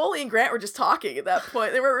 Foley and Grant were just talking at that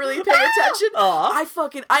point. They weren't really paying attention.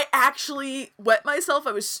 I actually wet myself.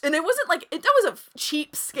 And it wasn't like, that was a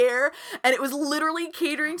cheap scare, and it was literally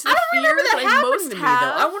catering to the fear that I most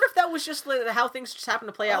have. I wonder if that was just how things just happened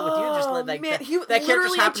to play out with you. Just like man, that character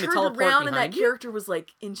just happened to teleport around, behind and that you. character was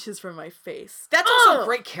like inches from my face. That's also a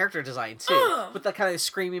great character design too, with the kind of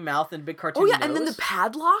screamy mouth and big cartoon nose. And then the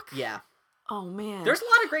padlock. Yeah. Oh man. There's a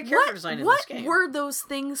lot of great character design in this game. What were those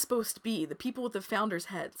things supposed to be? The people with the founders'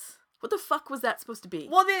 heads. What the fuck was that supposed to be?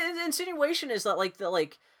 Well, the insinuation is that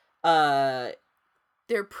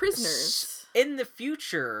they're prisoners. In the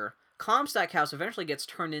future, Comstock House eventually gets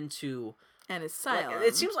turned into an asylum.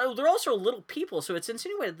 It seems like they're also little people, so it's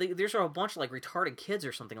insinuated there's a bunch of like retarded kids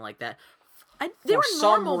or something like that. They were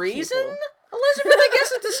some normal reason. people. Elizabeth, I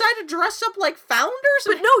guess, has decided to dress up like founders.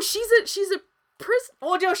 But no, she's a prisoner.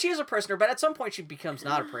 Well, no, she is a prisoner, but at some point she becomes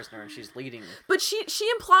not a prisoner and she's leading. But she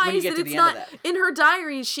implies that it's not in her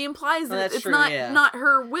diaries. She implies that it's not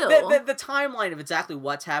her will. The timeline of exactly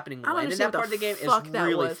what's happening when in that part of the game is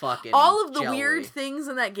really fucking all of the jelly. Weird things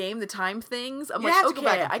in that game, the time things. I'm you like, have to go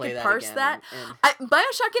back okay, and I play can that parse again that.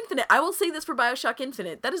 Bioshock Infinite. I will say this for Bioshock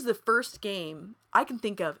Infinite. That is the first game I can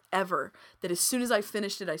think of ever that as soon as I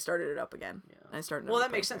finished it, I started it up again. Yeah. I started. Well,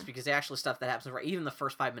 that makes sense because the actual stuff that happens, right? Even the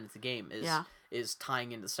first 5 minutes of the game is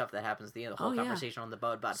tying into stuff that happens at the end of the whole conversation on the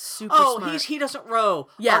boat about smart. he doesn't row.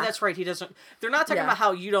 Yeah, that's right, he doesn't. They're not talking about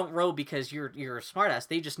how you don't row because you're a smartass.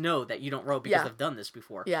 They just know that you don't row because they've done this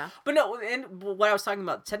before. Yeah. But no, and what I was talking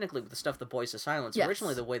about technically with the stuff the Boys of Silence.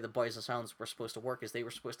 Originally, the way the Boys of Silence were supposed to work is they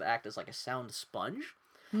were supposed to act as like a sound sponge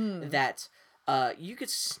that. You could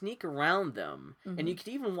sneak around them, and you could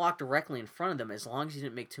even walk directly in front of them as long as you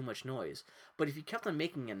didn't make too much noise. But if you kept on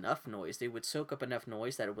making enough noise, they would soak up enough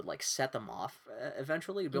noise that it would like set them off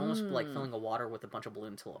eventually. It'd be almost like filling a water with a bunch of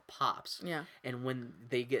balloon until it pops. Yeah. And when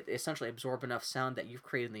they get essentially absorb enough sound that you've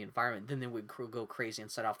created in the environment, then they would go crazy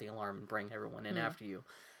and set off the alarm and bring everyone in after you.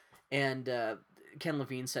 And Ken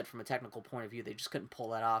Levine said from a technical point of view, they just couldn't pull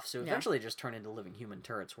that off. So eventually they just turn into living human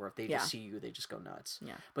turrets where if they just see you, they just go nuts.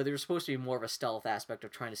 Yeah. But there was supposed to be more of a stealth aspect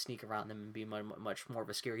of trying to sneak around them and be much more of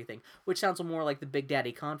a scary thing, which sounds more like the Big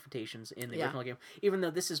Daddy confrontations in the original game. Even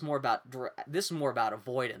though this is more about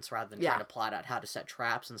avoidance rather than trying to plot out how to set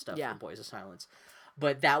traps and stuff for Boys of Silence.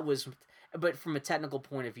 But from a technical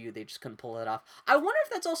point of view, they just couldn't pull it off. I wonder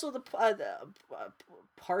if that's also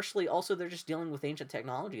partially also they're just dealing with ancient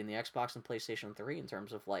technology in the Xbox and PlayStation 3 in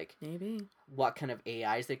terms of like maybe what kind of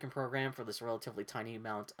AIs they can program for this relatively tiny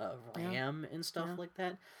amount of RAM and stuff like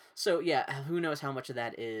that. So yeah, who knows how much of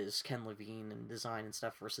that is Ken Levine and design and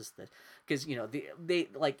stuff versus because they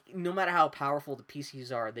like no matter how powerful the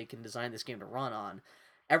PCs are, they can design this game to run on.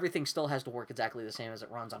 Everything still has to work exactly the same as it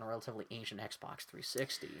runs on a relatively ancient Xbox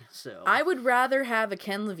 360. So I would rather have a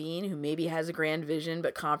Ken Levine who maybe has a grand vision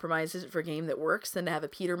but compromises it for a game that works than to have a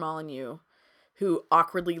Peter Molyneux who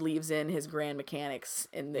awkwardly leaves in his grand mechanics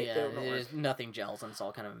and nothing gels and it's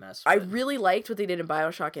all kind of a mess. I really liked what they did in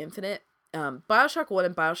Bioshock Infinite. Bioshock 1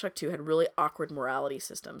 and Bioshock 2 had really awkward morality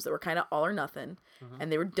systems that were kind of all or nothing, and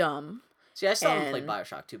they were dumb. See, I still haven't played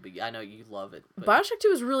Bioshock 2, but I know you love it. Bioshock 2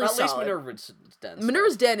 is really solid. At least Minerva's Den.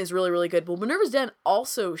 Minerva's Den is really, really good. Well, Minerva's Den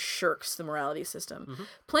also shirks the morality system.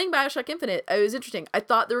 Playing Bioshock Infinite, it was interesting. I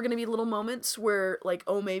thought there were going to be little moments where, like,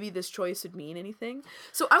 oh, maybe this choice would mean anything.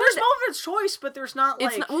 So there's moments of choice, but there's not,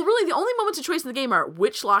 like... well, really, the only moments of choice in the game are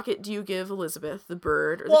which locket do you give Elizabeth, the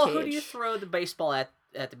bird or the cage? Well, who do you throw the baseball at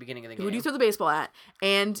the beginning of the game? Who do you throw the baseball at?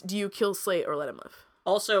 And do you kill Slate or let him live?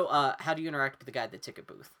 Also, how do you interact with the guy at the ticket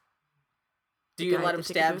booth? Do you let him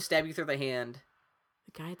stab you through the hand?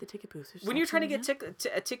 The guy at the ticket booth. When you're trying to get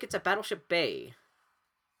tickets at Battleship Bay.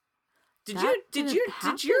 Did you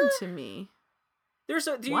to me?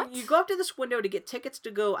 You go up to this window to get tickets to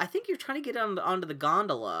go. I think you're trying to get onto the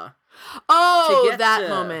gondola. Oh, that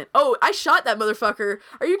moment. Oh, I shot that motherfucker.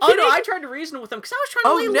 Are you kidding? Oh, no, I tried to reason with him because I was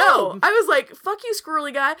trying to lay low. I was like, fuck you,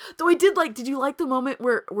 squirrely guy. Though I did you like the moment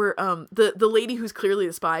where the lady who's clearly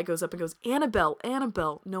the spy goes up and goes,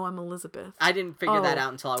 Annabelle, no, I'm Elizabeth. I didn't figure that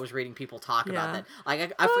out until I was reading people talk about that.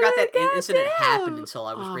 Like, I forgot that incident happened until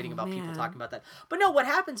I was reading about people talking about that. But no, what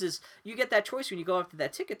happens is you get that choice when you go up to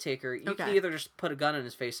that ticket taker. You can either just put a gun in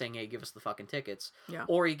his face saying, hey, give us the fucking tickets. Yeah.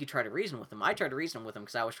 Or you could try to reason with him. I tried to reason with him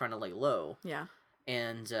because I was trying to lay low. Yeah.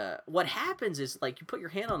 And what happens is, like, you put your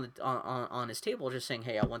hand on his table, just saying,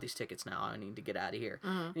 "Hey, I want these tickets now. I need to get out of here."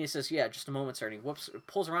 And he says, "Yeah, just a moment, sir." And he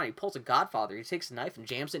pulls around. He pulls a Godfather. He takes a knife and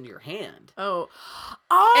jams it into your hand. Oh,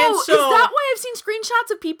 and so, is that why I've seen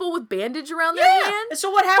screenshots of people with bandage around their hand? And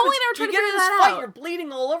so what happens? Paulie and I were trying you to get in figure this that fight. out. You're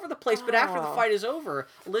bleeding all over the place. But after the fight is over,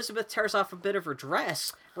 Elizabeth tears off a bit of her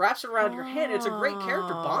dress, wraps it around your hand. It's a great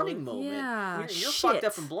character bonding moment. Yeah, you're fucked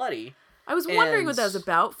up and bloody. I was wondering what that was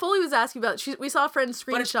about. Foley was asking about. We saw a friend's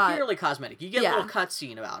screenshot. But it's purely cosmetic. You get a little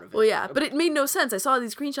cutscene out of it. Well, yeah, but it made no sense. I saw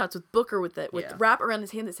these screenshots with Booker with the wrap around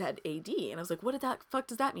his hand that said AD, and I was like, "What the fuck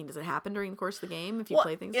does that mean? Does it happen during the course of the game if you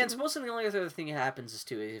play things?" Yeah, and supposedly the only other thing that happens is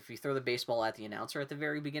if you throw the baseball at the announcer at the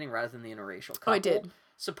very beginning rather than the interracial couple. Oh, I did.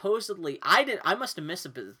 Supposedly, I must have missed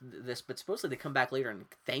this, but supposedly they come back later and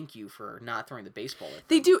thank you for not throwing the baseball at them.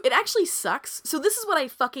 They do. It actually sucks. So this is what I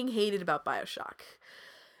fucking hated about Bioshock.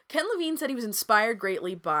 Ken Levine said he was inspired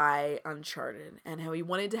greatly by Uncharted and how he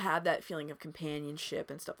wanted to have that feeling of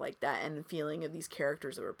companionship and stuff like that and the feeling of these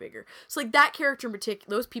characters that were bigger. So like that character in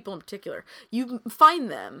particular, those people in particular, you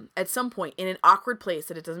find them at some point in an awkward place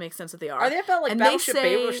that it doesn't make sense that they are. Are they about like Battleship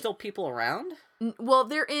Bay where still people around? Well,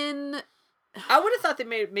 they're in... I would have thought they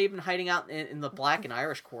may have been hiding out in the Black and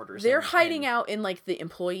Irish quarters. They're hiding out in like the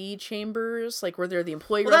employee chambers, like where they're the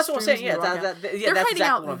employee. Well, that's what I'm saying. Yeah, they're that's hiding exactly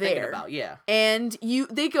out what I'm there. thinking about. Yeah, and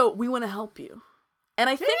they go, "We want to help you." And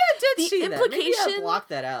I think the implication, I blocked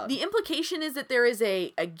that out. The implication is that there is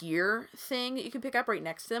a gear thing that you can pick up right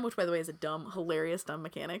next to them, which by the way is a hilarious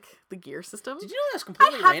mechanic. The gear system. Did you know that's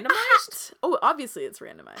completely randomized? Oh, obviously it's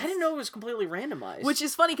randomized. I didn't know it was completely randomized. Which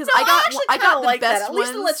is funny because I got the like best that. At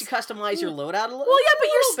least it lets you customize your loadout a little. Well, yeah, but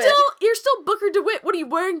you're still Booker DeWitt. What are you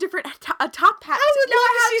wearing? Different a top hat. I would love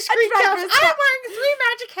to see screen caps. I'm wearing 3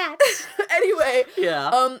 magic hats. Anyway,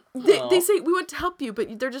 yeah. They say we want to help you,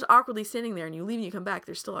 but they're just awkwardly standing there, and you leave and you come back,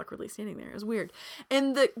 they're still awkwardly standing there. It was weird.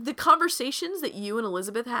 And the conversations that you and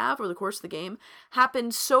Elizabeth have over the course of the game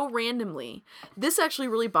happen so randomly. This actually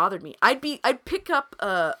really bothered me. I'd pick up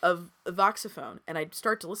a voxophone and I'd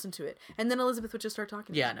start to listen to it, and then Elizabeth would just start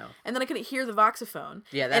talking. Yeah, no. And then I couldn't hear the voxophone.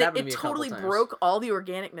 Yeah, that happened to me it a couple totally times. broke all the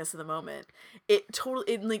organicness of the moment. It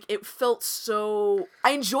felt so.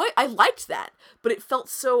 I liked that, but it felt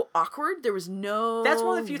so awkward. There was no. That's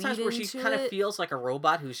one of the few times where she kind of feels like a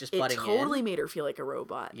robot who's just butting in. It totally made her feel like a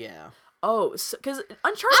robot. Yeah. Oh, because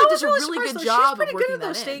Uncharted does a really good job of working that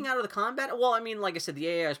in. Staying out of the combat. Well, I mean, like I said, the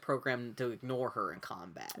AI is programmed to ignore her in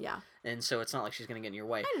combat. Yeah. And so it's not like she's going to get in your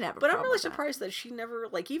way. I didn't have a But problem I'm really with surprised that she never,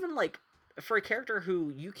 even for a character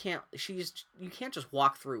who you can't just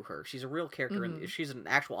walk through her. She's a real character and she's an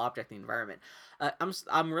actual object in the environment.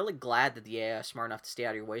 I'm really glad that the AI is smart enough to stay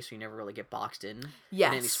out of your way, so you never really get boxed in.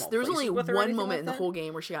 Yes, in any small there was only with her or one anything moment like in the that. whole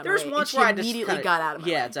game where she got. There was once where I just immediately got out of my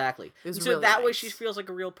way. Yeah, exactly. It was so really that way nice. she feels like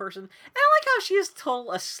a real person. And I like how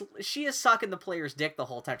she is sucking the player's dick the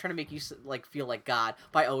whole time, trying to make you feel like God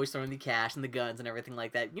by always throwing the cash and the guns and everything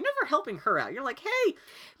like that. You're never helping her out. You're like, hey,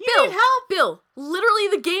 you need help. Bill, literally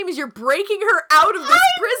the game is you're breaking her out of this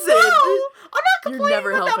prison. Know. I'm not complaining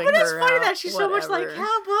never about that, helping but it's her funny out. that she's so much like, Whatever.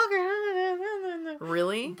 how Booker.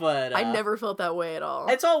 Really? But I never felt that way at all.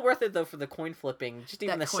 It's all worth it though for the coin flipping. Just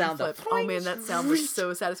even the sound flip. of. Oh man, that sound was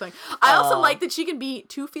so satisfying. I also like that she can be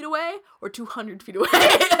 2 feet away or 200 feet away. And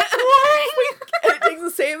it takes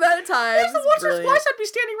the same amount of time. There's the once or twice I'd be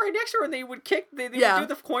standing right next to her and they would kick, they would do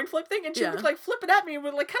the coin flip thing, and she would flip it at me and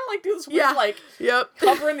would kind of do this weird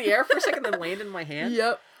hover in the air for a second, then land in my hand.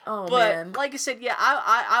 Yep. Oh but, man. like I said, yeah,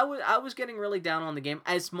 I was getting really down on the game.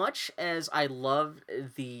 As much as I loved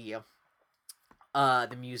the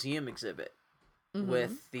museum exhibit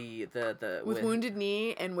with with Wounded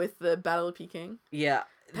Knee and with the Battle of Peking. Yeah.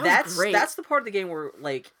 That's great. That's the part of the game where,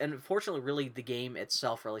 and unfortunately, really, the game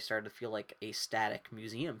itself really started to feel like a static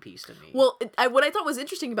museum piece to me. Well, what I thought was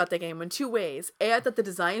interesting about that game in 2 ways. A, I thought the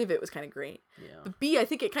design of it was kind of great. Yeah. But B, I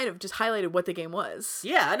think it kind of just highlighted what the game was.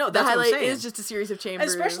 Yeah, I know. The That's what I'm highlight saying. is just a series of chambers.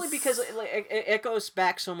 Especially because it goes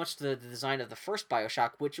back so much to the design of the first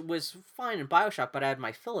Bioshock, which was fine in Bioshock, but I had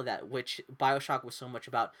my fill of that, which Bioshock was so much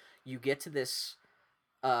about you get to this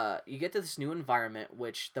new environment,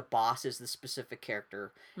 which the boss is the specific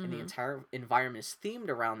character, and the entire environment is themed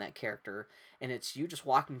around that character, and it's you just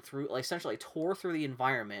walking through, essentially a tour through the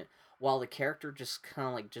environment, while the character just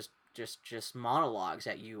kind of just monologues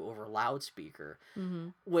at you over loudspeaker,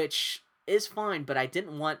 which is fine, but I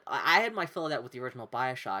had my fill of that with the original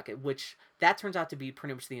Bioshock, which that turns out to be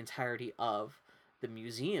pretty much the entirety of the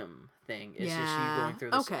museum thing. It's just you going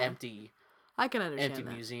through this Okay. empty I can understand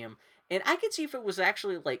that. museum. And I could see if it was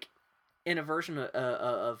actually in a version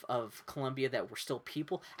of Columbia that were still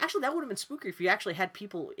people. Actually, that would have been spooky if you actually had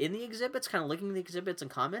people in the exhibits, kind of looking at the exhibits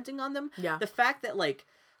and commenting on them. Yeah. The fact that, like,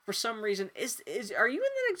 for some reason, are you in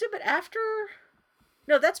that exhibit after?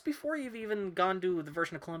 No, that's before you've even gone to the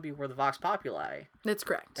version of Columbia where the Vox Populi. That's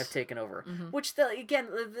correct. Have taken over. Mm-hmm. Which,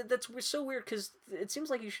 that's so weird, because it seems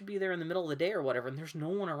like you should be there in the middle of the day or whatever, and there's no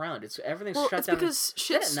one around. Everything's shut down. It's because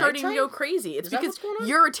shit's starting to go crazy. It's because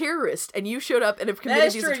you're a terrorist, and you showed up and have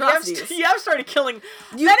committed these atrocities. You have started killing...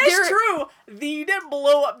 That is true! You didn't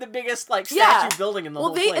blow up the biggest, like, statue building in the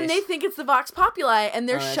whole place. And they think it's the Vox Populi, and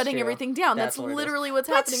they're shutting everything down. That's literally what's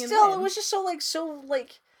happening in the game. It was just so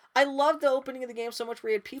I loved the opening of the game so much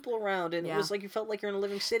where you had people around, and it was like you felt like you're in a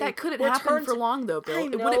living city. That couldn't happen for long, though,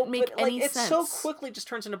 Bill. It wouldn't make any sense. It so quickly just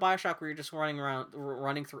turns into Bioshock where you're just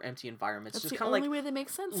running through empty environments. That's just the only way that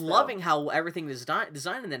makes sense, loving how everything is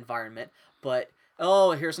designed in the environment, but...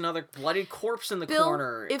 Oh, here's another bloody corpse in the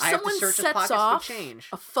corner. If someone sets off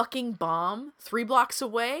a fucking bomb 3 blocks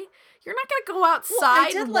away, you're not gonna go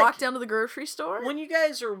outside and walk down to the grocery store. When you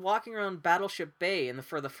guys are walking around Battleship Bay, and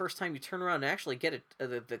for the first time you turn around and actually get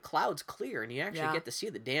the clouds clear, and you actually get to see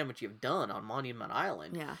the damage you've done on Monument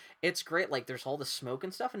Island. Yeah, it's great. Like, there's all the smoke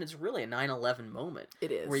and stuff, and it's really a 9/11 moment.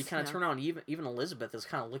 It is, where you kind of turn around. Even Elizabeth is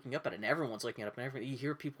kind of looking up at it, and everyone's looking up, and you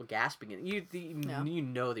hear people gasping, and you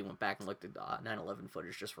know they went back and looked at 9/11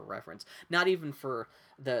 footage just for reference, not even for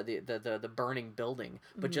the burning building,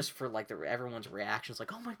 but just for like everyone's reactions,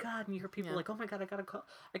 like, oh my god, and you hear people like, oh my god,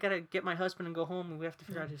 I gotta get my husband and go home, and we have to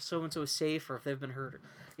figure out if so and so is safe or if they've been hurt.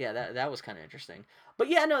 That was kind of interesting. But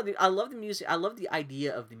yeah, no, I love the museum. I love the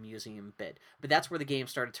idea of the museum bit, but that's where the game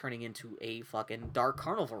started turning into a fucking dark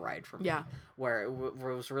carnival ride for me. Yeah, where it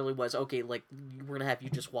was okay, like, we're gonna have you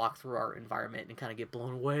just walk through our environment and kind of get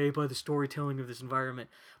blown away by the storytelling of this environment,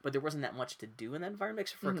 but there wasn't that much to do in that environment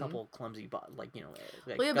except for a couple clumsy, but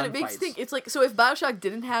it makes you think. It's like, so if Bioshock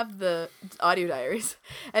didn't have the audio diaries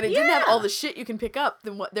and it didn't have all the shit you can pick up,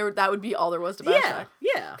 then that would be all there was to Bioshock.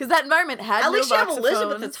 Yeah, because that environment had at least you have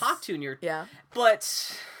Elizabeth to talk to, and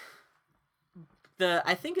but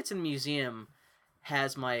I think it's in the museum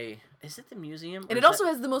has my. Is it the museum? And it also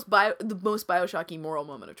has the most Bioshocky moral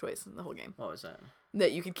moment of choice in the whole game. What was that?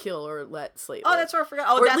 That you could kill or let Slate live. Oh, that's what I forgot.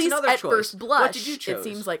 Oh, or that's another choice. At first blush, what did you choose? It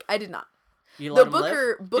seems like I did not. You let him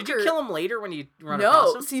live? Did you kill him later when you run across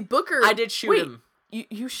him? No, see, Booker... I did shoot him.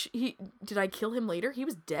 Did I kill him later? He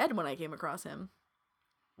was dead when I came across him.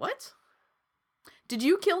 What? Did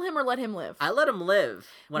you kill him or let him live? I let him live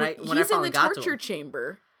when I finally got to him. He's in the torture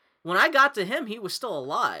chamber. When I got to him, he was still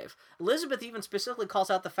alive. Elizabeth even specifically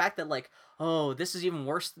calls out the fact that, like, oh, this is even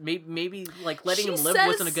worse. Maybe like, letting him live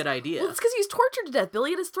wasn't a good idea. Well, it's because he was tortured to death.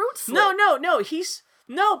 Billy had his throat slit.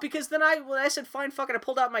 No, because then I said, fine, fuck it. I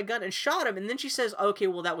pulled out my gun and shot him. And then she says, okay,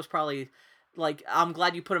 well, that was probably, like, I'm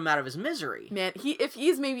glad you put him out of his misery. Man, if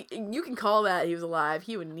he's maybe, you can call that he was alive.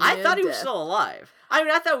 He would need I thought he was still alive. I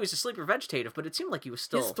mean, I thought he was asleep or vegetative, but it seemed like he was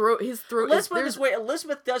still... His throat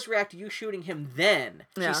Elizabeth does react to you shooting him then.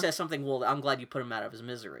 She says something, well, I'm glad you put him out of his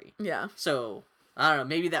misery. Yeah. So, I don't know,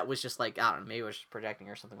 maybe that was just like, I don't know, maybe it was just projecting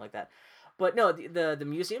or something like that. But no, the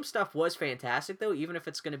museum stuff was fantastic, though, even if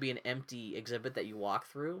it's going to be an empty exhibit that you walk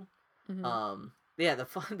through. Mm-hmm.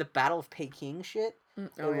 The Battle of Peking shit,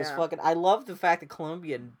 it was fucking... I love the fact that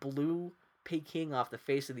Columbia blew Peking off the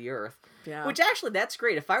face of the earth. Yeah. Which, actually, that's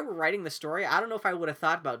great. If I were writing the story, I don't know if I would have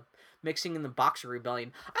thought about mixing in the Boxer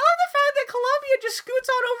Rebellion. I love the fact that Columbia just scoots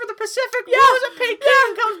on over the Pacific, blows at Peking,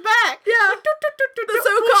 and comes back. Yeah. The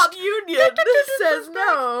so-called Union says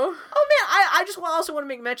no. Oh, man, I just also want to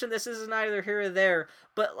make mention, this is neither here or there,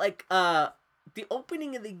 but, like, the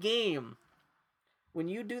opening of the game, when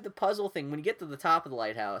you do the puzzle thing, when you get to the top of the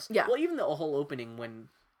lighthouse, well, even the whole opening when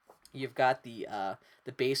you've got the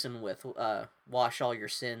basin with wash all your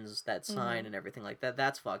sins, that sign and everything like that,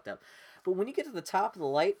 that's fucked up. But when you get to the top of the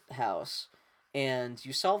lighthouse and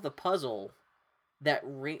you solve the puzzle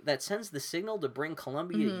that sends the signal to bring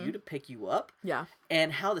Columbia to you to pick you up,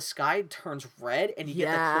 and how the sky turns red and you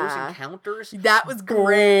get the close encounters. That was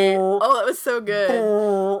great. Oh, that was so good.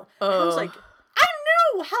 I was like, I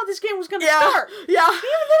knew how this game was going to start. Yeah. Even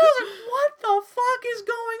then I was like, what the fuck is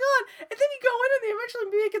going on? And then you go in and they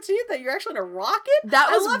eventually make it see that you're actually in a rocket. That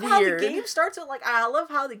was weird. I love how the game starts at, like, I love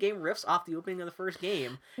how the game riffs off the opening of the first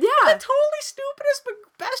game. Yeah. In the totally stupidest but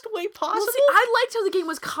best way possible. Well, see, I liked how the game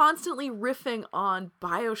was constantly riffing on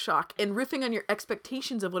Bioshock and riffing on your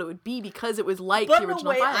expectations of what it would be because it was like the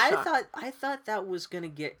original Bioshock. I thought that was going to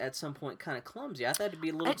get, at some point, kind of clumsy. I thought it'd be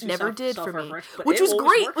a little too never did for me. Which was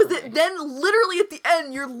great, was that then literally at the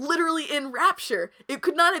end, you're literally in Rapture. It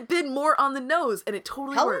could not have been more on the nose, and it totally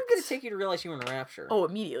works. How long did it take you to realize you were in Rapture? Oh,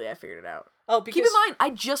 immediately. figured it out. Oh, because... Keep in mind,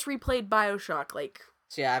 I just replayed Bioshock, like...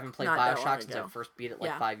 So yeah, I haven't played Bioshock since I first beat it,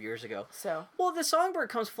 5 years ago. So... Well, the songbird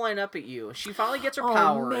comes flying up at you. She finally gets her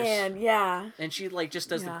powers. Oh, man, yeah. And she, like, just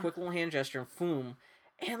does the quick little hand gesture and boom.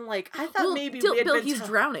 And, like, I thought maybe he's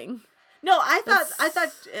drowning. No, I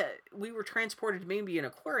thought we were transported to maybe an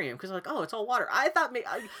aquarium because like, oh, it's all water. I thought maybe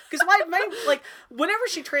because my like whenever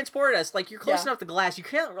she transported us, like you're close enough to glass,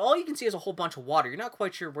 all you can see is a whole bunch of water. You're not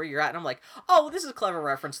quite sure where you're at, and I'm like, oh, well, this is a clever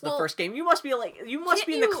reference to the first game. You must be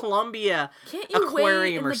in the Columbia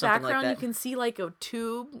aquarium or something like that. You can see like a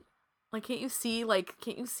tube. Like, can't you see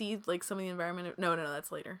some of the environment? No,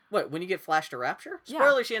 that's later. What, when you get flashed to Rapture?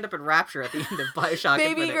 Spoilers, you end up in Rapture at the end of Bioshock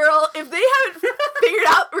Baby Infinite. girl, if they haven't figured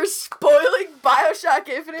out we're spoiling Bioshock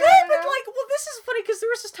Infinite right now. Like, well, this is funny because there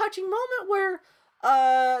was this touching moment where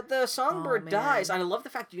the songbird dies. And I love the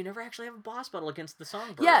fact that you never actually have a boss battle against the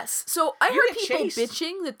songbird. Yes, so I heard people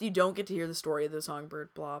bitching that you don't get to hear the story of the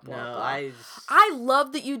songbird, blah, blah, blah. I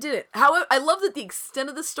love that you did it. However, I love that the extent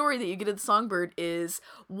of the story that you get of the songbird is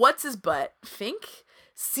what's-his-butt, Fink,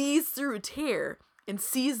 sees through a tear and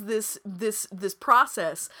sees this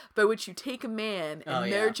process by which you take a man and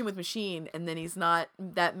marriage him with Machine, and then he's not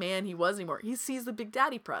that man he was anymore. He sees the Big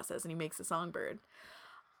Daddy process and he makes a songbird.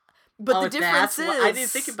 But the difference is... I didn't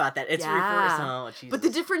think about that. It's reversed. Oh, Jesus. But the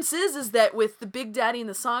difference is that with the Big Daddy and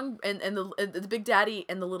the song and the Big Daddy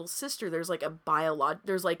and the little sister, there's like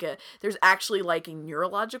there's actually like a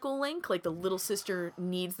neurological link. Like the little sister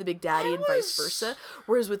needs the Big Daddy and vice versa.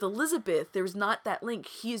 Whereas with Elizabeth, there's not that link.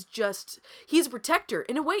 He's a protector.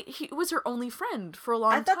 In a way, he was her only friend for a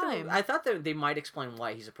long time. I thought that they might explain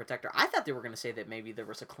why he's a protector. I thought they were going to say that maybe there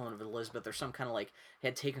was a clone of Elizabeth or some kind of like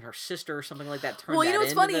had taken her sister or something like that. Turned that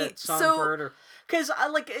into funny? Songbird, because I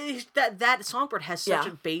like that songbird has such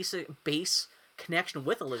a base connection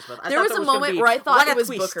with Elizabeth. There was a moment where I thought it was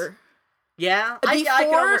Booker. Yeah, I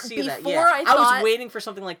can almost see that. Yeah, I was waiting for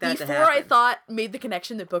something like that to happen. Before I thought made the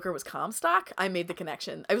connection that Booker was Comstock, I made the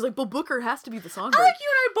connection. I was like, well, Booker has to be the songbird. I like you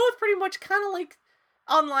and I both pretty much kind of like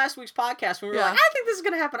on last week's podcast when we were like, I think this is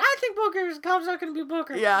gonna happen. I think Booker's Comstock gonna be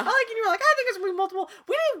Booker. Yeah, I like and you were like, I think it's gonna be multiple.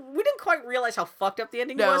 We didn't quite realize how fucked up the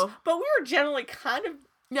ending was, but we were generally kind of.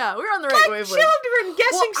 Yeah, we're on the right wavelength. Children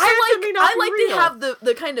guessing I like to have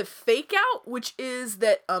the kind of fake out, which is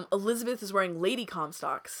that Elizabeth is wearing Lady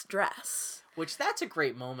Comstock's dress. Which that's a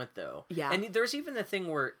great moment though. Yeah. And there's even the thing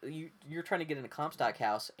where you're trying to get in a Comstock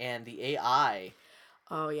house and the AI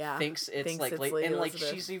thinks it's like and like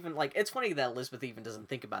Elizabeth. she's even like it's funny that Elizabeth even doesn't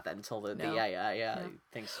think about that until the AI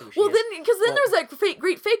thinks who she is. Well then because then there's that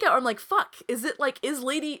great fake out where I'm like, fuck, is it like is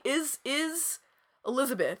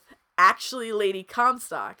Elizabeth actually Lady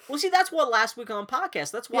Comstock? Well, see, that's what last week on podcast.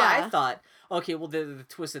 That's why I thought, okay, well, the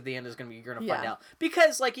twist at the end is going to be you're going to find out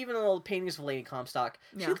because, like, even all the paintings of Lady Comstock,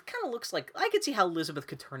 she kind of looks like I could see how Elizabeth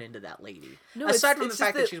could turn into that lady. No, aside from the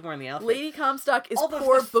fact that she's wearing the outfit, Lady Comstock is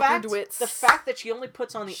poor Booker DeWitt's. The fact that she only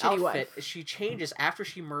puts on the outfit, wife. She changes after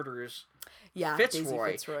she murders. Yeah,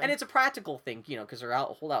 Fitzroy. And it's a practical thing, you know, because her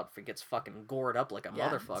whole outfit gets fucking gored up like a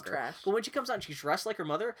motherfucker. But when she comes out and she's dressed like her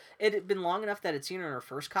mother, it had been long enough that I'd seen her in her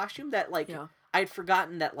first costume that, like, I'd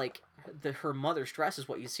forgotten that, like, her mother's dress is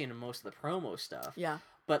what you've seen in most of the promo stuff. Yeah.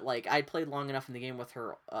 But, like, I played long enough in the game with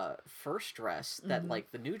her first dress that,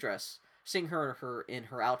 like, the new dress, seeing her in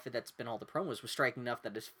her outfit that's been all the promos was striking enough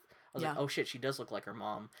that I was like, oh shit, she does look like her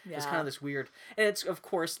mom. Yeah. It's kind of this weird... And it's, of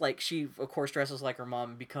course, like, she, of course, dresses like her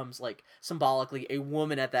mom and becomes, like, symbolically a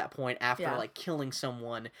woman at that point after, like, killing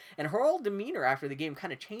someone. And her whole demeanor after the game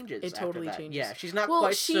kind of changes It totally changes. Yeah, she's not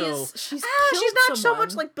quite so... She's not so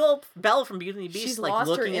much like Belle from Beauty and the Beast, she's like,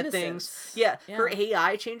 looking at things. Yeah, her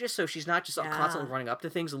AI changes, so she's not just constantly running up to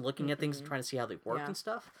things and looking at things and trying to see how they work and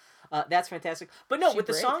stuff. That's fantastic. But no, with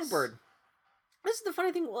the songbird... This is the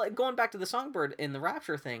funny thing, like, going back to the songbird in the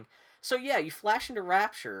Rapture thing. So yeah, you flash into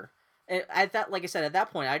Rapture, and at that, like I said, at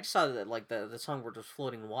that point, I just saw that like the songbird was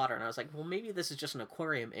floating in water, and I was like, well, maybe this is just an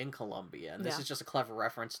aquarium in Columbia, and this is just a clever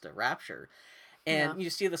reference to Rapture. And you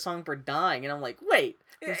see the songbird dying, and I'm like, wait,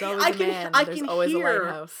 there's always a man. There's always hear, a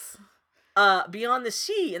lighthouse. Beyond the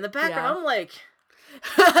sea in the background. I'm like.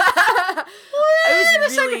 It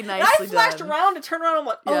was really nicely done. I flashed done. around and turned around. I'm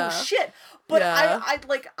like, oh shit! But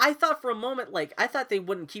I thought for a moment, like, I thought they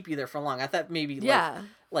wouldn't keep you there for long. I thought maybe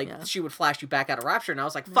she would flash you back out of Rapture, and I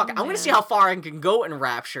was like, fuck it, I'm gonna see how far I can go in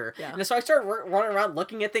Rapture. Yeah. And so I started running around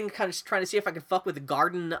looking at things, kind of trying to see if I could fuck with the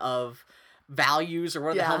Garden of Values or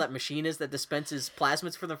what the hell that machine is that dispenses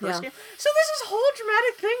plasmids for the first game. So there's this whole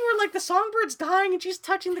dramatic thing where like the songbird's dying and she's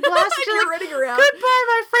touching the glass and you're like, running around. Goodbye,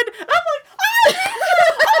 my friend. And I'm like, oh my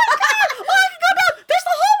god, oh, I can go down. There's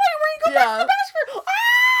the hallway where you go back to the basement.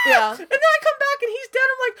 And then I come back and he's dead.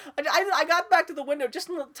 I'm like, I got back to the window just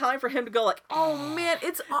in time for him to go like, oh man,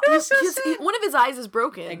 it's so one of his eyes is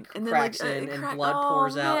broken, and then cracks like in, and blood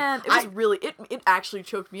pours out. Man, it was really it actually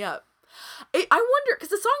choked me up. I wonder, because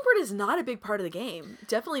the songbird is not a big part of the game.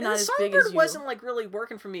 Definitely not as big as you. The songbird wasn't like really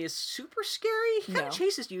working for me as super scary. He kind of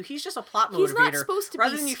chases you. He's just a plot motivator. He's not supposed to be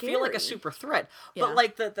rather than you scary. feel like a super threat. Yeah. But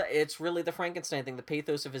like it's really the Frankenstein thing. The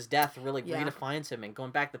pathos of his death really redefines him. And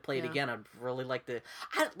going back to play it again, I'd really like to.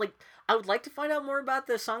 I would like to find out more about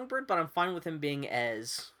the songbird, but I'm fine with him being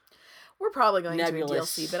as. We're probably going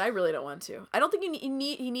nebulous. to a DLC, but I really don't want to. I don't think he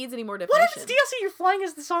needs any more definition. What if it's DLC? You're flying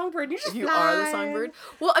as the songbird. You are the songbird.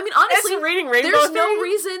 Well, I mean, honestly, there's no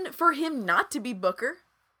reason for him not to be Booker.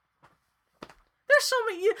 There's so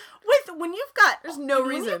many. There's no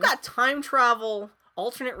reason. When you've got time travel,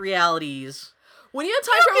 alternate realities. When you have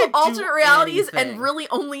time travel, alternate realities, and really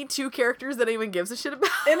only 2 characters that anyone gives a shit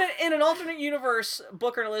about. In an alternate universe,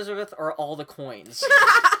 Booker and Elizabeth are all the coins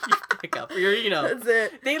you pick up. That's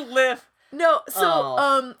it. They live. No,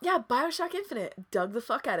 so, Bioshock Infinite. Dug the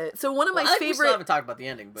fuck at it. So one of my favorite... We still haven't talked about the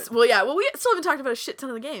ending, but... we still haven't talked about a shit ton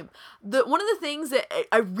of the game. One of the things that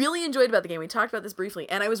I really enjoyed about the game, we talked about this briefly,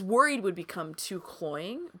 and I was worried would become too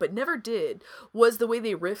cloying, but never did, was the way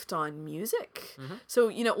they riffed on music. Mm-hmm. So,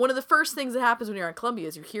 one of the first things that happens when you're on Columbia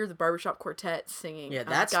is you hear the barbershop quartet singing. Yeah,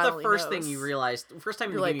 that's the first thing you realize. First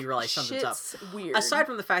time in the game you realize something's up. Weird. Aside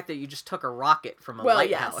from the fact that you just took a rocket from a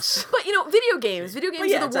lighthouse. Yes. But, video games. Video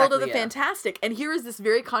games are the world of the fantastic. And here is this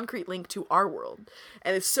very concrete link to our world.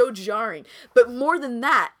 And it's so jarring. But more than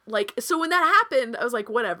that, so when that happened, I was like,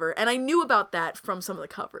 whatever. And I knew about that from some of the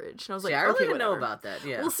coverage. And I was like, I really didn't whatever. know about that,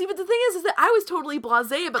 yeah. Well, see, but the thing is that I was totally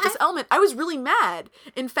blasé about this element. I was really mad.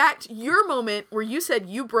 In fact, your moment where you said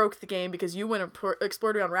you broke the game because you went and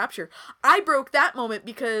explored around Rapture, I broke that moment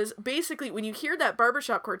because basically when you hear that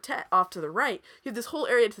barbershop quartet off to the right, you have this whole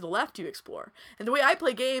area to the left you explore. And the way I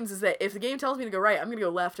play games is that if the game tells me to go right, I'm going to go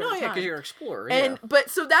left every time. Because you're an explorer. But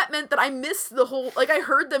so that meant that I missed the whole, I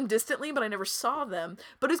heard them distantly, but I never saw them.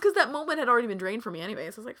 But it's because that moment had already been drained for me anyway,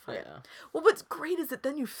 so I was like, fuck it. Well, what's great is that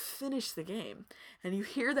then you finish the game, and you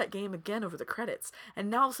hear that game again over the credits, and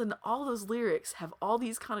now all of a sudden all those lyrics have all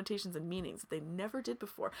these connotations and meanings that they never did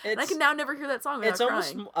before. And I can now never hear that song without crying.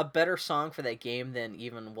 It's almost a better song for that game than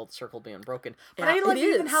even Will the Circle Be Unbroken. But I like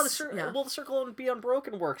even how Will the Circle Be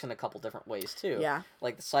Unbroken works in a couple different ways, too. Yeah.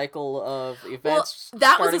 Like the cycle of events. Well,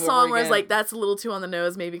 that was a song where I was like, that's a little too on the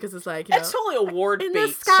nose, maybe, because it's like, it's totally a ward-bait in the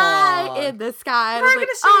sky, song. in the sky. We're going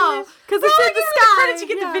to sing because it's in the sky. Credits, you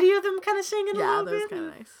get the video of them kind of singing a little bit. Yeah, that was kind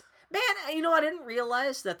of nice. Man, I didn't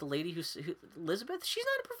realize that the lady who Elizabeth, she's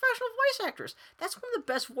not a professional voice actress. That's one of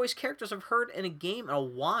the best voice characters I've heard in a game in a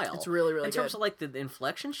while. It's really, really good. In terms of, the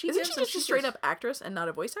inflection she Isn't gives. she just a straight-up actress and not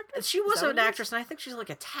a voice actress? She was an actress, and I think she's like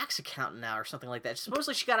a tax accountant now or something like that.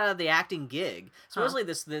 Supposedly she got out of the acting gig. Supposedly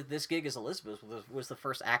this gig as Elizabeth was the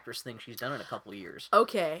first actress thing she's done in a couple of years.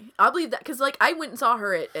 Okay. I'll believe that, because, I went and saw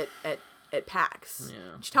her at PAX.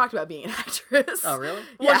 Yeah. She talked about being an actress. Oh, really?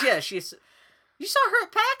 Yeah. Well, yeah, You saw her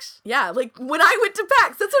at PAX? Yeah, when I went to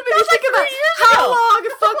PAX, that's what made me think about how long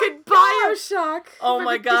fucking Bioshock. Oh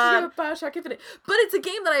my god. Bioshock Infinite. But it's a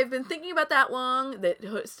game that I've been thinking about that long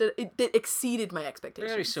that exceeded my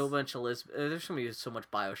expectations. There's so much there's so much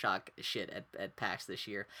Bioshock shit at PAX this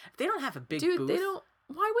year. They don't have a big booth. They don't.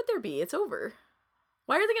 Why would there be? It's over.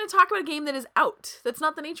 Why are they going to talk about a game that is out? That's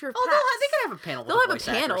not the nature of PAX. They could have a panel. They'll have a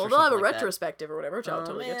panel. They'll have a retrospective or whatever, which I'll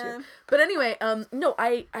totally get to. But anyway, no,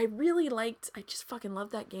 I really liked. I just fucking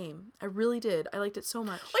loved that game. I really did. I liked it so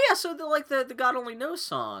much. Oh yeah, so the God Only Knows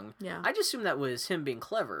song. Yeah. I just assumed that was him being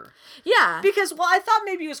clever. Yeah. Because I thought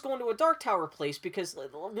maybe he was going to a Dark Tower place because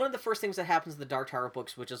one of the first things that happens in the Dark Tower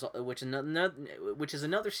books, which is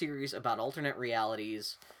another series about alternate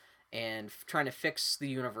realities. And trying to fix the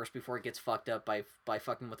universe before it gets fucked up by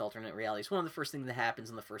fucking with alternate realities. One of the first things that happens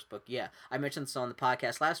in the first book, I mentioned this on the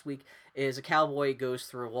podcast last week, is a cowboy goes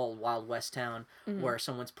through a Wild West town where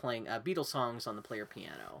someone's playing Beatles songs on the player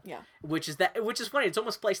piano. Yeah. Which is funny. It's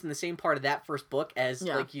almost placed in the same part of that first book as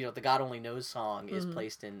the God Only Knows song is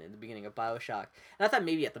placed in the beginning of Bioshock. And I thought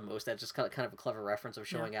maybe at the most that's just kind of a clever reference of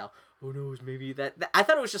showing how who knows, maybe that I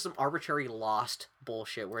thought it was just some arbitrary lost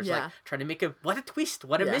bullshit where it's trying to make what a twist,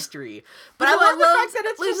 what a mystery. But I love the fact that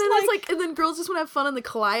it's just and then girls just want to have fun on the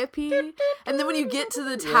Calliope, and then when you get to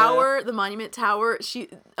the tower, the monument tower,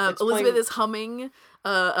 Elizabeth is humming.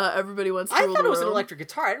 Everybody wants to rule the world. I thought it was an electric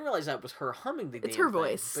guitar. I didn't realize that was her humming the damn thing. It's her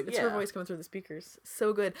voice. But it's her voice coming through the speakers.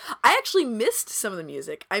 So good. I actually missed some of the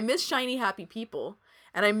music. I missed Shiny Happy People.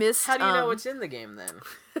 And I missed. How do you know what's in the game then?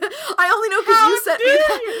 I only know because you sent me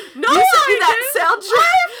that. No, you sent me that soundtrack.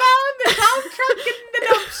 I found the soundtrack in the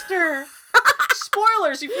dumpster.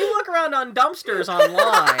 spoilers, if you look around on dumpsters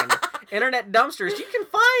online, internet dumpsters, you can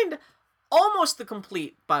find almost the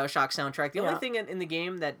complete Bioshock soundtrack. The only thing in the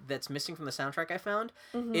game that's missing from the soundtrack I found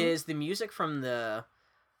is the music from the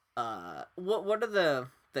what are the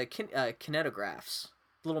kinetographs,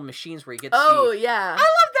 little machines where you get to see. Yeah, I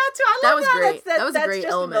love that too. That was great. That was a great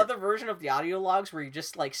just element. Another version of the audio logs where you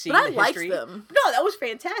just like see the history. Liked them. No, that was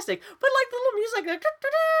fantastic. But like the little music, like,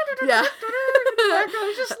 yeah, it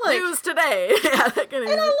was just like news today. Yeah, that kind of.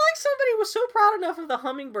 And I like somebody was so proud enough of the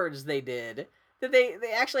hummingbirds they did. That they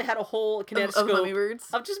actually had a whole kinetoscope of hummingbirds?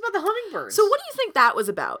 Of just about the hummingbirds. So what do you think that was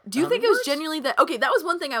about? Do you think it was genuinely that... Okay, that was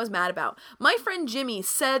one thing I was mad about. My friend Jimmy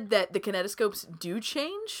said that the kinetoscopes do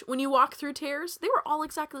change when you walk through tears. They were all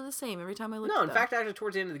exactly the same every time I looked at them. No, in fact, actually,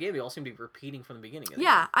 towards the end of the game, they all seem to be repeating from the beginning of the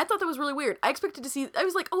game. I thought that was really weird. I expected to see... I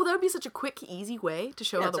was like, oh, that would be such a quick, easy way to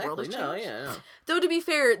show how the world has changed. No. Though, to be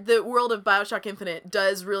fair, the world of Bioshock Infinite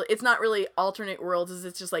does really... It's not really alternate worlds.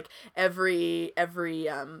 It's just like every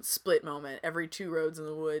split moment, every two roads in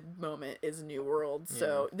the woods moment is a new world.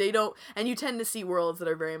 So they don't, and you tend to see worlds that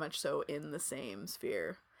are very much so in the same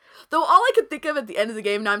sphere. Though all I could think of at the end of the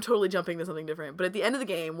game, now I'm totally jumping to something different, but at the end of the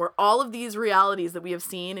game, where all of these realities that we have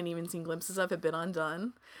seen and even seen glimpses of have been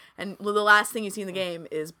undone, and the last thing you see in the game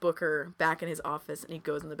is Booker back in his office, and he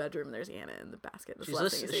goes in the bedroom and there's Anna in the basket.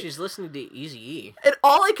 She's listening to Eazy-E. And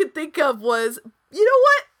all I could think of was, you know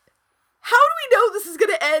what? How do we know this is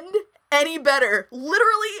going to end any better?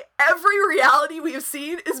 Literally every reality we have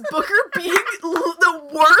seen is Booker being the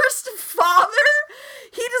worst father.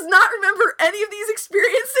 He does not remember any of these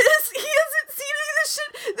experiences. He hasn't seen any of this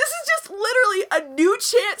shit. This is just literally a new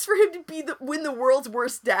chance for him to win the world's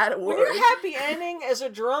worst dad award. When your happy ending as a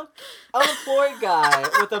drunk, unemployed guy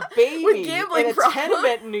with a baby with gambling in a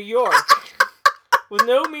tenement in New York with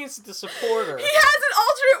no means to support her. He has an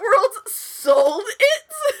alternate world sold it.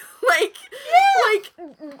 Like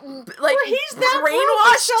where he's that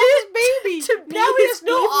brainwashed his baby to be now he his has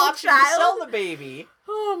no option child. to sell the baby.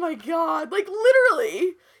 Oh my god! Like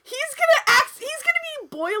literally, he's gonna be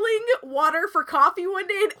boiling water for coffee one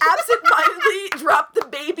day and absentmindedly drop the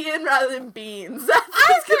baby in rather than beans. I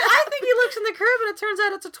think he looks in the crib and it turns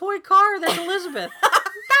out it's a toy car that's Elizabeth.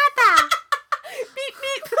 Tata. Beep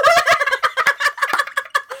beep.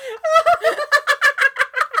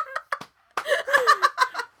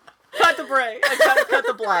 Cut the break. Cut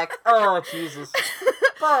the black. Oh, Jesus.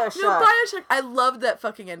 Bioshock. No, Bioshock. I loved that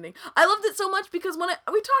fucking ending. I loved it so much because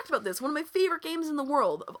we talked about this. One of my favorite games in the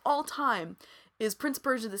world of all time is Prince of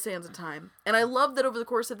Persia: The Sands of Time. And I love that over the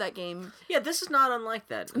course of that game... Yeah, this is not unlike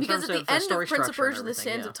that. Because at the end of Prince of Persia: The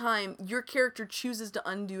Sands of Time, your character chooses to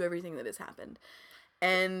undo everything that has happened.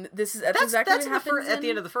 And that's exactly what happens at the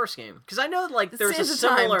end of the first game. Because I know, like, there's a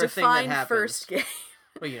similar thing that happens. First game.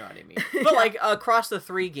 Well, you know what I mean. But, like, across the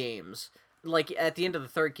three games, like, at the end of the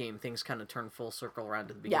third game, things kind of turn full circle around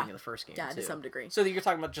to the beginning of the first game, Yeah, too. to some degree. So you're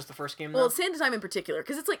talking about just the first game, though? Well, Sands of Time in particular,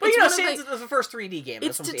 because it's like... Well, it's the first 3D game.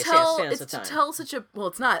 It's to tell such a... Well,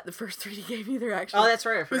 it's not the first 3D game either, actually. Oh, that's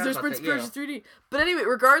right. I forgot there's about Prince that, of Persia 3D. But anyway,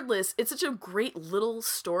 regardless, it's such a great little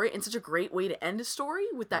story and such a great way to end a story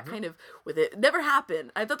with that kind of... With it never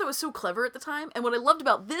happened. I thought that was so clever at the time. And what I loved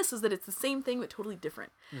about this is that it's the same thing, but totally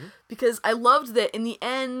different. Because I loved that in the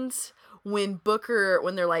end... When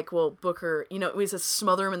they're like, well, Booker, he says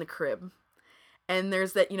smother him in the crib. And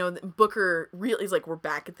there's that, Booker really is like, we're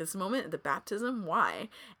back at this moment at the baptism. Why?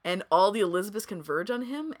 And all the Elizabeths converge on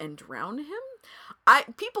him and drown him.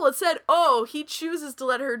 People had said, oh, he chooses to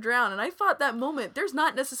let her drown. And I thought that moment, there's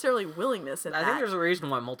not necessarily willingness in that. I think there's a reason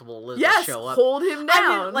why multiple Elizabeths show up. Hold him down.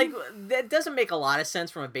 I mean, like, that doesn't make a lot of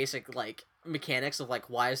sense from a basic, like, mechanics of, like,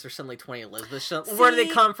 why is there suddenly 20 Elizabeths? Where do they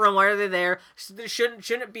come from? Why are they there? Shouldn't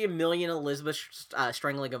it be a million Elizabeths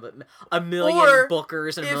strangling a million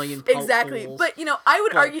Bookers and a million Exactly. Pools? But, I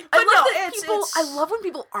would argue... I love when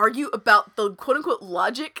people argue about the quote-unquote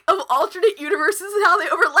logic of alternate universes and how they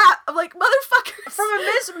overlap. I'm like, motherfuckers. From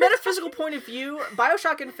a metaphysical point of view,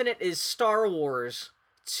 Bioshock Infinite is Star Wars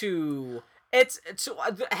to... It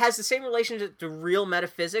has the same relationship to real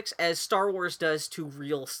metaphysics as Star Wars does to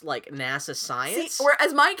real, like, NASA science. See,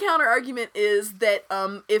 whereas my counter argument is that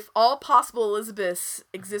if all possible Elizabeths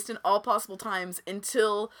exist in all possible times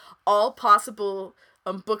until all possible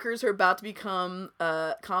Bookers who are about to become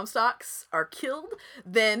Comstocks are killed,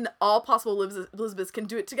 then all possible Elizabeths can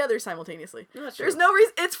do it together simultaneously. There's no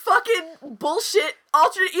reason. It's fucking bullshit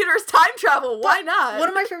alternate universe time travel. Why not? One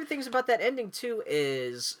of my favorite things about that ending, too,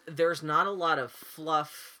 is there's not a lot of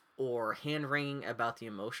fluff or hand-wringing about the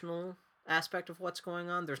emotional aspect of what's going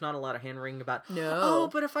on. There's not a lot of hand-wringing about, No. oh,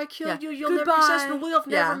 but if I kill you, you'll Goodbye. never be sister. We'll have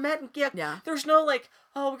never Yeah. met. And Yeah. There's no like,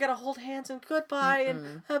 oh, we gotta hold hands and goodbye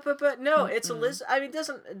and but no, it's Elizabeth. I mean,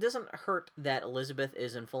 it doesn't hurt that Elizabeth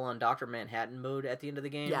is in full-on Dr. Manhattan mode at the end of the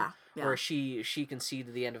game. Yeah. Where she can see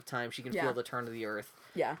to the end of time. She can feel the turn of the earth.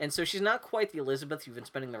 Yeah. And so she's not quite the Elizabeth you've been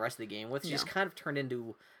spending the rest of the game with. She's kind of turned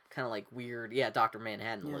into kind of like weird, Dr.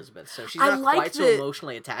 Manhattan Elizabeth. So she's not quite so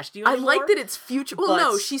emotionally attached to you anymore. I like that it's future. Well,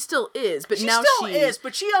 no, she still is, but now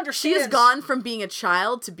but she understands. She has gone from being a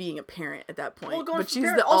child to being a parent at that point. Well, but she's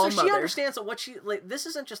the also, she understands that what she like. This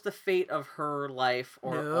isn't just the fate of her life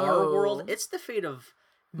or our world. It's the fate of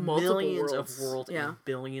millions of worlds and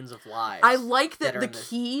billions of lives. I like that the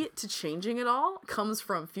key to changing it all comes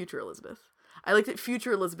from future Elizabeth. I like that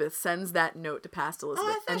future Elizabeth sends that note to past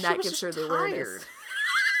Elizabeth, and that gives her the awareness.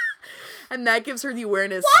 And that gives her the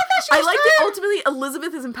awareness. I like that ultimately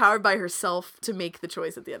Elizabeth is empowered by herself to make the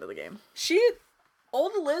choice at the end of the game.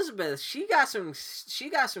 Old Elizabeth, she got some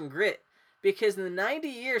grit, because in the 90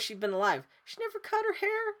 years she'd been alive, she never cut her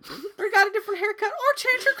hair, or got a different haircut, or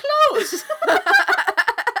changed her clothes.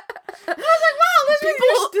 I was like, wow, Elizabeth,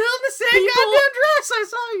 you're still in the same goddamn dress. I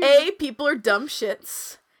saw you. A, people are dumb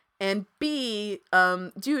shits. And B,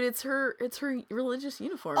 dude, it's her religious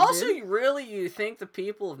uniform. Also, dude. you think the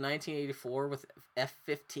people of 1984 with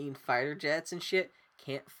F-15 fighter jets and shit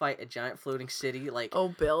can't fight a giant floating city like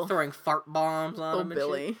Bill throwing fart bombs on them and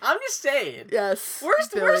Billy. shit? I'm just saying. Yes. Where's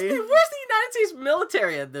the United States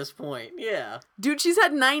military at this point? Yeah. Dude, she's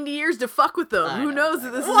had 90 years to fuck with them. Who knows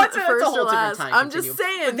if this is the first or last? I'm just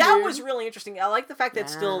saying. But that was really interesting. I like the fact that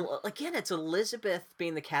still, again, it's Elizabeth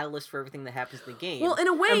being the catalyst for everything that happens in the game. Well, in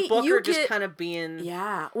a way, and Booker you just kind of being.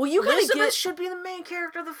 Yeah. Well, you kind of Elizabeth should be the main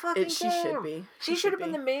character of the fucking game. She should be. She should have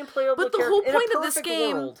been the main playable character. But the whole point of this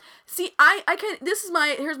game. World. See,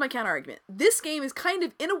 here's my counter argument. This game is kind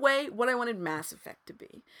of, in a way, what I wanted Mass Effect to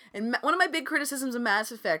be. And one of my big criticisms of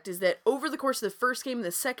Mass Effect is that over the course of the first game and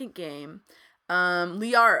the second game,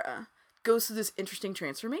 Liara goes through this interesting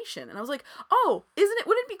transformation. And I was like, wouldn't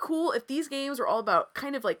it be cool if these games were all about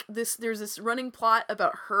kind of like this, there's this running plot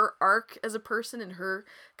about her arc as a person and her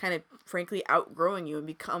kind of frankly outgrowing you and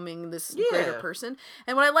becoming this greater person.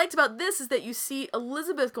 And what I liked about this is that you see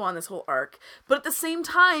Elizabeth go on this whole arc, but at the same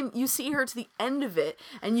time you see her to the end of it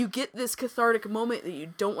and you get this cathartic moment that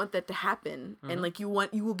you don't want that to happen. And like you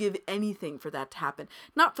will give anything for that to happen.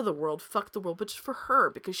 Not for the world, fuck the world, but just for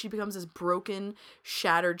her, because she becomes this broken,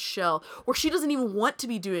 shattered shell where she doesn't even want to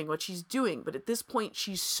be doing what she's doing, but at this point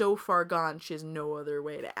she's so far gone she has no other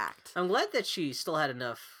way to act. I'm glad that she still had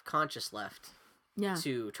enough conscience left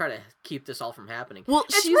to try to keep this all from happening. Well,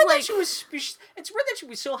 it's weird that she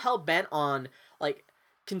was so hell-bent on like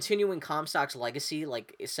continuing Comstock's legacy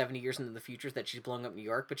like 70 years into the future that she's blowing up New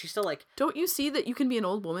York, but she's still like, don't you see that you can be an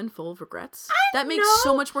old woman full of regrets? That makes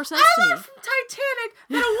so much more sense to me. I learned from Titanic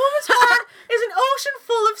that a woman's heart is an ocean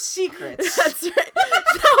full of secrets. That's right.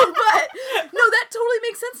 That totally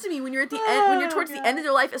makes sense to me when you're at the end, when you're towards the end of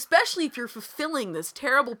their life, especially if you're fulfilling this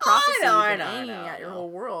terrible prophecy hanging at your whole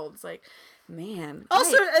world. It's like, man.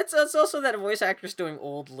 Also, it's also that voice actress doing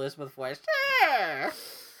old Elizabeth voice.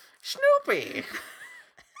 Snoopy.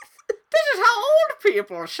 This is how old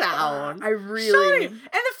people sound. I really. Sorry. And the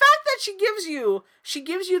fact that she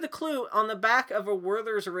gives you the clue on the back of a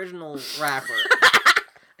Werther's original wrapper.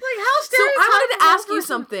 Like, how stereotypical. So I wanted to ask you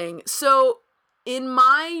something. So in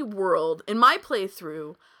my world, in my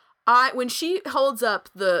playthrough, when she holds up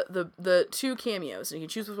the two cameos, and you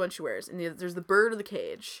can choose which one she wears, and there's the bird or the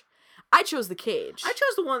cage. I chose the cage. I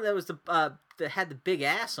chose the one that was that had the big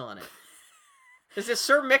ass on it. As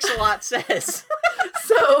Sir Mix-a-Lot says.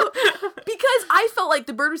 So, because I felt like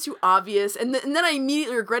the bird was too obvious, and then I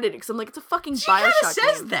immediately regretted it, because I'm like, it's a fucking Bioshock game. She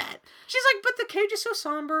kind of says that. She's like, but the cage is so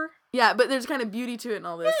somber. Yeah, but there's kind of beauty to it and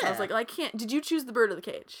all this. Yeah. I was like, I can't. Did you choose the bird or the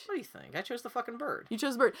cage? What do you think? I chose the fucking bird. You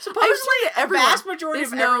chose the bird. Supposedly, the vast majority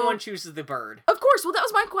of everyone chooses the bird. Of course. Well, that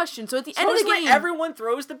was my question. So at the end of the game, everyone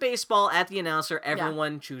throws the baseball at the announcer.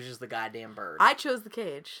 Everyone chooses the goddamn bird. I chose the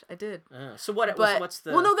cage. I did. So what's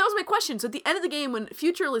the? Well, no, that was my question. So at the end of the game, when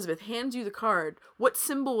future Elizabeth hands you the card, what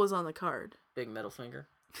symbol was on the card? Big middle finger.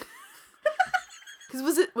 Because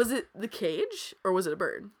was it the cage or was it a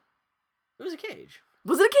bird? It was a cage.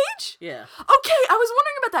 Was it a cage? Yeah. Okay, I was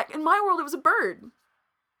wondering about that. In my world, it was a bird.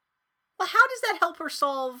 Well, how does that help her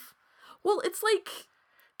solve? Well, it's like...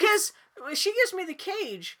 Because she gives me the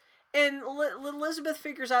cage, and Elizabeth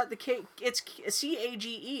figures out the cage. It's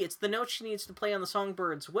C-A-G-E. It's the note she needs to play on the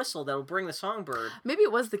songbird's whistle that'll bring the songbird. Maybe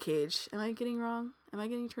it was the cage. Am I getting wrong? Am I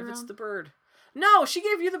getting turned wrong? It's the bird. No, she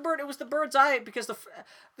gave you the bird. It was the bird's eye, because the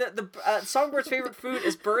songbird's favorite food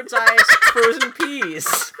is bird's eyes frozen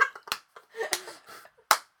peas.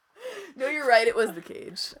 right. It was the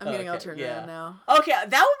cage. I'm getting all turned around now. Okay,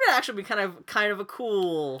 that would actually be kind of a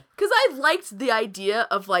cool. Because I liked the idea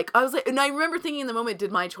of like I was like, and I remember thinking in the moment,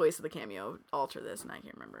 did my choice of the cameo alter this? And I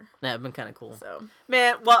can't remember. That would been kind of cool. So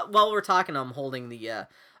man, while we're talking, I'm holding the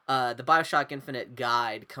Bioshock Infinite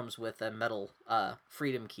guide comes with a metal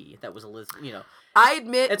freedom key that was I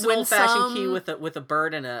admit it's an old-fashioned key with a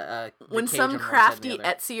bird and a when cage some on one side crafty and the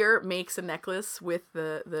other. Etsyer makes a necklace with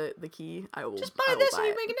the key, I will Just buy this and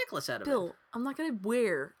you make a necklace out of it. Bill, I'm not gonna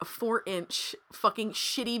wear a 4-inch fucking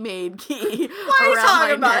shitty made key. What are you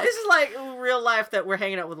talking about? Neck. This is like real life that we're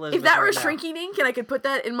hanging out with Elizabeth. If that were right now. shrinking ink and I could put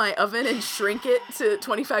that in my oven and shrink it to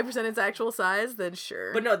 25% its actual size, then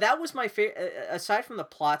sure. But no, that was my favorite. Aside from the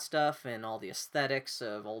plot stuff and all the aesthetics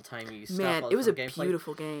of old timey stuff, man, it was a gameplay,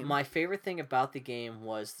 beautiful game. My favorite thing about the game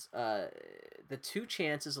was the two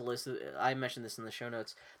chances I mentioned this in the show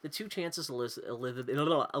notes. The two chances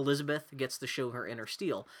Elizabeth gets to show her inner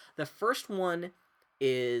steel. The first one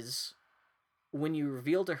is when you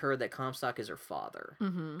reveal to her that Comstock is her father,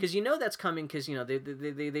 because you know that's coming. Because you know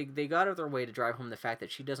they got out of their way to drive home the fact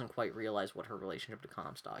that she doesn't quite realize what her relationship to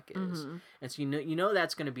Comstock is, and so you know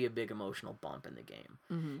that's going to be a big emotional bump in the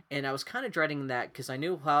game. And I was kind of dreading that because I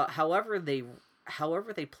knew however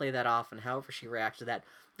they play that off and however she reacts to that,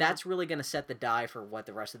 that's really going to set the die for what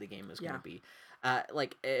the rest of the game is going to be.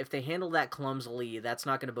 Like, if they handle that clumsily, that's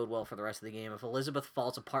not going to bode well for the rest of the game. If Elizabeth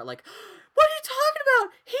falls apart, like, what are you talking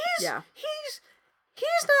about? He's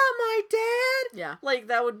not my dad. Yeah. Like,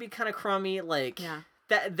 that would be kind of crummy. Like,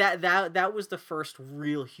 that was the first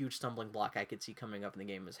real huge stumbling block I could see coming up in the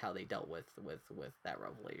game, is how they dealt with that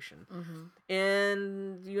revelation.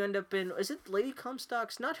 And you end up in, is it Lady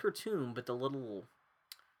Comstock's, not her tomb, but the little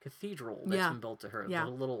cathedral that's been built to her. Yeah. The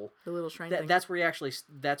little shrine thing. That's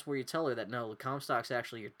where you tell her that no, Comstock's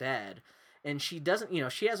actually your dad. And she doesn't,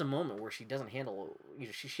 she has a moment where she doesn't handle,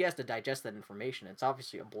 she has to digest that information. It's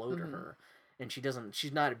obviously a blow to her. And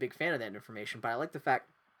she's not a big fan of that information, but I like the fact,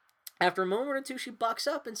 after a moment or two, she bucks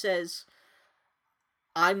up and says,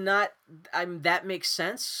 that makes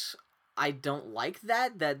sense. I don't like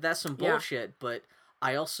that. That's some bullshit, but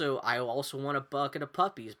I also want a bucket of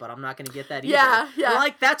puppies, but I'm not going to get that either. Yeah. And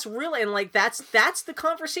like, that's really, and like, that's the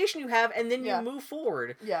conversation you have, and then you move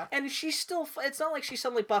forward. Yeah. And she's still, it's not like she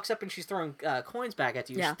suddenly bucks up and she's throwing coins back at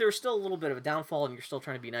you. Yeah. There's still a little bit of a downfall, and you're still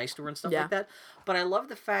trying to be nice to her and stuff like that. But I love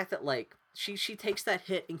the fact that, like, she takes that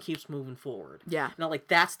hit and keeps moving forward. Yeah. Now, like,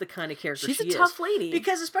 that's the kind of character she is. She's a tough lady.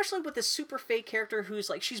 Because especially with this super fake character who's,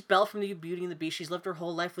 like, she's Belle from the Beauty and the Beast. She's lived her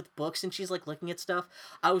whole life with books, and she's, like, looking at stuff.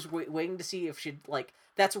 I was waiting to see if she'd, like,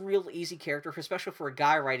 that's a real easy character, especially for a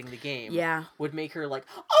guy writing the game. Yeah. Would make her like,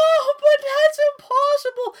 oh, but that's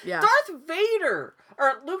impossible. Yeah. Darth Vader,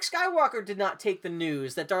 or Luke Skywalker did not take the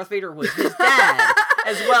news that Darth Vader was his dad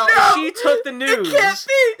as well. No, she took the news. It can't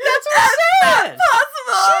be. That's what I'm saying. Not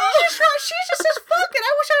possible. She just says, fuck it,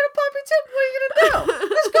 I wish I had a puppy too. What are you gonna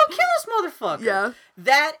do? Let's go kill this motherfucker. Yeah.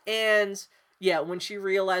 That and, when she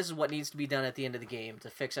realizes what needs to be done at the end of the game to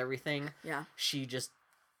fix everything, she just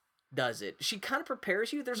does it. She kind of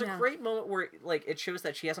prepares you. There's a great moment where, like, it shows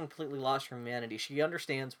that she hasn't completely lost her humanity. She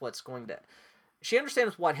understands she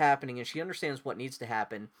understands what's happening, and she understands what needs to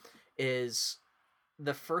happen. Is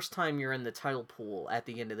the first time you're in the tidal pool at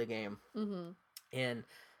the end of the game. And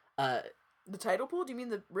the tidal pool? Do you mean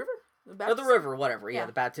the river? The river, whatever. Yeah,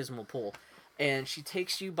 the baptismal pool. And she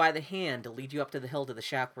takes you by the hand to lead you up to the hill to the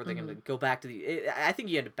shack where they're going to go back to the... I think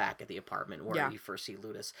you end up back at the apartment where you first see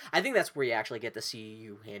Ludus. I think that's where you actually get to see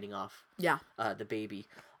you handing off the baby.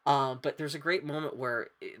 But there's a great moment where,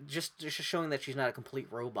 just showing that she's not a complete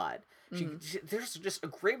robot. There's just a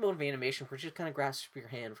great moment of animation where she just kind of grasps your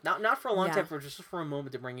hand. Not for a long time, just for a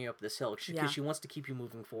moment to bring you up this hill. Because she wants to keep you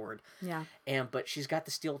moving forward. Yeah. But she's got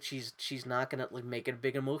the steel. She's not going to make it a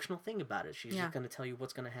big emotional thing about it. She's just going to tell you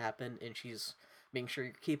what's going to happen, and she's making sure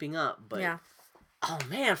you're keeping up. But oh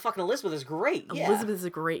man, fucking Elizabeth is great. Elizabeth is a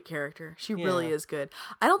great character. She really is good.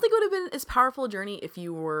 I don't think it would have been as powerful a journey if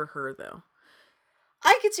you were her, though.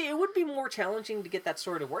 I could see it would be more challenging to get that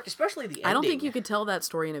story to work, especially the ending. I don't think you could tell that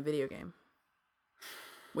story in a video game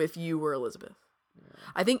if you were Elizabeth. Yeah.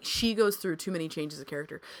 I think she goes through too many changes of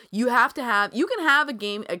character. You can have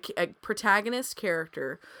a protagonist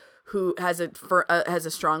character who has a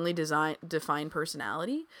strongly defined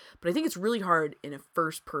personality, but I think it's really hard in a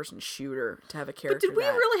first-person shooter to have a character. But did we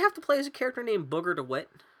really have to play as a character named Booger DeWitt?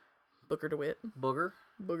 Booker DeWitt. Booger?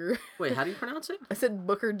 Wait, how do you pronounce it? I said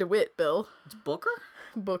Booker DeWitt, Bill. It's Booker?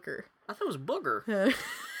 Booker. I thought it was Booger. Really?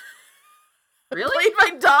 Played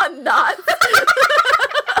by Don Knotts.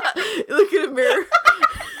 Look in a mirror.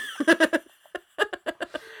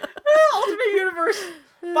 Alternate universe.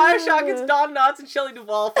 Bioshock, it's Don Knotts and Shelley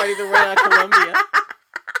Duvall fighting their way out of Columbia.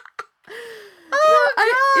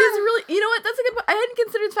 It's really, you know what? That's a good point. I hadn't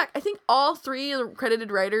considered the fact. I think all 3 of the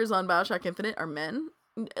credited writers on Bioshock Infinite are men.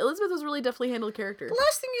 Elizabeth was really definitely handled a character. The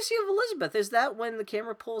last thing you see of Elizabeth is that when the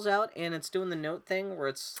camera pulls out and it's doing the note thing where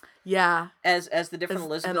it's as the different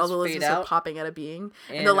Elizabeths and all the Elizabeths fade out, are popping out of being,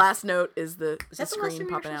 and the last note is the screen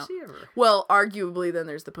popping out. Well, arguably, then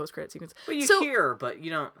there's the post-credit sequence. Well, you hear, but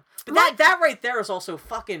you don't. But that right there is also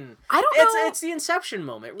fucking. I don't know. It's the Inception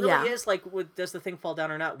moment. It really is like, does the thing fall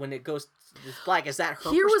down or not when it goes black? Is that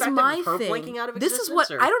her Here was perspective? my Her thing. blinking out of this existence?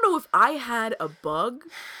 is what I don't know if I had a bug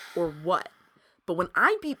or what. But when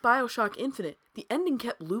I beat Bioshock Infinite, the ending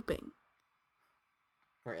kept looping.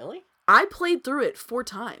 Really? I played through it 4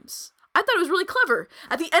 times. I thought it was really clever.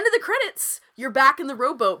 At the end of the credits, you're back in the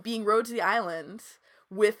rowboat being rowed to the island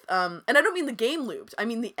with, and I don't mean the game looped. I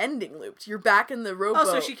mean the ending looped. You're back in the rowboat.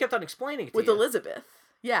 Oh, so she kept on explaining it to with you. Elizabeth.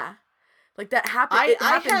 Yeah. Like that happened. It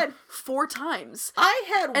happened 4 times. I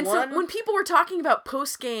had and one. So when people were talking about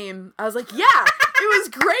post game, I was like, yeah, it was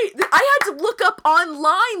great. I had to look up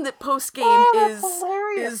online that post game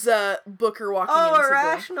is Booker walking into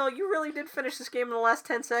irrational. You really did finish this game in the last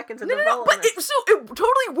 10 seconds. No, but it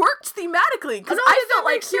totally worked thematically because I felt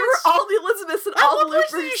like here were all the Elizabeths and all the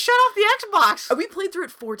Loopers. Did you shut off the Xbox? We played through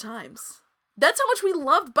it 4 times. That's how much we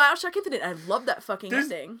loved Bioshock Infinite. I love that fucking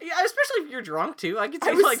ending. Yeah, especially if you're drunk too. I can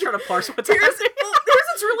see you like trying to parse what's happening. Here's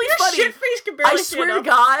what's really funny. Shit face can barely I swear to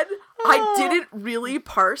God, I didn't really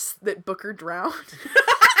parse that Booker drowned. Because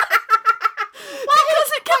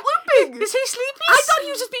it kept looping. Is he sleepy? I thought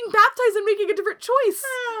he was just being baptized and making a different choice.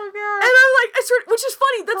 Oh god. And I'm like, I swear, which is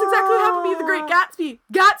funny. That's exactly what happened to me in The Great Gatsby.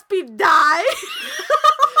 Gatsby died.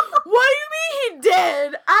 What do you mean he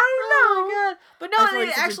did? I don't know. Oh my god. But no, like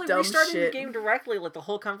it actually restarted shit. the game directly, like the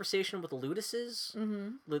whole conversation with the Lutuses.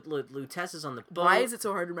 Mm-hmm. Lutesses on the boat. Why is it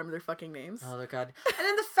so hard to remember their fucking names? Oh, god. And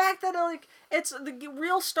then the fact that, like, it's the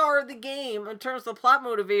real star of the game in terms of the plot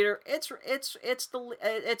motivator, it's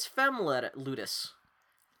Femlet Lutus.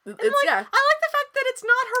 I like the fact that it's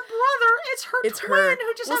not her brother, it's her twin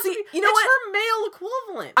who just has to be, it's her male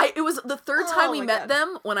equivalent. It was the third time we met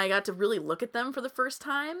them when I got to really look at them for the first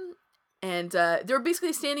time. And they were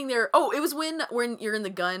basically standing there. Oh, it was when you're in the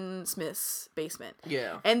gunsmith's basement.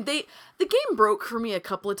 Yeah. And the game broke for me a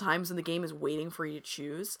couple of times and the game is waiting for you to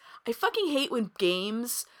choose. I fucking hate when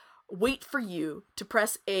games wait for you to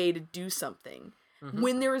press A to do something. Mm-hmm.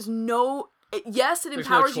 When there is no... Yes, it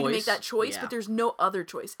empowers you to make that choice, but there's no other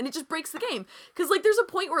choice. And it just breaks the game. Because, like, there's a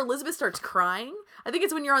point where Elizabeth starts crying. I think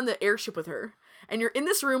it's when you're on the airship with her. And you're in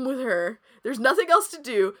this room with her. There's nothing else to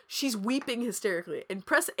do. She's weeping hysterically. And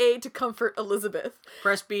press A to comfort Elizabeth.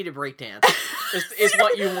 Press B to break dance. is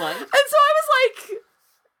what you want. And so I was like...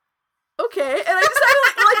 Okay, and I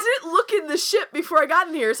decided, I didn't look in the ship before I got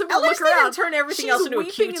in here. So I'm look around. Didn't turn everything else into a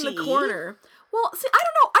QTE. She's weeping in the corner. Well, see, I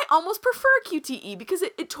don't know. I almost prefer QTE because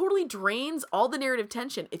it totally drains all the narrative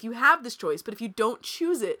tension if you have this choice. But if you don't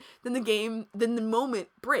choose it, then the moment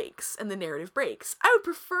breaks and the narrative breaks. I would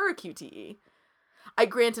prefer a QTE.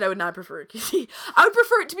 Granted, I would not prefer a QTE. I would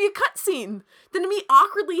prefer it to be a cutscene than to me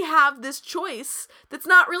awkwardly have this choice that's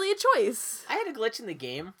not really a choice. I had a glitch in the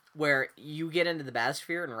game where you get into the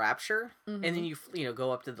Bathysphere and Rapture, and then you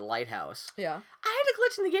go up to the lighthouse. Yeah. I had a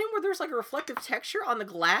glitch in the game where there's like a reflective texture on the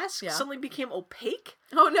glass suddenly became opaque.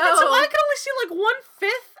 Oh no! And so I could only see like 1/5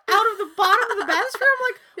 out of the bottom of the Bathysphere. I'm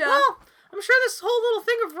like, well, I'm sure this whole little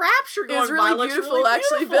thing of Rapture going is really by beautiful, looks really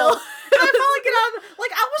actually, beautiful. Bill. And I finally get out of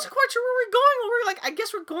like I wasn't quite sure where we were going. We were like, I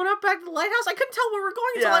guess we're going up back to the lighthouse. I couldn't tell where we were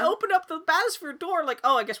going until I opened up the Bathysphere door. Like,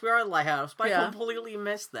 oh, I guess we are at the lighthouse. But I completely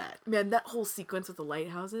missed that. Man, that whole sequence with the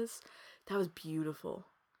lighthouses, that was beautiful.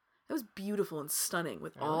 That was beautiful and stunning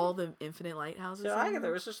with all the infinite lighthouses. Yeah,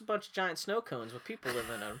 there was just a bunch of giant snow cones with people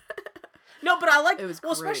living in them. No, but I like it. Was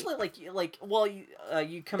especially you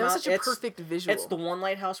come that was out. Such a perfect visual. It's the one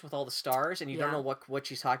lighthouse with all the stars, and you don't know what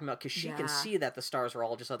she's talking about because she can see that the stars are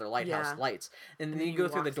all just other lighthouse lights. And then you go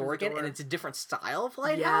through the door again, and it's a different style of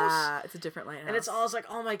lighthouse. Yeah, it's a different lighthouse. And it's always like,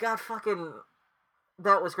 oh my god, fucking.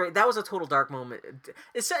 That was great. That was a total dark moment.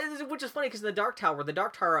 Which is funny because the Dark Tower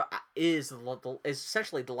is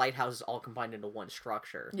essentially the lighthouses all combined into one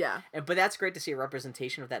structure. Yeah. But that's great to see a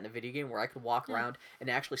representation of that in a video game where I could walk around and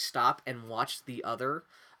actually stop and watch the other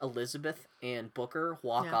Elizabeth and Booker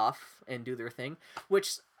walk off and do their thing.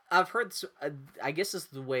 Which I've heard, I guess this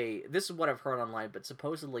is what I've heard online, but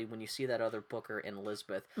supposedly when you see that other Booker and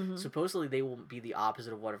Elizabeth, supposedly they will be the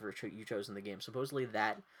opposite of whatever you chose in the game. Supposedly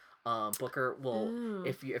that... Booker will,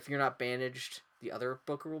 if you're not bandaged, the other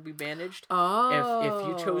Booker will be bandaged. Oh. If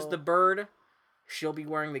you chose the bird, she'll be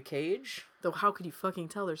wearing the cage. Though how could you fucking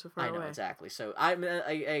tell they're so far away? I know, exactly. So I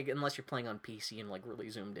unless you're playing on PC and like really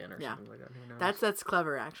zoomed in or something like that. Who knows? That's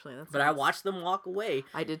clever, actually. That's but nice. I watched them walk away.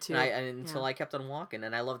 I did too. Until I kept on walking,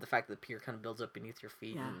 and I love the fact that the pier kind of builds up beneath your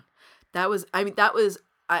feet. Yeah, and... that was.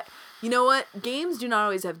 You know what? Games do not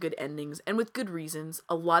always have good endings, and with good reasons.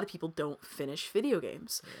 A lot of people don't finish video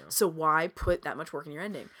games, so why put that much work in your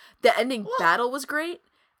ending? The ending battle was great.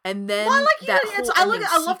 And then I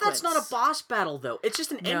love that's not a boss battle though. It's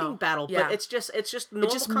just an ending battle, but it's just normal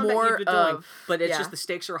combat more you've been doing. But it's just the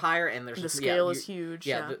stakes are higher and there's the scale is huge.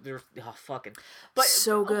 There's fucking. But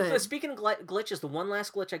so good. Speaking of glitches, the one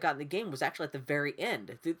last glitch I got in the game was actually at the very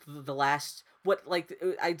end. The last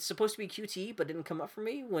I'd supposed to be QTE, but didn't come up for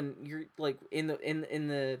me when you're like in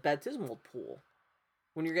the baptismal pool.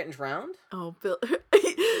 When you're getting drowned? Oh, Bill,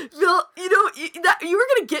 Bill, you were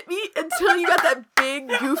gonna get me until you got that big,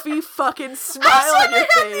 goofy fucking smile on your face.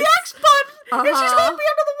 I the X button, and she's holding me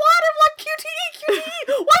under the water. I'm like, QTE,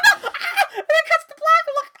 why not? And it cuts to black.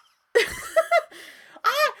 I'm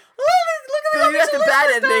like, look at Bill, you got the bad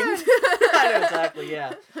ending. I know, exactly,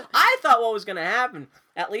 yeah. I thought what was gonna happen,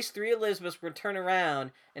 at least 3 Elizabeths would turn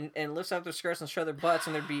around and lift up their skirts and show their butts,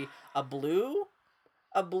 and there'd be a blue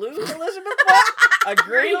Elizabeth butt, a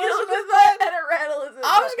green Elizabeth butt, and a red Elizabeth.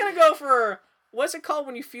 I was gonna go for what's it called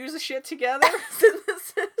when you fuse the shit together?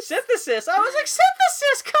 Synthesis. I was like,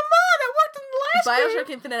 synthesis. Come on, it worked in the last Bioshock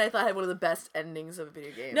Infinite. I thought had one of the best endings of a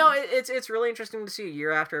video game. No, it's really interesting to see a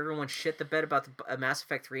year after everyone shit the bed about the Mass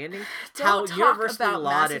Effect 3 ending. Don't talk universally about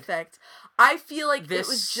lauded. Mass Effect. I feel like it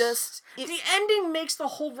was just the ending makes the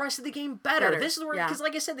whole rest of the game better. This is where because,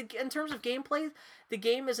 like I said, in terms of gameplay, the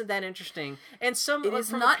game isn't that interesting, and it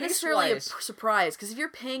is not necessarily a surprise because if you're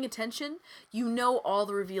paying attention, you know all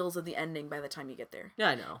the reveals of the ending by the time you get there. Yeah,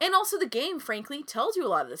 I know. And also, the game, frankly, tells you a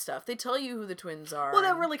lot of this stuff. They tell you who the twins are. Well,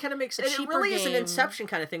 that really kind of makes it. It really is an Inception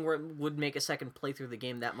kind of thing where it would make a second playthrough of the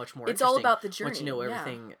game that much more. It's all about the journey. Once you know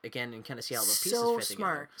everything again and kind of see how the pieces fit together. So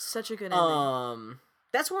smart, such a good ending.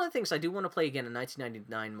 That's one of the things I do want to play again in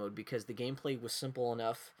 1999 mode because the gameplay was simple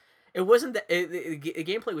enough. It wasn't that the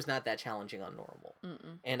gameplay was not that challenging on normal.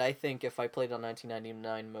 And I think if I played on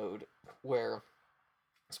 1999 mode, where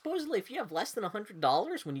supposedly if you have less than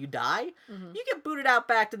 $100 when you die, you get booted out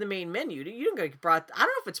back to the main menu. You don't get brought. I don't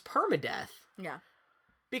know if it's permadeath. Yeah.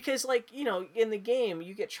 Because, like, you know, in the game,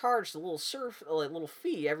 you get charged a little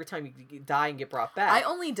fee every time you die and get brought back. I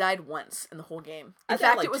only died once in the whole game. In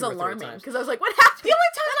fact, it was alarming, because I was like, what happened? The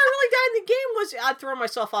only time I really died in the game was I'd throw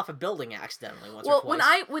myself off a building accidentally once or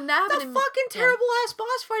twice. When that happened... The fucking terrible-ass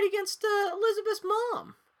boss fight against Elizabeth's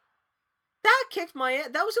mom. That kicked my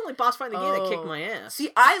ass. That was the only boss fight in the game that kicked my ass.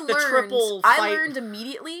 See, I learned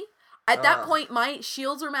immediately. At that point, my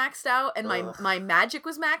shields were maxed out, and my magic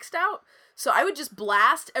was maxed out. So I would just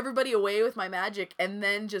blast everybody away with my magic, and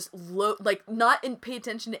then just pay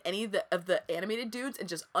attention to any of the animated dudes, and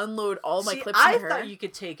just unload all my clips on her. I thought you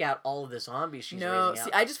could take out all of the zombies she's raising out.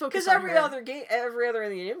 I just focused on her. Because every other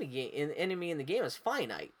enemy in the game is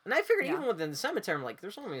finite, and I figured even within the cemetery, I'm like,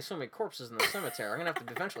 there's only so many corpses in the cemetery. I'm gonna have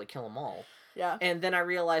to eventually kill them all. Yeah. And then I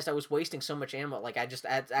realized I was wasting so much ammo. Like, I just,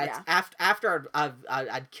 after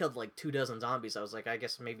I'd killed, like, 24 zombies, I was like, I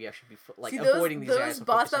guess maybe I should be, avoiding these guys. Those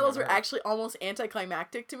boss battles were actually almost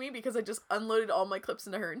anticlimactic to me because I just unloaded all my clips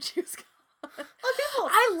into her and she was gone.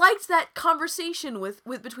 I liked that conversation with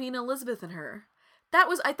between Elizabeth and her. That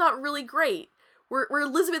was, I thought, really great. Where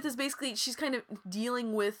Elizabeth is basically, she's kind of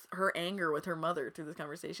dealing with her anger with her mother through this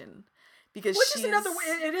conversation. Because is another way.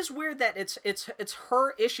 It is weird that it's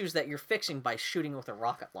her issues that you're fixing by shooting with a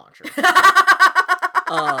rocket launcher.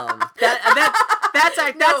 That's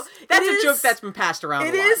a joke that's been passed around.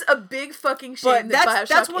 It is a big fucking shame that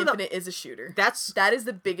Bioshock Infinite is a shooter. That is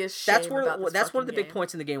the biggest shame. That's one of the big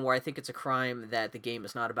points in the game where I think it's a crime that the game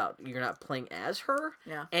is not about. You're not playing as her.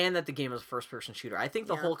 Yeah. And that the game is a first-person shooter. I think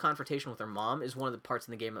the whole confrontation with her mom is one of the parts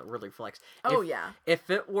in the game that really reflects. If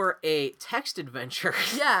it were a text adventure.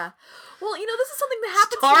 Yeah. Well, this is something that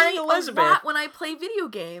happens to me a lot when I play video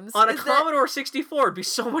games. On a Commodore 64, it'd be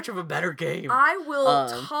so much of a better game. I will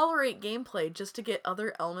tolerate gameplay just to get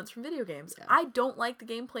other elements from video games. Yeah. I don't like the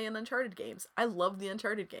gameplay in Uncharted games. I love the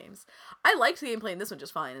Uncharted games. I liked the gameplay in this one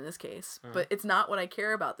just fine in this case, but it's not what I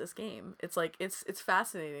care about this game. It's like it's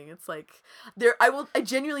fascinating. It's like I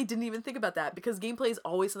genuinely didn't even think about that because gameplay is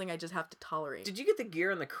always something I just have to tolerate. Did you get the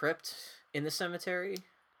gear in the crypt in the cemetery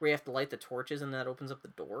where you have to light the torches and that opens up the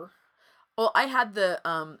door? Well, I had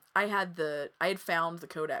found the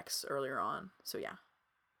codex earlier on, so yeah.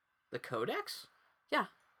 The codex? Yeah.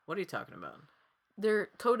 What are you talking about? They're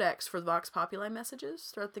codex for the Vox Populi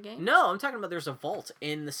messages throughout the game. No, I'm talking about there's a vault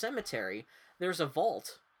in the cemetery. There's a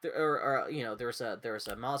vault there's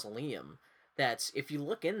a mausoleum that's, if you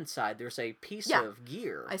look inside, there's a piece of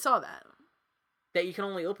gear. I saw that. That you can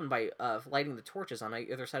only open by lighting the torches on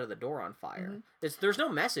either side of the door on fire. There's no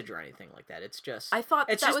message or anything like that. It's just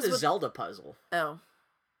it's just a Zelda puzzle. Oh.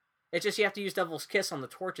 It's just you have to use Devil's Kiss on the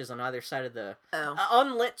torches on either side of the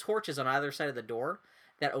unlit torches on either side of the door.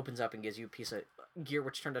 That opens up and gives you a piece of gear,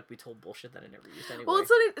 which turned out to be total bullshit that I never used anyway. Well,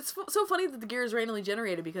 it's so funny that the gear is randomly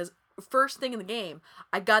generated, because first thing in the game,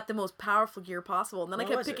 I got the most powerful gear possible, and then I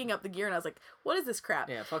kept picking up the gear, and I was like, what is this crap?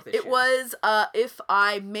 Yeah, fuck this shit. It was, if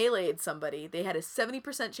I meleeed somebody, they had a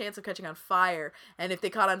 70% chance of catching on fire, and if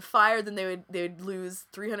they caught on fire, then they would lose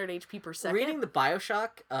 300 HP per second. Reading the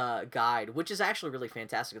Bioshock guide, which is actually really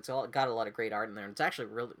fantastic. It's got a lot of great art in there, and it's actually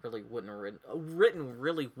really written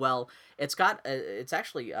really well. It's got it's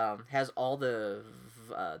actually has all the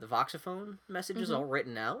voxophone messages all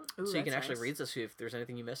written out, so you can actually read this if there's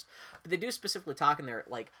anything you missed. But they do specifically talk in there,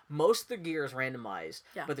 like, most of the gear is randomized,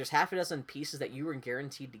 but there's half a dozen pieces that you are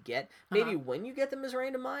guaranteed to get. Maybe when you get them is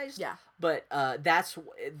randomized, but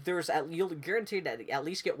you'll guaranteed to at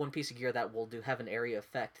least get one piece of gear that will have an area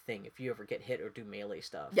effect thing if you ever get hit or do melee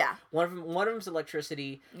stuff. Yeah. One of them's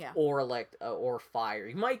electricity or fire.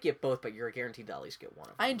 You might get both, but you're guaranteed to at least get one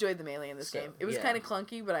of them. I enjoyed the melee in this game. It was kind of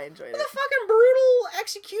clunky, but I enjoyed it. The fucking brutal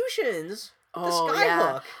executions. The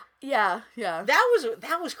skyhook. Yeah.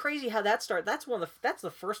 That was crazy how that started. That's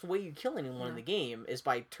the first way you kill anyone in the game, is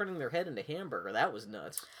by turning their head into hamburger. That was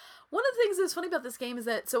nuts. One of the things that's funny about this game is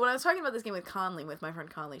that, so when I was talking about this game with my friend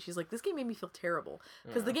Conley, she's like, this game made me feel terrible.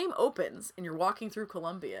 Because the game opens, and you're walking through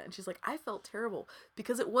Columbia, and she's like, I felt terrible.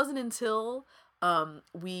 Because it wasn't until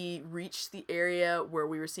we reached the area where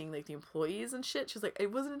we were seeing, like, the employees and shit, she's like,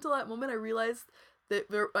 it wasn't until that moment I realized that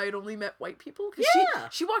I had only met white people. Because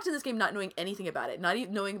she walked in this game not knowing anything about it, not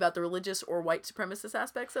even knowing about the religious or white supremacist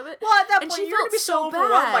aspects of it. Well, at that point, you're going to be so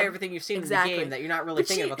overwhelmed by everything you've seen in the game that you're not really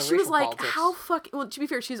thinking about the racial politics. She was like, how fucking... Well, to be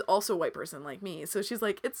fair, she's also a white person like me, so she's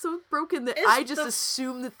like, it's so broken that I just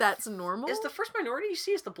assume that that's normal. Is the first minority you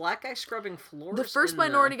see is the black guy scrubbing floors? The first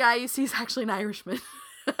minority guy you see is actually an Irishman.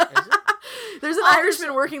 Is it? There's an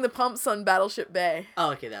Irishman working the pumps on Battleship Bay.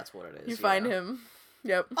 Oh, okay, that's what it is. You find him.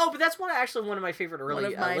 Yep. Oh, but that's one of my favorite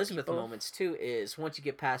early Elizabeth moments too. Is once you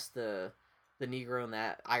get past the Negro and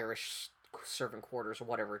that Irish servant quarters or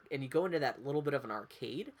whatever, and you go into that little bit of an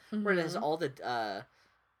arcade where it has all the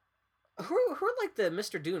who are like the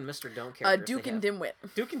Mr. Do and Mr. Don't characters. Duke and Dimwit.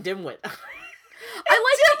 Duke and Dimwit. I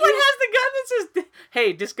like that Dimwit has the gun that says,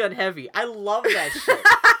 "Hey, this gun heavy." I love that shit.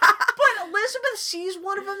 Elizabeth sees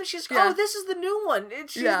one of them and she's like, oh, this is the new one. And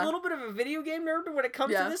she's a little bit of a video game nerd when it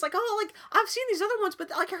comes to this. Like, oh, like, I've seen these other ones, but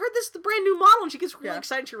like, I heard this is the brand new model. And she gets really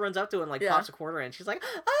excited. She runs up to it and like pops a quarter in. And she's like,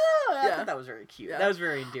 oh, I thought that was very cute. That was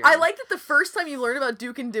very endearing. I like that the first time you learn about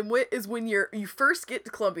Duke and Dimwit is when you first get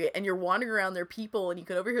to Columbia and you're wandering around their people and you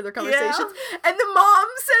can overhear their conversations. And the mom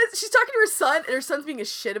says, she's talking to her son and her son's being a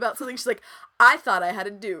shit about something. She's like, I thought I had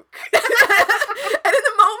a Duke. And in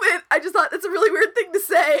the moment, I just thought that's a really weird thing to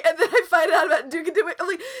say. And then I find out about Duke and Dimwit. I'm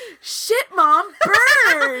like, shit, Mom,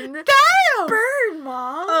 burn. Damn. Burn,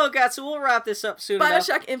 Mom. Oh, God, so we'll wrap this up soon Bioshock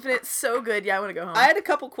enough. Infinite, so good. Yeah, I want to go home. I had a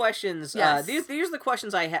couple questions. Yes. These are the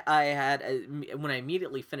questions I had when I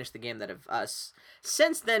immediately finished the game that have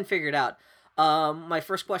since then figured out. My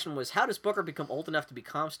first question was, how does Booker become old enough to be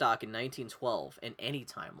Comstock in 1912 in any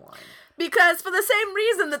timeline? Because for the same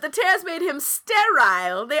reason that the tears made him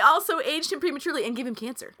sterile, they also aged him prematurely and gave him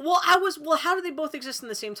cancer. Well, how do they both exist in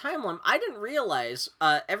the same timeline? I didn't realize,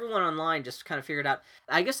 everyone online just kind of figured out,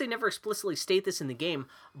 I guess they never explicitly state this in the game,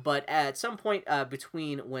 but at some point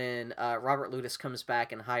between when Robert Ludus comes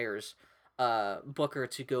back and hires Booker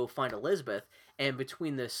to go find Elizabeth, and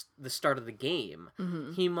between the start of the game,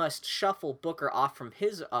 he must shuffle Booker off from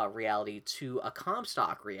his reality to a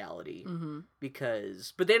Comstock reality,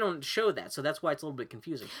 but they don't show that, so that's why it's a little bit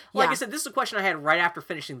confusing. Like I said, this is a question I had right after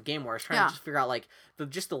finishing the game, where I was trying to just figure out like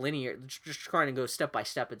the linear, just trying to go step by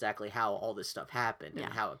step exactly how all this stuff happened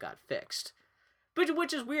and how it got fixed.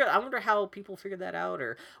 Which is weird. I wonder how people figured that out,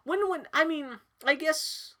 or when I mean, I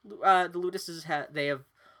guess the Luduses they have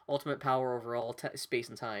ultimate power over all space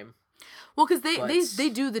and time. Well, because they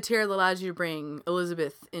do the tear that allows you to bring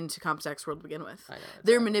Elizabeth into Comstock's world to begin with. I know,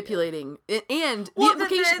 they're manipulating it, and the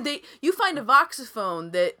implication you find a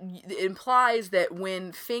voxophone that implies that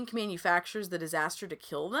when Fink manufactures the disaster to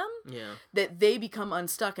kill them, that they become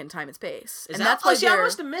unstuck in time and space, that's why I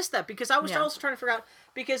must have missed that, because I was also trying to figure out,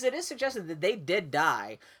 because it is suggested that they did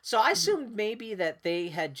die, so I assumed maybe that they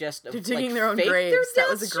had just they're digging their own graves. That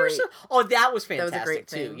was a great. Oh, that was fantastic. That was a great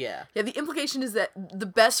too. thing. Yeah. Yeah. The implication is that the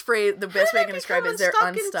best phrase the best way I can describe it is they're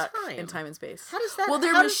unstuck in in time and space. How does that? Well,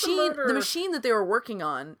 their machine, the machine that they were working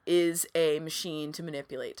on is a machine to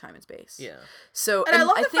manipulate time and space. Yeah. So, and I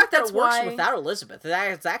love the think fact that it works why... without Elizabeth.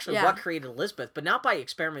 That's actually what created Elizabeth, but not by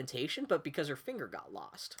experimentation, but because her finger got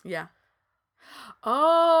lost. Yeah.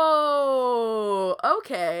 Oh,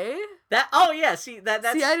 okay. See,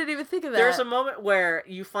 that's... See, I didn't even think of that. There's a moment where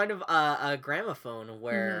you find a gramophone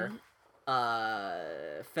where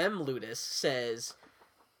Femme Ludus says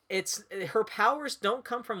her powers don't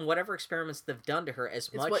come from whatever experiments they've done to her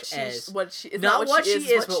as much as what she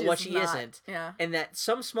isn't. Yeah. And that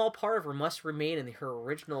some small part of her must remain in her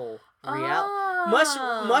original reality.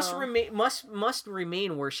 Must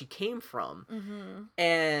remain where she came from. Mm-hmm.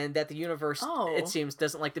 And that the universe, it seems,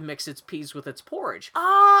 doesn't like to mix its peas with its porridge.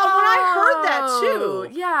 Oh, when I heard that too,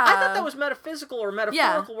 yeah, I thought that was metaphysical or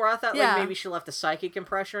metaphorical. Where I thought like maybe she left a psychic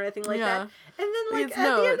impression or anything like that. And then like at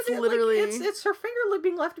the end of it, literally... it's her finger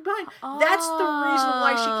being left behind. That's the reason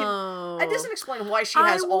why she can. It doesn't explain why she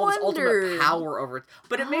has all this ultimate power over it,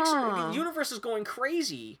 but it makes her, the universe is going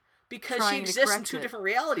crazy. Because she exists in two different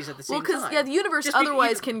realities at the same time. Well, because the universe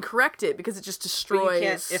otherwise can correct it because it just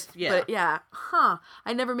destroys. But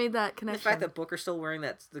I never made that connection. The fact that Booker's still wearing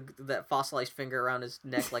that fossilized finger around his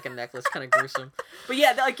neck like a necklace, kind of gruesome. But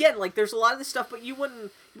yeah, again, like there's a lot of this stuff, but you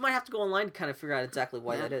might have to go online to kind of figure out exactly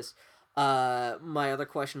why that is. My other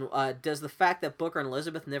question: does the fact that Booker and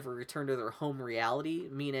Elizabeth never return to their home reality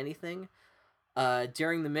mean anything?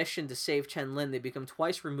 During the mission to save Chen Lin, they become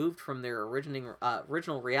twice removed from their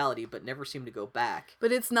original reality, but never seem to go back.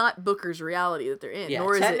 But it's not Booker's reality that they're in,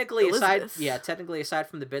 nor technically is it Elizabeth's. Technically aside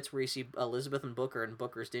from the bits where you see Elizabeth and Booker in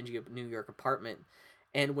Booker's dingy New York apartment,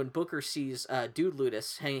 and when Booker sees Dude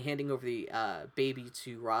Ludus handing over the baby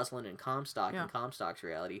to Rosalind and Comstock in Comstock's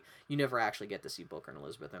reality, you never actually get to see Booker and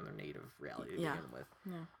Elizabeth in their native reality to begin with.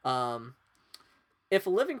 Yeah. If a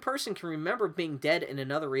living person can remember being dead in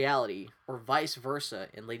another reality, or vice versa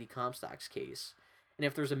in Lady Comstock's case, and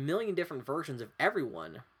if there's a million different versions of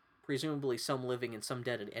everyone, presumably some living and some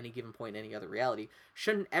dead at any given point in any other reality,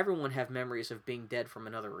 shouldn't everyone have memories of being dead from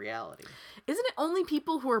another reality? Isn't it only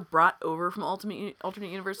people who are brought over from alternate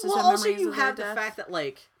universes have also memories you of have their the death? fact that,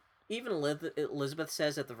 like, even Elizabeth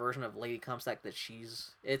says that the version of Lady Comstock that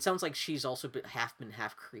it sounds like she's also been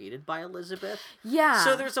half created by Elizabeth. Yeah.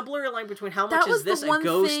 So there's a blurry line between how much is this a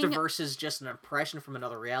ghost versus just an impression from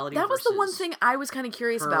another reality. That was the one thing I was kind of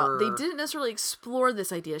curious about. They didn't necessarily explore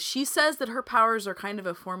this idea. She says that her powers are kind of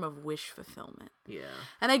a form of wish fulfillment. Yeah.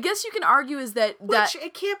 And I guess you can argue is that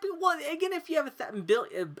it can't be. Well, again, if you have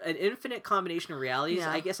an infinite combination of realities,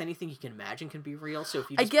 I guess anything you can imagine can be real. So if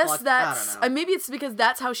you just maybe it's because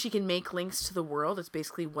that's how she can make links to the world. It's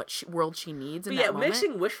basically what world she needs in that moment.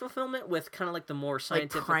 Mixing wish fulfillment with kind of like the more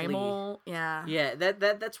scientifically, like primal,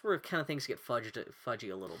 that's where kind of things get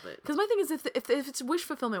fudgy a little bit. Because my thing is, if it's wish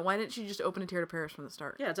fulfillment, why didn't she just open a tear to Paris from the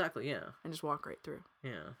start? Yeah, exactly. Yeah, and just walk right through.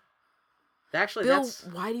 Yeah. Actually, Bill,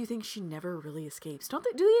 why do you think she never really escapes? Do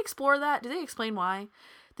they explore that? Do they explain why?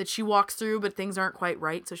 That she walks through, but things aren't quite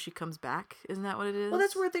right, so she comes back? Isn't that what it is? Well,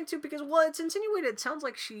 that's a weird thing, too, because, it's insinuated. It sounds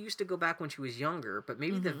like she used to go back when she was younger, but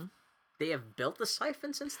maybe they have built the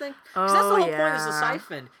siphon since then? Because that's the whole point is the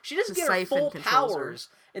siphon. She doesn't get her full powers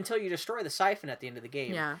until you destroy the siphon at the end of the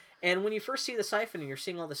game. Yeah. And when you first see the siphon and you're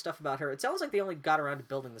seeing all this stuff about her, it sounds like they only got around to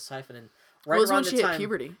building the siphon and around when she hit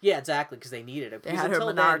puberty. Yeah, exactly, because they needed it. They because had until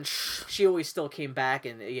her then, she always still came back,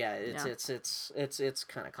 and it's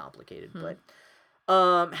kind of complicated. But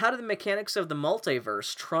how do the mechanics of the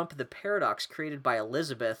multiverse trump the paradox created by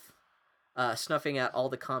Elizabeth snuffing out all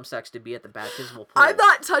the Comstocks to be at the baptismal pool? I'm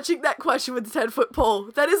not touching that question with the 10-foot pole.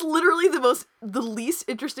 That is literally the least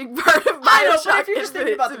interesting part of Bioshock. I know, but if you're just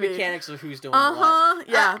thinking about the mechanics of who's doing what.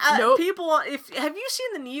 Nope. People, have you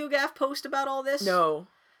seen the NeoGAF post about all this? No.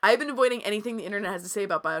 I've been avoiding anything the internet has to say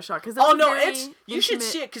about Bioshock because you should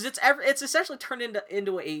see it because it's essentially turned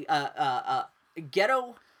into a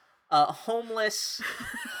ghetto, homeless,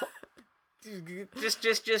 just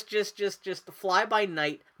the fly by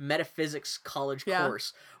night metaphysics college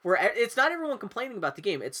course where it's not everyone complaining about the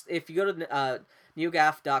game. It's if you go to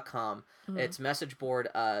neogaf.com, it's message board.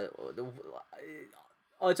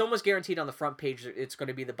 It's almost guaranteed on the front page it's going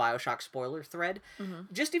to be the Bioshock spoiler thread.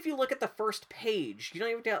 Just if you look at the first page, you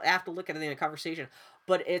don't even have to look at it in a conversation,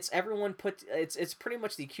 but it's pretty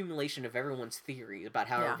much the accumulation of everyone's theory about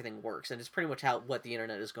how everything works, and it's pretty much what the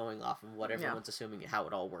internet is going off and what everyone's assuming how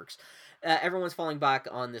it all works. Everyone's falling back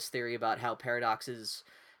on this theory about how paradoxes,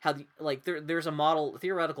 there's a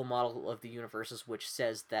theoretical model of the universes which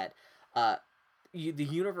says that the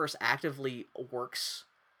universe actively works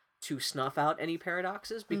to snuff out any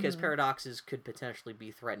paradoxes, because paradoxes could potentially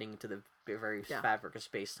be threatening to the very fabric of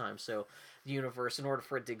space-time. So the universe, in order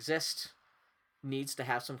for it to exist, needs to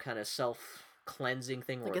have some kind of self-cleansing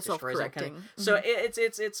thing where it destroys that kind of... So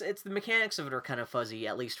it's the mechanics of it are kind of fuzzy,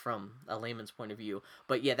 at least from a layman's point of view.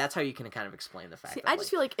 But yeah, that's how you can kind of explain the fact. See, I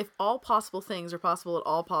just feel like if all possible things are possible at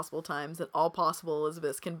all possible times, then all possible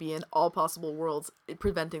Elizabeths can be in all possible worlds,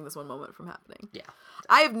 preventing this one moment from happening. Yeah.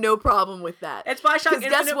 I have no problem with that. It's Bioshock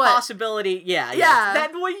Infinite Possibility. Yeah.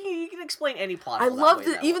 That way you can explain any plot. I love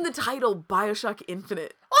even the title Bioshock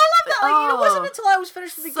Infinite. Oh, I love that. Like, it wasn't until I was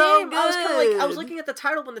finished with the game. Good. I was kind of like, I was looking at the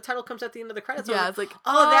title when the title comes at the end of the credits. Yeah, it's like,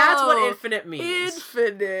 oh, that's what infinite means.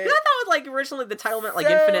 Infinite. I thought like originally the title meant like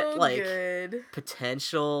infinite, like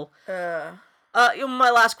potential. My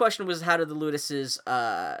last question was, how did the Ludises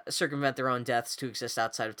circumvent their own deaths to exist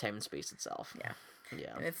outside of time and space itself? Yeah.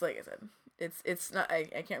 And it's like I said. It's not.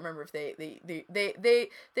 I can't remember if they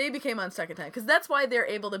became unstuck in time, because that's why they're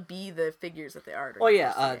able to be the figures that they are. Oh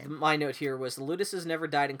yeah. My note here was the Ludises never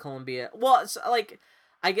died in Columbia. Well, it's like,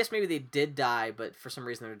 I guess maybe they did die, but for some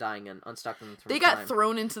reason they're dying and unstuck them from They got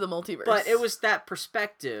thrown into the multiverse. But it was that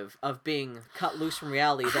perspective of being cut loose from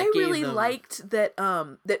reality that gave them... I really liked that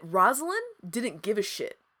that Rosalind didn't give a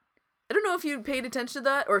shit. I don't know if you paid attention to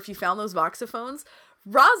that or if you found those voxophones.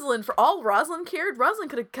 Rosalind, for all Rosalind cared, Rosalind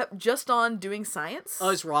could have kept just on doing science. Oh,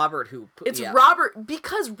 it's Robert who... Robert,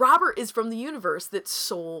 because Robert is from the universe that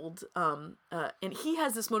sold, and he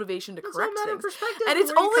has this motivation to correct things. And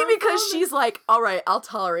it's only because she's like, all right, I'll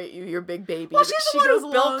tolerate you, your big baby. Well, she's the one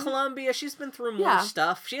who built Columbia. She's been through more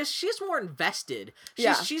stuff. She's more invested.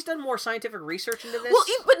 She's done more scientific research into this. Well,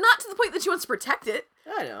 but not to the point that she wants to protect it.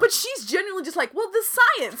 I know. But she's genuinely just like, well, the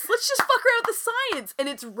science. Let's just fuck around with the science. And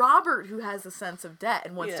it's Robert who has a sense of debt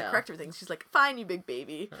and wants to correct everything. She's like, fine, you big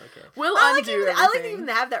baby. Okay. We'll undo everything. I like even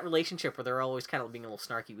to have that relationship where they're always kind of being a little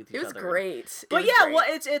snarky with each other. It was great. But well,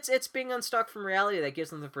 it's being unstuck from reality that gives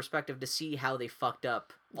them the perspective to see how they fucked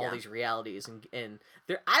up all these realities. And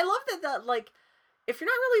I love that, like, if you're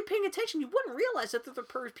not really paying attention, you wouldn't realize that the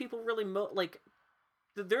people really,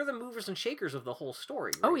 they're the movers and shakers of the whole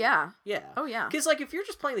story. Right? Oh, yeah. Yeah. Oh, yeah. Because, like, if you're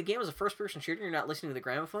just playing the game as a first-person shooter, you're not listening to the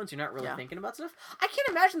gramophones, you're not really thinking about stuff. I can't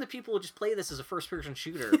imagine that people would just play this as a first-person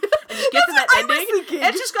shooter and just get to that ending.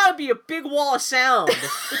 It's just gotta be a big wall of sound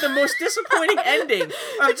with the most disappointing ending.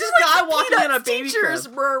 Of just a guy walking in a baby crib. Yeah, and there's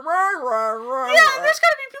gotta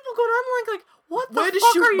be people going on like, what the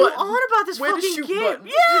fuck are you on about this fucking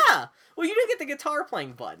game? Yeah! Well, you didn't get the guitar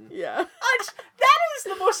playing button. Yeah. That is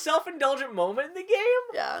the most self-indulgent moment in the game.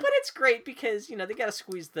 Yeah. But it's great because, they gotta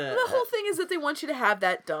squeeze the... The whole thing is that they want you to have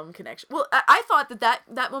that dumb connection. Well, I thought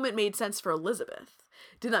that moment made sense for Elizabeth.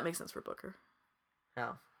 Did not make sense for Booker.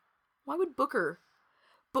 How? Why would Booker...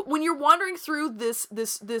 But when you're wandering through this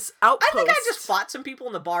outpost... I think I just fought some people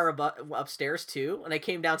in the bar upstairs, too, and I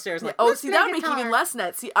came downstairs like, oh, see, that would make even less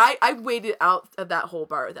net. See, I waited out of that whole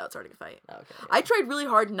bar without starting a fight. Okay. Yeah. I tried really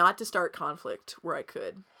hard not to start conflict where I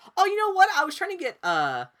could. Oh, you know what? I was trying to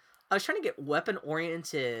get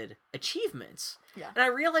weapon-oriented achievements. Yeah. And I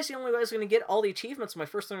realized the only way I was going to get all the achievements in my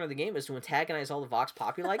first run of the game is to antagonize all the Vox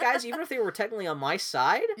Populi guys, even if they were technically on my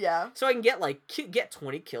side. Yeah. So I can get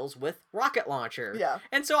 20 kills with rocket launcher. Yeah.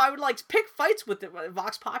 And so I would pick fights with the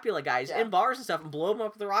Vox Populi guys in bars and stuff and blow them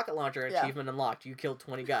up with the rocket launcher. Achievement unlocked. You killed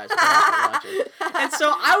 20 guys with the rocket launcher. And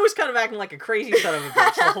so I was kind of acting like a crazy son of a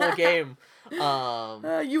bitch the whole game.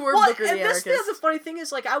 You were Booker the anarchist. The funny thing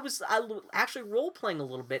is, I actually role playing a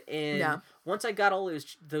little bit, and once I got all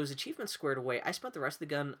those achievements squared away, I spent the rest of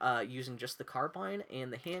the gun using just the carbine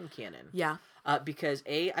and the hand cannon. Yeah. Because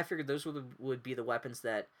I figured those would be the weapons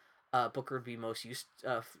that Booker would be most used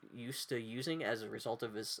to using as a result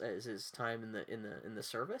of his time in the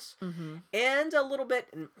service, and a little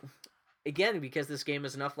bit, again, because this game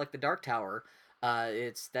is enough like the Dark Tower.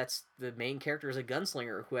 That's the main character is a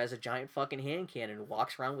gunslinger who has a giant fucking hand cannon and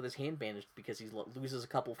walks around with his hand bandaged because he loses a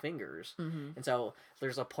couple fingers. And so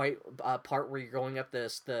there's a part where you're going up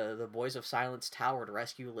the Boys of Silence tower to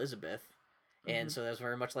rescue Elizabeth. And so that was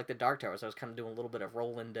very much like the Dark Tower. So I was kind of doing a little bit of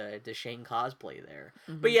Roland to Shane cosplay there.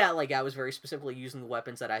 But yeah, I was very specifically using the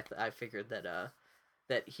weapons that I figured that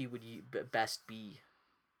he would best be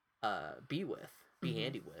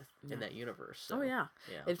handy with in that universe. So,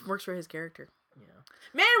 it works for his character. Yeah,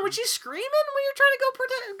 man, when she's screaming when you're trying to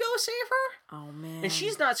go save her. Oh man, and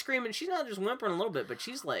she's not screaming. She's not just whimpering a little bit, but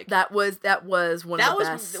she's like that was one of the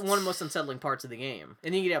best. One of the most unsettling parts of the game.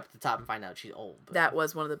 And then you get up at the top and find out she's old. But that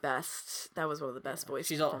was one of the best. That was one of the best voice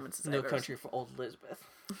performances. No Country for Old Elizabeth.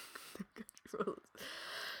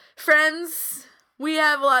 Friends, we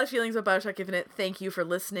have a lot of feelings about Bioshock Infinite. Thank you for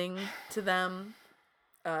listening to them.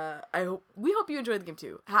 we hope you enjoyed the game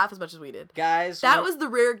too, half as much as we did. Guys, that was the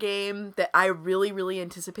rare game that I really, really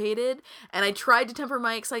anticipated, and I tried to temper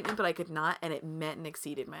my excitement, but I could not, and it met and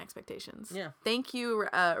exceeded my expectations. Yeah. Thank you,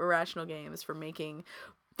 Irrational Games, for making...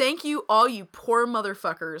 Thank you, all you poor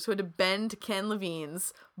motherfuckers who had to bend to Ken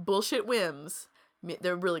Levine's bullshit whims.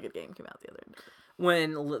 The really good game came out the other day.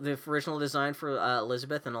 When the original design for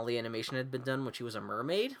Elizabeth and all the animation had been done when she was a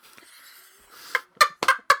mermaid.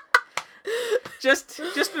 just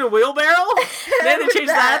in a wheelbarrow? Then they changed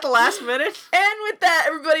that at the last minute? And with that,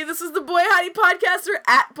 everybody, this is the Boy Howdy Podcast, or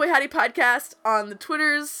at Boy Howdy Podcast on the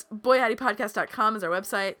Twitters. BoyHowdyPodcast.com is our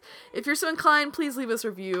website. If you're so inclined, please leave us a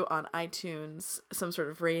review on iTunes, some sort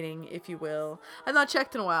of rating, if you will. I've not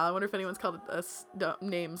checked in a while. I wonder if anyone's called us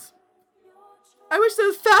names. I wish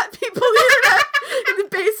those fat people in the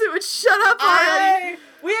basement would shut up already.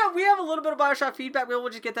 We have a little bit of Bioshock feedback. We'll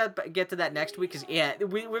just get to that next week, because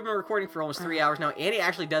we've been recording for almost 3 hours now. Annie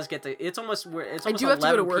actually does get to. It's almost I do have to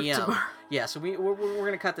go to work PM. tomorrow. Yeah, so we're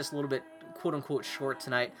gonna cut this a little bit, quote unquote, short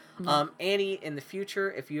tonight. Annie, in the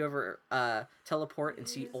future, if you ever teleport and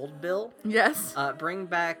see Old Bill, yes, bring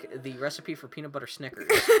back the recipe for peanut butter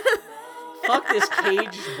Snickers. Fuck this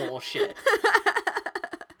cage bullshit.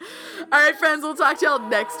 All right, friends, we'll talk to y'all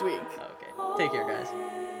next week. Okay, take care, guys.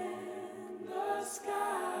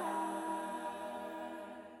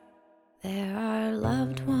 There are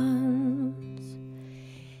loved ones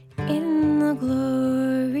in the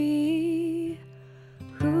glory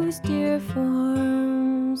whose dear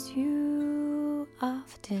forms you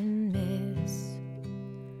often miss.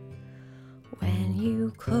 When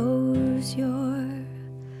you close your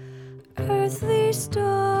earthly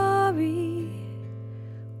story,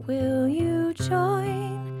 will you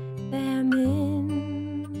join them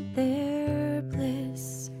in their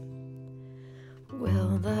bliss?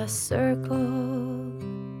 Will the circle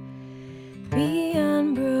be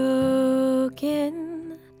unbroken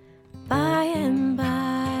by and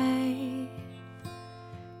by,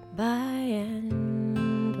 by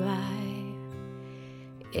and by?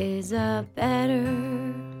 Is a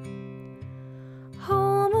better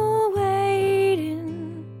home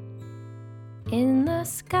awaiting in the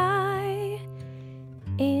sky,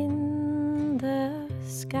 in the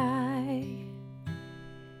sky,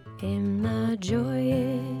 in the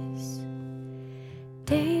joyous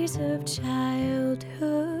days of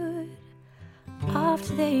childhood.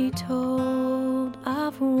 Oft they told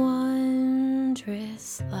of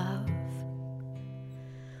wondrous love,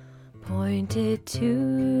 pointed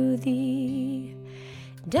to the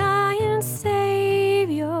dying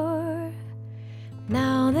Savior.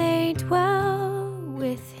 Now they dwell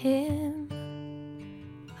with him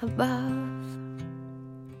above.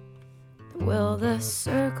 Will the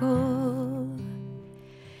circle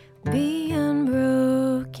be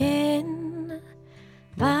unbroken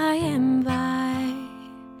by and by,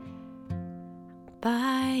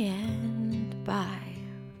 by and by?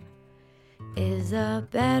 Is a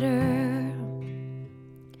better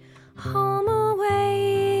home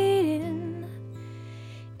awaiting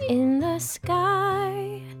in the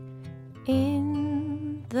sky,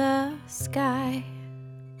 in the sky?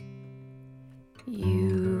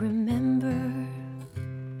 You remember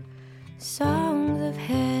songs of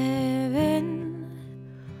heaven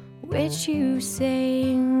which you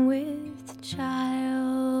sang with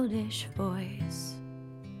childish voice.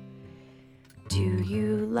 Do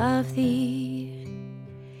you love the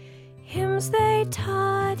hymns they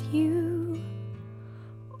taught you,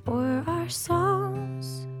 or are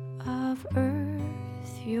songs of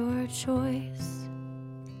earth your choice?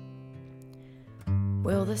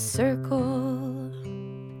 Will the circle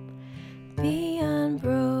be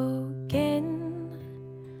unbroken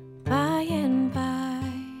by and by,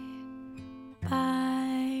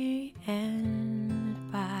 by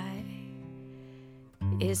and by?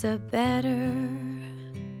 Is a better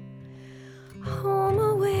home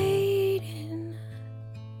awaiting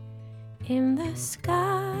in the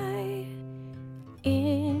sky,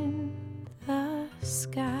 in the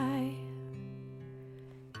sky?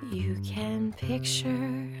 You can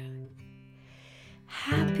picture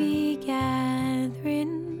happy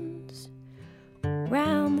gatherings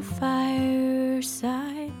round the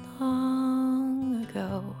fireside long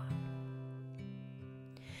ago,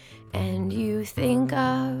 and you think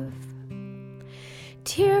of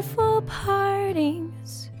tearful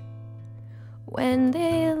partings when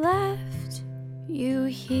they left you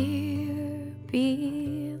here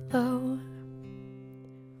below.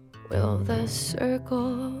 Will the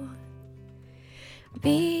circle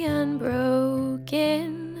be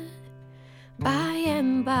unbroken by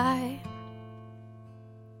and by,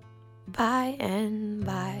 by and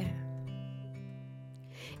by?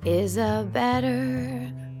 is a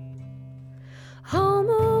better home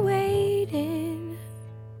awaiting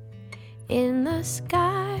in the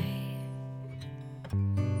sky,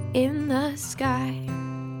 in the sky.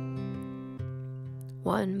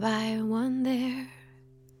 One by one their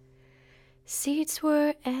seats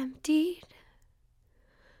were emptied,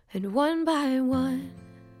 and one by one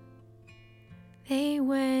they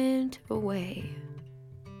went away.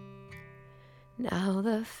 Now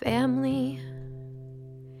the family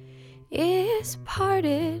is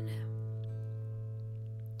parted.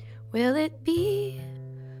 Will it be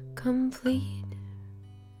complete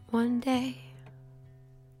one day?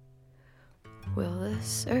 Will the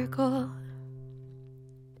circle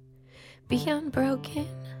be unbroken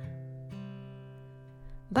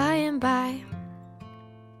by and by?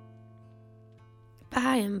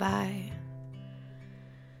 By and by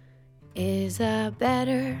is a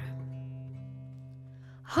better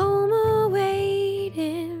home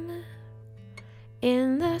awaiting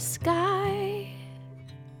in the sky,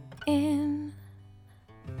 in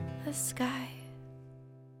the sky.